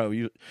 days in a row,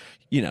 you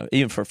know,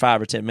 even for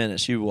 5 or 10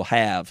 minutes, you will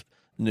have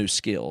new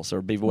skills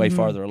or be way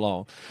farther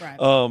along. Right.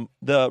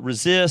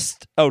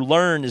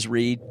 Learn is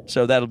read,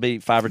 so that'll be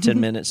 5 or 10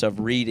 minutes of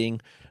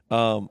reading,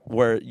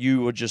 where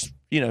you would just,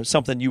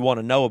 something you want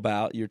to know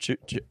about,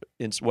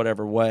 in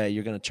whatever way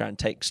you're going to try and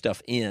take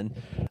stuff in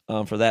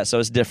for that. So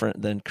it's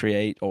different than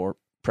create or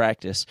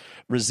practice.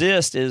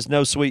 Resist is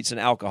no sweets and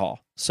alcohol.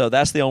 So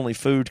that's the only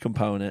food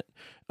component,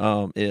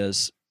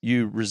 is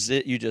you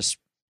resist, you just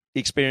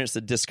experience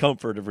the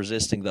discomfort of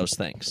resisting those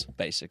things,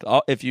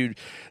 basically. If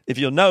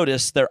you'll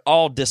notice, they're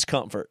all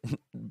discomfort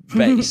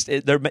based.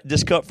 They're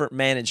discomfort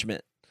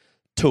management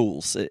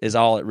tools is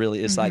all it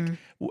really is. Like,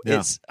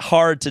 it's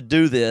hard to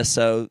do this,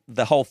 so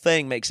the whole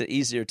thing makes it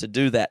easier to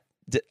do that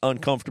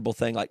uncomfortable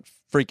thing, like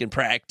freaking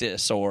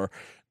practice or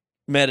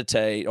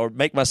meditate or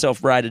make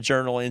myself write a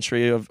journal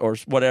entry or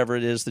whatever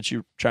it is that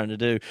you're trying to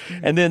do.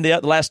 And then the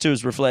last two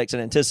is reflect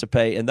and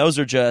anticipate, and those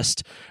are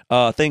just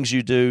things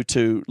you do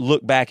to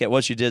look back at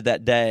what you did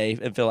that day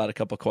and fill out a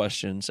couple of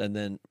questions, and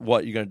then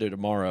what you're going to do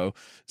tomorrow,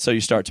 so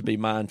you start to be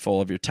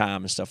mindful of your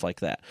time and stuff like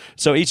that.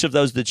 So each of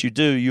those that you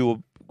do, you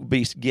will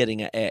be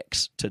getting an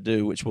X to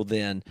do, which will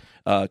then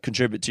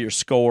contribute to your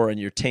score and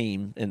your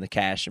team in the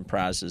cash and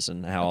prizes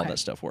and how all that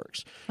stuff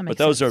works. But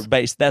those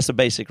sense. That's a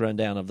basic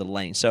rundown of the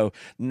lane. So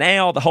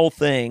now the whole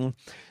thing,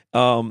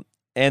 and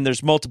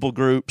there's multiple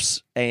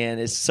groups,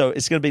 and it's going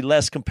to be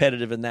less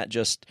competitive in that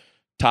just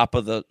top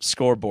of the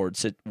scoreboard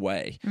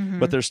way.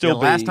 But there's still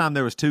last time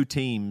there was 2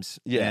 teams,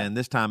 and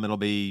this time you'll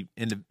be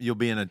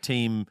in a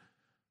team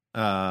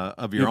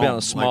of your own. You'll be on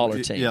a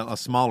smaller team. Yeah, a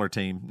smaller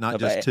team, not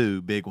just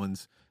 2 big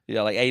ones.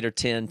 Yeah, like 8 or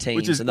 10 teams,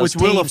 which and those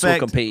teams will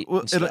compete.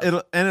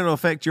 It'll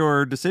affect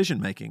your decision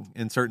making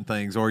in certain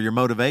things, or your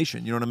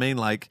motivation. You know what I mean?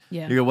 Like,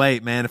 you go,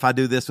 wait, man, if I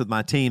do this with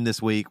my team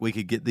this week, we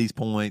could get these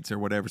points or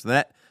whatever.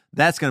 So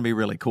that's going to be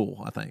really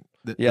cool, I think.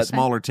 The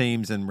smaller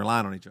teams and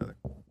relying on each other.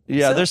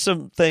 Yeah, there's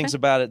some things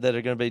about it that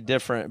are going to be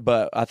different,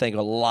 but I think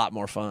a lot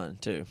more fun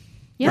too.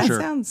 Yeah,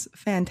 that sounds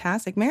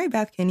fantastic. Mary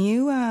Beth, can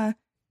you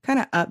kind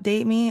of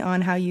update me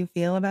on how you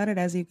feel about it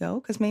as you go?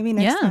 Because maybe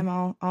next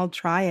time I'll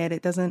try it.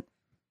 It doesn't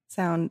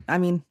sound, I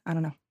don't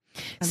know.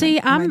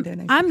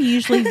 I'm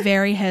usually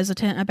very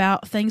hesitant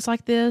about things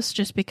like this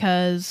just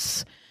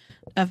because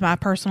of my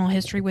personal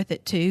history with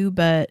it too.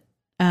 But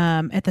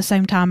at the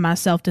same time, my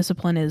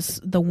self-discipline is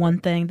the one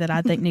thing that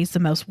I think needs the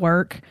most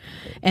work.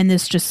 And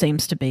this just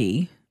seems to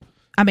be,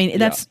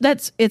 that's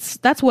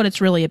what it's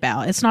really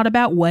about. It's not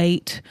about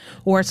weight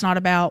or it's not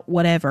about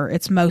whatever.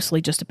 It's mostly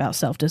just about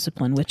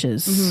self-discipline, which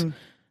is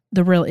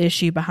the real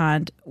issue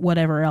behind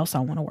whatever else I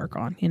want to work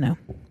on,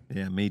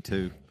 Yeah, me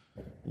too.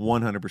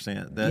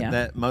 100%.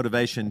 That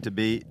motivation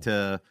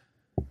to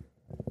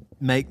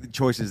make the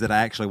choices that I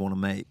actually want to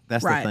make.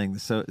 That's the thing.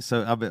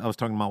 So I was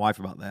talking to my wife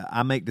about that.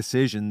 I make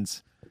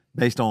decisions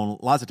based on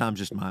lots of times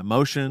just my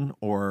emotion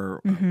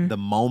or the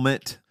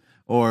moment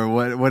or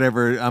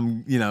whatever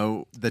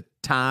the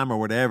time or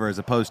whatever, as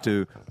opposed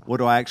to what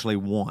do I actually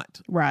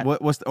want? Right.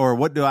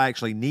 What do I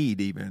actually need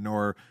even,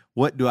 or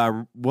what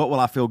will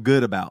I feel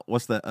good about?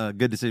 What's the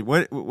good decision?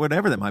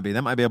 Whatever that might be.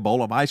 That might be a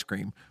bowl of ice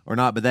cream or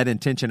not, but that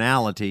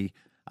intentionality,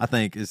 I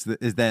think,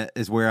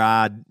 is where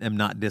I am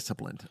not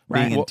disciplined.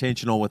 Right. Being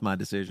intentional with my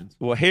decisions.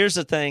 Well, here's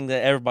the thing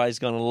that everybody's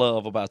going to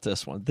love about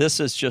this one. This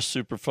is just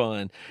super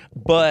fun.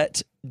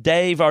 But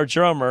Dave, our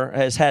drummer,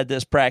 has had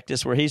this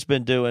practice where he's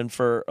been doing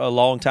for a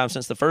long time,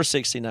 since the first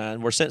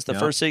 69. Where since the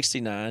first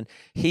 69,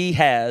 he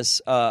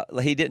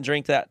didn't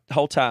drink that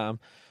whole time.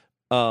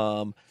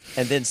 And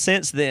then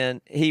since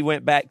then, he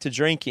went back to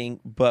drinking,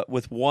 but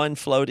with one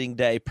floating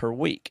day per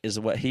week is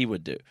what he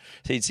would do.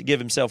 So he'd give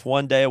himself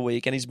 1 day a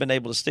week, and he's been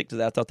able to stick to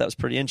that. I thought that was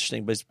pretty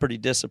interesting, but he's pretty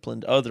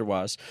disciplined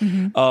otherwise.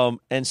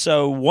 And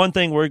so one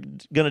thing we're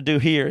going to do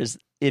here is,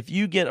 if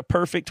you get a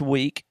perfect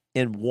week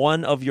in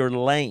one of your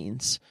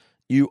lanes,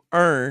 you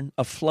earn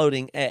a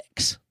floating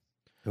X,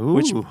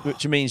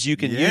 which means you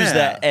can use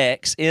that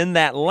X in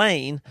that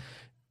lane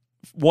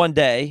one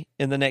day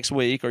in the next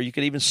week, or you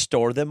could even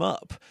store them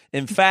up.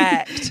 In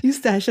fact, you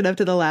stash it up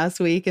to the last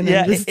week, and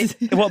then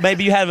well,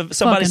 maybe you have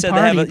somebody said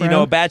they have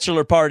a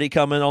bachelor party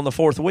coming on the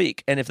 4th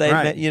week, and if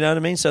they, you know what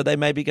I mean, so they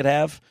maybe could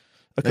have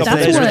a couple of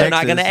days where they're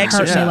not going to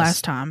exercise. Hurt me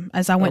last time,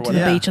 as I went to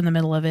the beach in the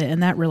middle of it,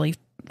 and that really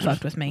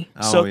fucked with me.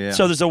 So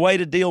there's a way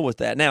to deal with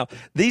that. Now,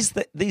 these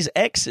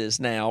X's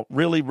now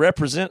really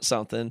represent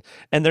something,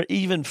 and they're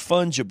even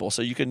fungible.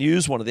 So you can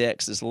use one of the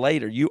X's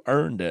later. You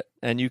earned it,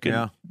 and you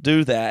can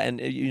do that, and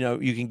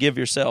you can give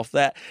yourself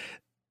that.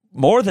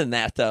 More than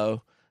that,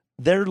 though,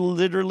 they're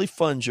literally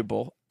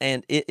fungible,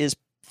 and it is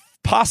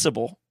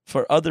possible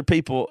for other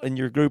people in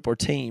your group or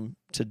team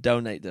to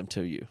donate them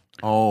to you.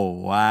 Oh,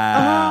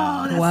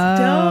 wow. Oh, that's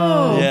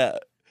dope. Yeah.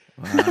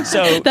 Wow.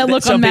 So That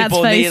look some on Matt's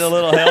people face. need a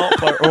little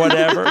help or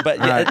whatever. But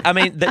Right. I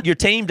mean, your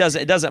team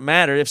it doesn't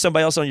matter if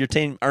somebody else on your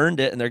team earned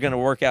it and they're going to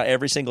work out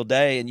every single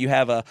day, and you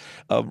have a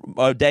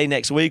day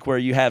next week where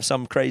you have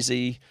some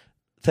crazy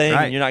thing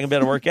Right. and you're not going to be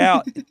able to work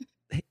out.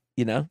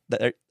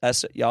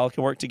 That's y'all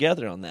can work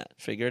together on that.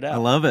 Figure it out. I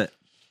love it.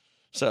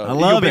 So I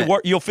love it.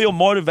 You'll feel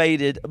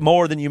motivated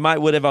more than you might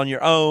would have on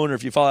your own, or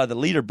if you fall out of the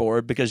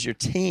leaderboard, because your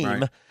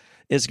team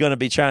is going to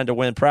be trying to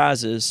win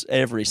prizes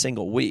every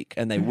single week,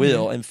 and they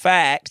will. In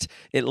fact,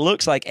 it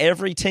looks like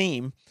every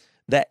team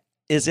that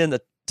is in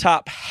the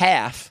top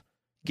half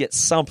gets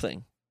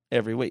something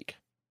every week.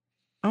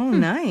 Oh,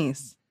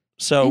 nice.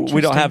 So we don't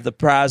Interesting. have the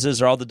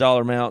prizes or all the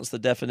dollar amounts, the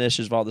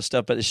definitions of all this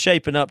stuff, but it's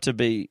shaping up to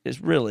be. It's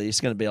going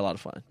to be a lot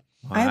of fun.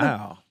 Wow. I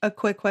have a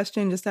quick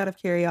question, just out of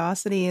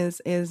curiosity,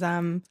 is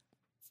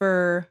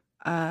for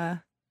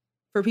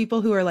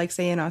people who are like,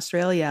 say, in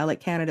Australia, like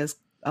Canada's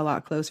a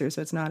lot closer,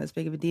 so it's not as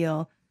big of a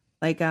deal.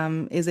 Like,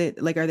 is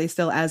it like, are they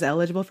still as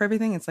eligible for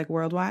everything? It's like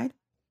worldwide.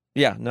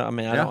 Yeah, no, I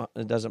mean,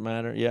 it doesn't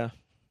matter. Yeah.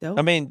 Dope.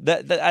 I mean,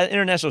 that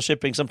international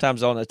shipping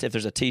sometimes if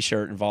there's a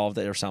T-shirt involved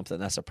or something,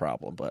 that's a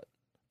problem. But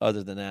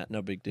other than that,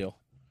 no big deal.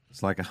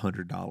 It's like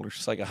 $100.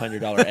 It's like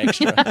 $100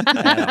 extra.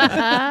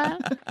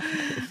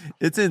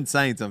 It's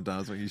insane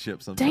sometimes when you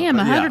ship something. Damn,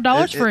 But yeah,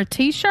 $100 for a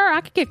T-shirt?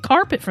 I could get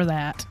carpet for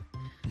that.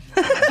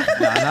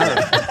 I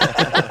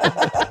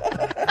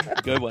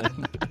know. Good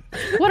one.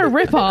 What a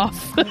ripoff.